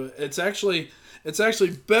choose to do it. It's actually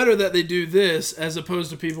better that they do this as opposed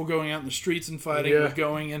to people going out in the streets and fighting or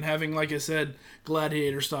going and having, like I said,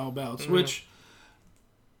 gladiator-style bouts. Mm-hmm. Which,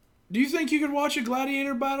 do you think you could watch a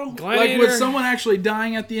gladiator battle? Like with someone actually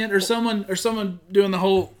dying at the end, or someone doing the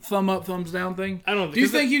whole thumb up, thumbs down thing? I don't. Do you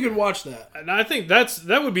think you could watch that? And I think that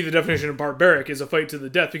would be the definition of barbaric, is a fight to the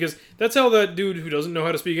death, because that's how that dude who doesn't know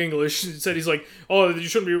how to speak English said. He's like, oh, you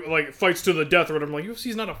shouldn't be like fights to the death or whatever. I'm like, UFC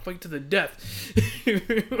is not a fight to the death.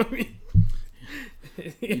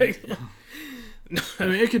 I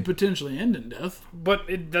mean, it could potentially end in death, but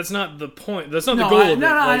that's not the point. That's not the goal of it.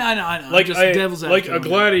 I know. Like a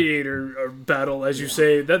gladiator battle, as you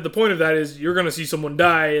say. That the point of that is you're going to see someone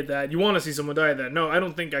die at that. You want to see someone die at that. No, I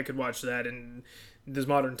don't think I could watch that in this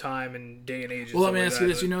modern time and day and age. Well, let me ask you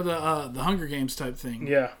this: the Hunger Games type thing?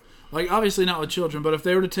 Yeah. Like obviously not with children, but if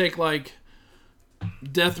they were to take like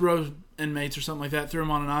death row inmates or something like that, throw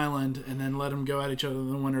them on an island, and then let them go at each other,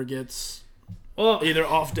 and the winner gets. Well, either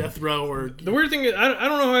off death row or... The weird thing is, I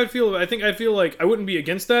don't know how I'd feel. I think I'd feel like I wouldn't be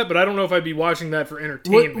against that, but I don't know if I'd be watching that for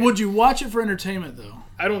entertainment. Would you watch it for entertainment, though?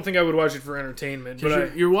 I don't think I would watch it for entertainment.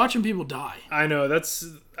 But you're watching people die. I know.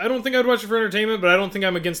 I don't think I'd watch it for entertainment, but I don't think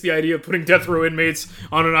I'm against the idea of putting death row inmates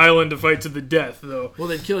on an island to fight to the death, though. Well,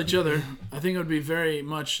 they'd kill each other. I think it would be very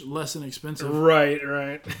much less inexpensive. Right.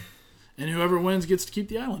 And whoever wins gets to keep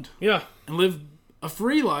the island. Yeah. And live a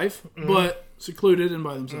free life, but secluded and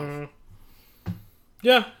by themselves.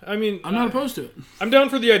 Yeah, I mean, I'm not opposed to it. I'm down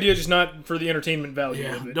for the idea, just not for the entertainment value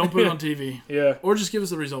of it. Don't put it on TV. Yeah. Or just give us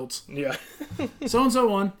the results. Yeah. So-and-so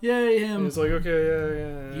won. Yay, him. It's like, okay,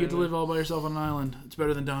 yeah. You get to live all by yourself on an island. It's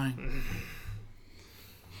better than dying.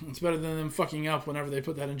 It's better than them fucking up whenever they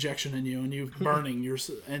put that injection in you and you burning your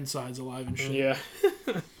insides alive and shit. Yeah.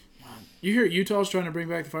 You hear Utah's trying to bring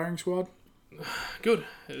back the firing squad? Good.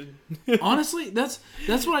 Honestly, that's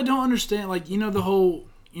what I don't understand. Like, the whole,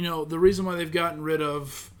 the reason why they've gotten rid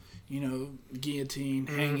of, guillotine,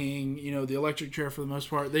 hanging, the electric chair for the most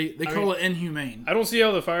part. They call it inhumane. I don't see how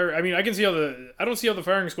I don't see how the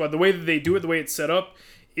firing squad, the way that they do it, the way it's set up,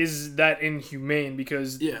 is that inhumane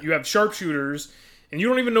because you have sharpshooters and you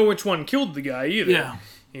don't even know which one killed the guy either.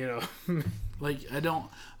 Yeah. Like, I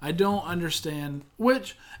don't understand.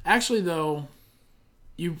 Which, actually, though,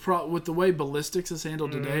 with the way ballistics is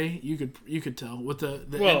handled today, you could tell with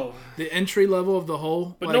the entry level of the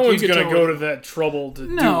hole. But no one's gonna go to that trouble to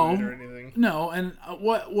do it or anything. No, and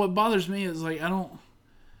what bothers me is like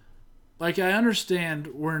I understand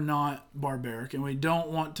we're not barbaric and we don't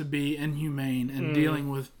want to be inhumane in dealing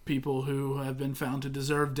with people who have been found to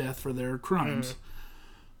deserve death for their crimes.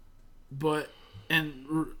 But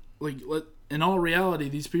in all reality,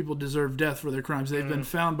 these people deserve death for their crimes. They've been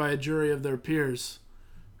found by a jury of their peers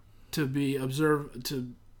to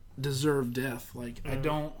deserve death. I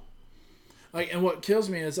don't and what kills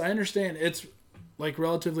me is I understand it's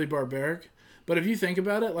relatively barbaric, but if you think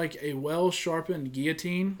about it, a well sharpened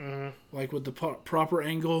guillotine, with the proper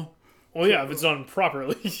angle. Well, yeah, if it's done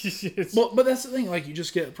properly. But that's the thing. You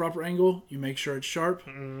just get a proper angle. You make sure it's sharp.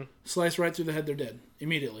 Slice right through the head. They're dead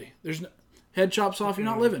immediately. There's no head chops off. You're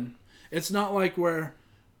not living. It's not like where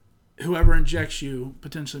whoever injects you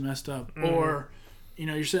potentially messed up, or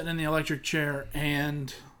you're sitting in the electric chair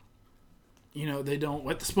and they don't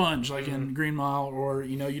wet the sponge in Green Mile, or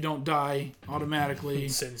you don't die automatically.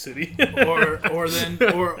 Sin City. or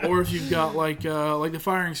if you've got the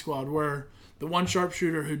firing squad where the one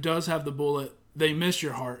sharpshooter who does have the bullet, they miss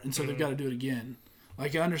your heart, and so they've got to do it again. I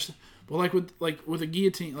understand, but with a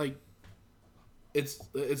guillotine,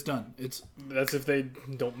 it's done. That's if they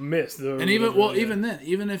don't miss though. And even then,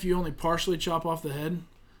 even if you only partially chop off the head,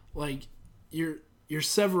 you're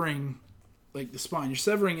severing the spine. You're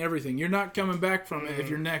severing everything. You're not coming back from it if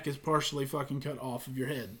your neck is partially fucking cut off of your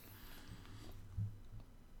head.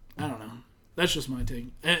 I don't know. That's just my take.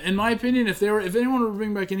 In my opinion, if anyone were to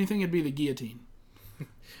bring back anything, it'd be the guillotine.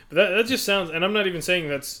 But that just sounds, and I'm not even saying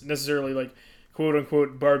that's necessarily quote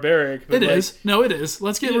unquote barbaric. But it is. No, it is.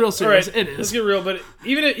 Let's get real serious. Right, it is. Let's get real. But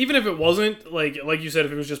even if it wasn't like you said,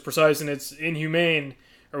 if it was just precise and it's inhumane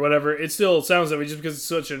or whatever, it still sounds that way just because it's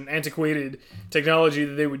such an antiquated technology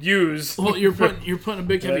that they would use. Well, you're putting a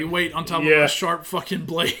big heavy weight on top of a sharp fucking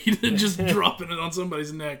blade and just dropping it on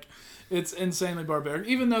somebody's neck. It's insanely barbaric.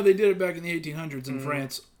 Even though they did it back in the 1800s in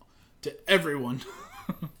France to everyone.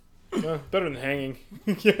 Better than hanging.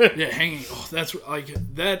 Yeah, hanging. Oh,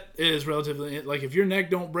 that is relatively if your neck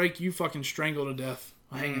don't break, you fucking strangle to death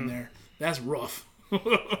hanging there. That's rough.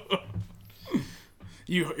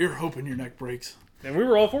 You're hoping your neck breaks. And we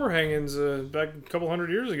were all for hangings back a couple hundred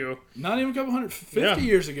years ago. Not even a couple 50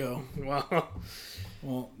 years ago. Wow.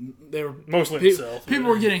 Well, they were mostly itself. People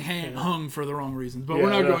were getting hung for the wrong reasons, but we're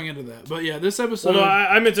not going into that. But yeah, this episode. Well, no,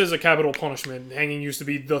 I meant as a capital punishment. Hanging used to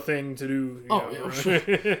be the thing to do. Sure.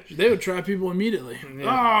 They would try people immediately.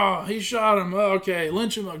 Yeah. Oh, he shot him. Oh, okay,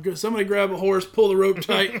 lynch him. Somebody grab a horse, pull the rope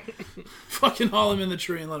tight, fucking haul him in the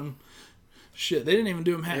tree, and let him. Shit, they didn't even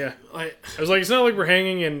do him hang. Yeah. I was it's not like we're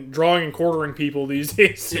hanging and drawing and quartering people these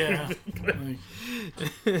days. Yeah.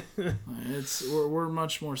 We're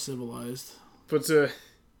much more civilized. But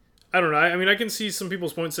I don't know. I mean, I can see some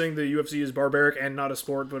people's points saying the UFC is barbaric and not a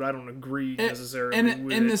sport, but I don't agree necessarily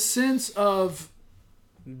with in the sense of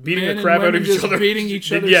beating the crap out of each other. Beating each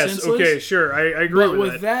other yes, senseless. Okay, sure. I agree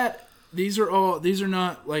with that. These are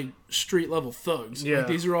not street level thugs. Yeah.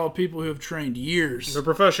 These are all people who have trained years. They're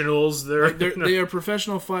professionals. They are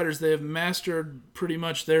professional fighters. They have mastered pretty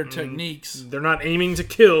much their techniques. They're not aiming to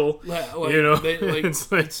kill.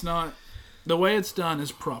 It's not the way it's done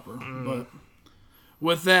is proper. But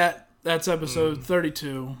with that's episode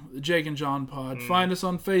 32, the Jake and John Pod. Find us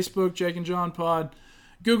on Facebook, Jake and John Pod.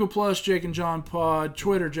 Google Plus, Jake and John Pod.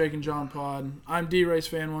 Twitter, Jake and John Pod. I'm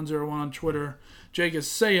DRaceFan101 on Twitter. Jake is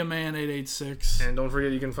SayAman886. And don't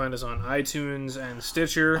forget you can find us on iTunes and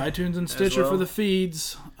Stitcher. For the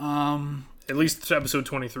feeds. At least episode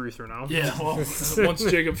 23 through now. Yeah, well, once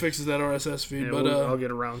Jacob fixes that RSS feed. Yeah, but I'll get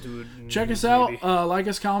around to it. Check us out. Like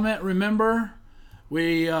us, comment. Remember,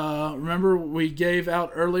 we gave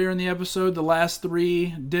out earlier in the episode the last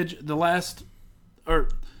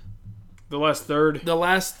The last third. The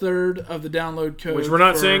last third of the download code. Which we're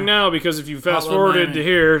not saying now, because if you fast forwarded to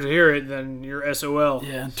hear it, then you're SOL.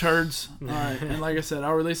 Yeah, turds. All right. And like I said,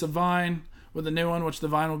 I'll release a Vine with a new one, which the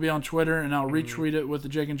Vine will be on Twitter, and I'll retweet it with the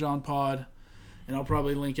Jake and John pod, and I'll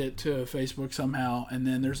probably link it to Facebook somehow. And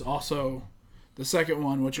then there's also the second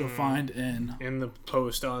one, which you'll find in the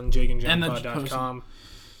post on jakeandjohnpod.com.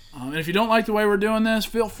 And if you don't like the way we're doing this,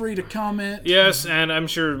 feel free to comment. Yes, and I'm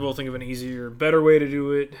sure we'll think of an easier, better way to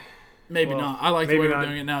do it. Maybe not. I like the way we're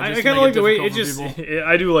doing it now. I kind of like the way it just.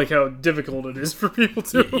 I do like how difficult it is for people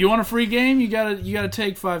too. You want a free game? You gotta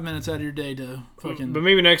take 5 minutes out of your day to fucking. But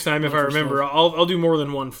maybe next time, if I remember, I'll do more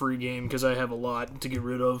than one free game because I have a lot to get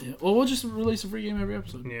rid of. Yeah. Well, we'll just release a free game every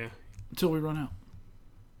episode. Yeah. Until we run out,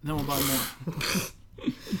 and then we'll buy more.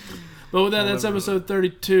 But with that, that's episode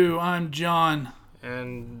 32. I'm John.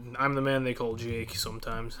 And I'm the man they call Jake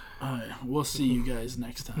sometimes. All right. We'll see you guys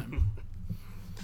next time.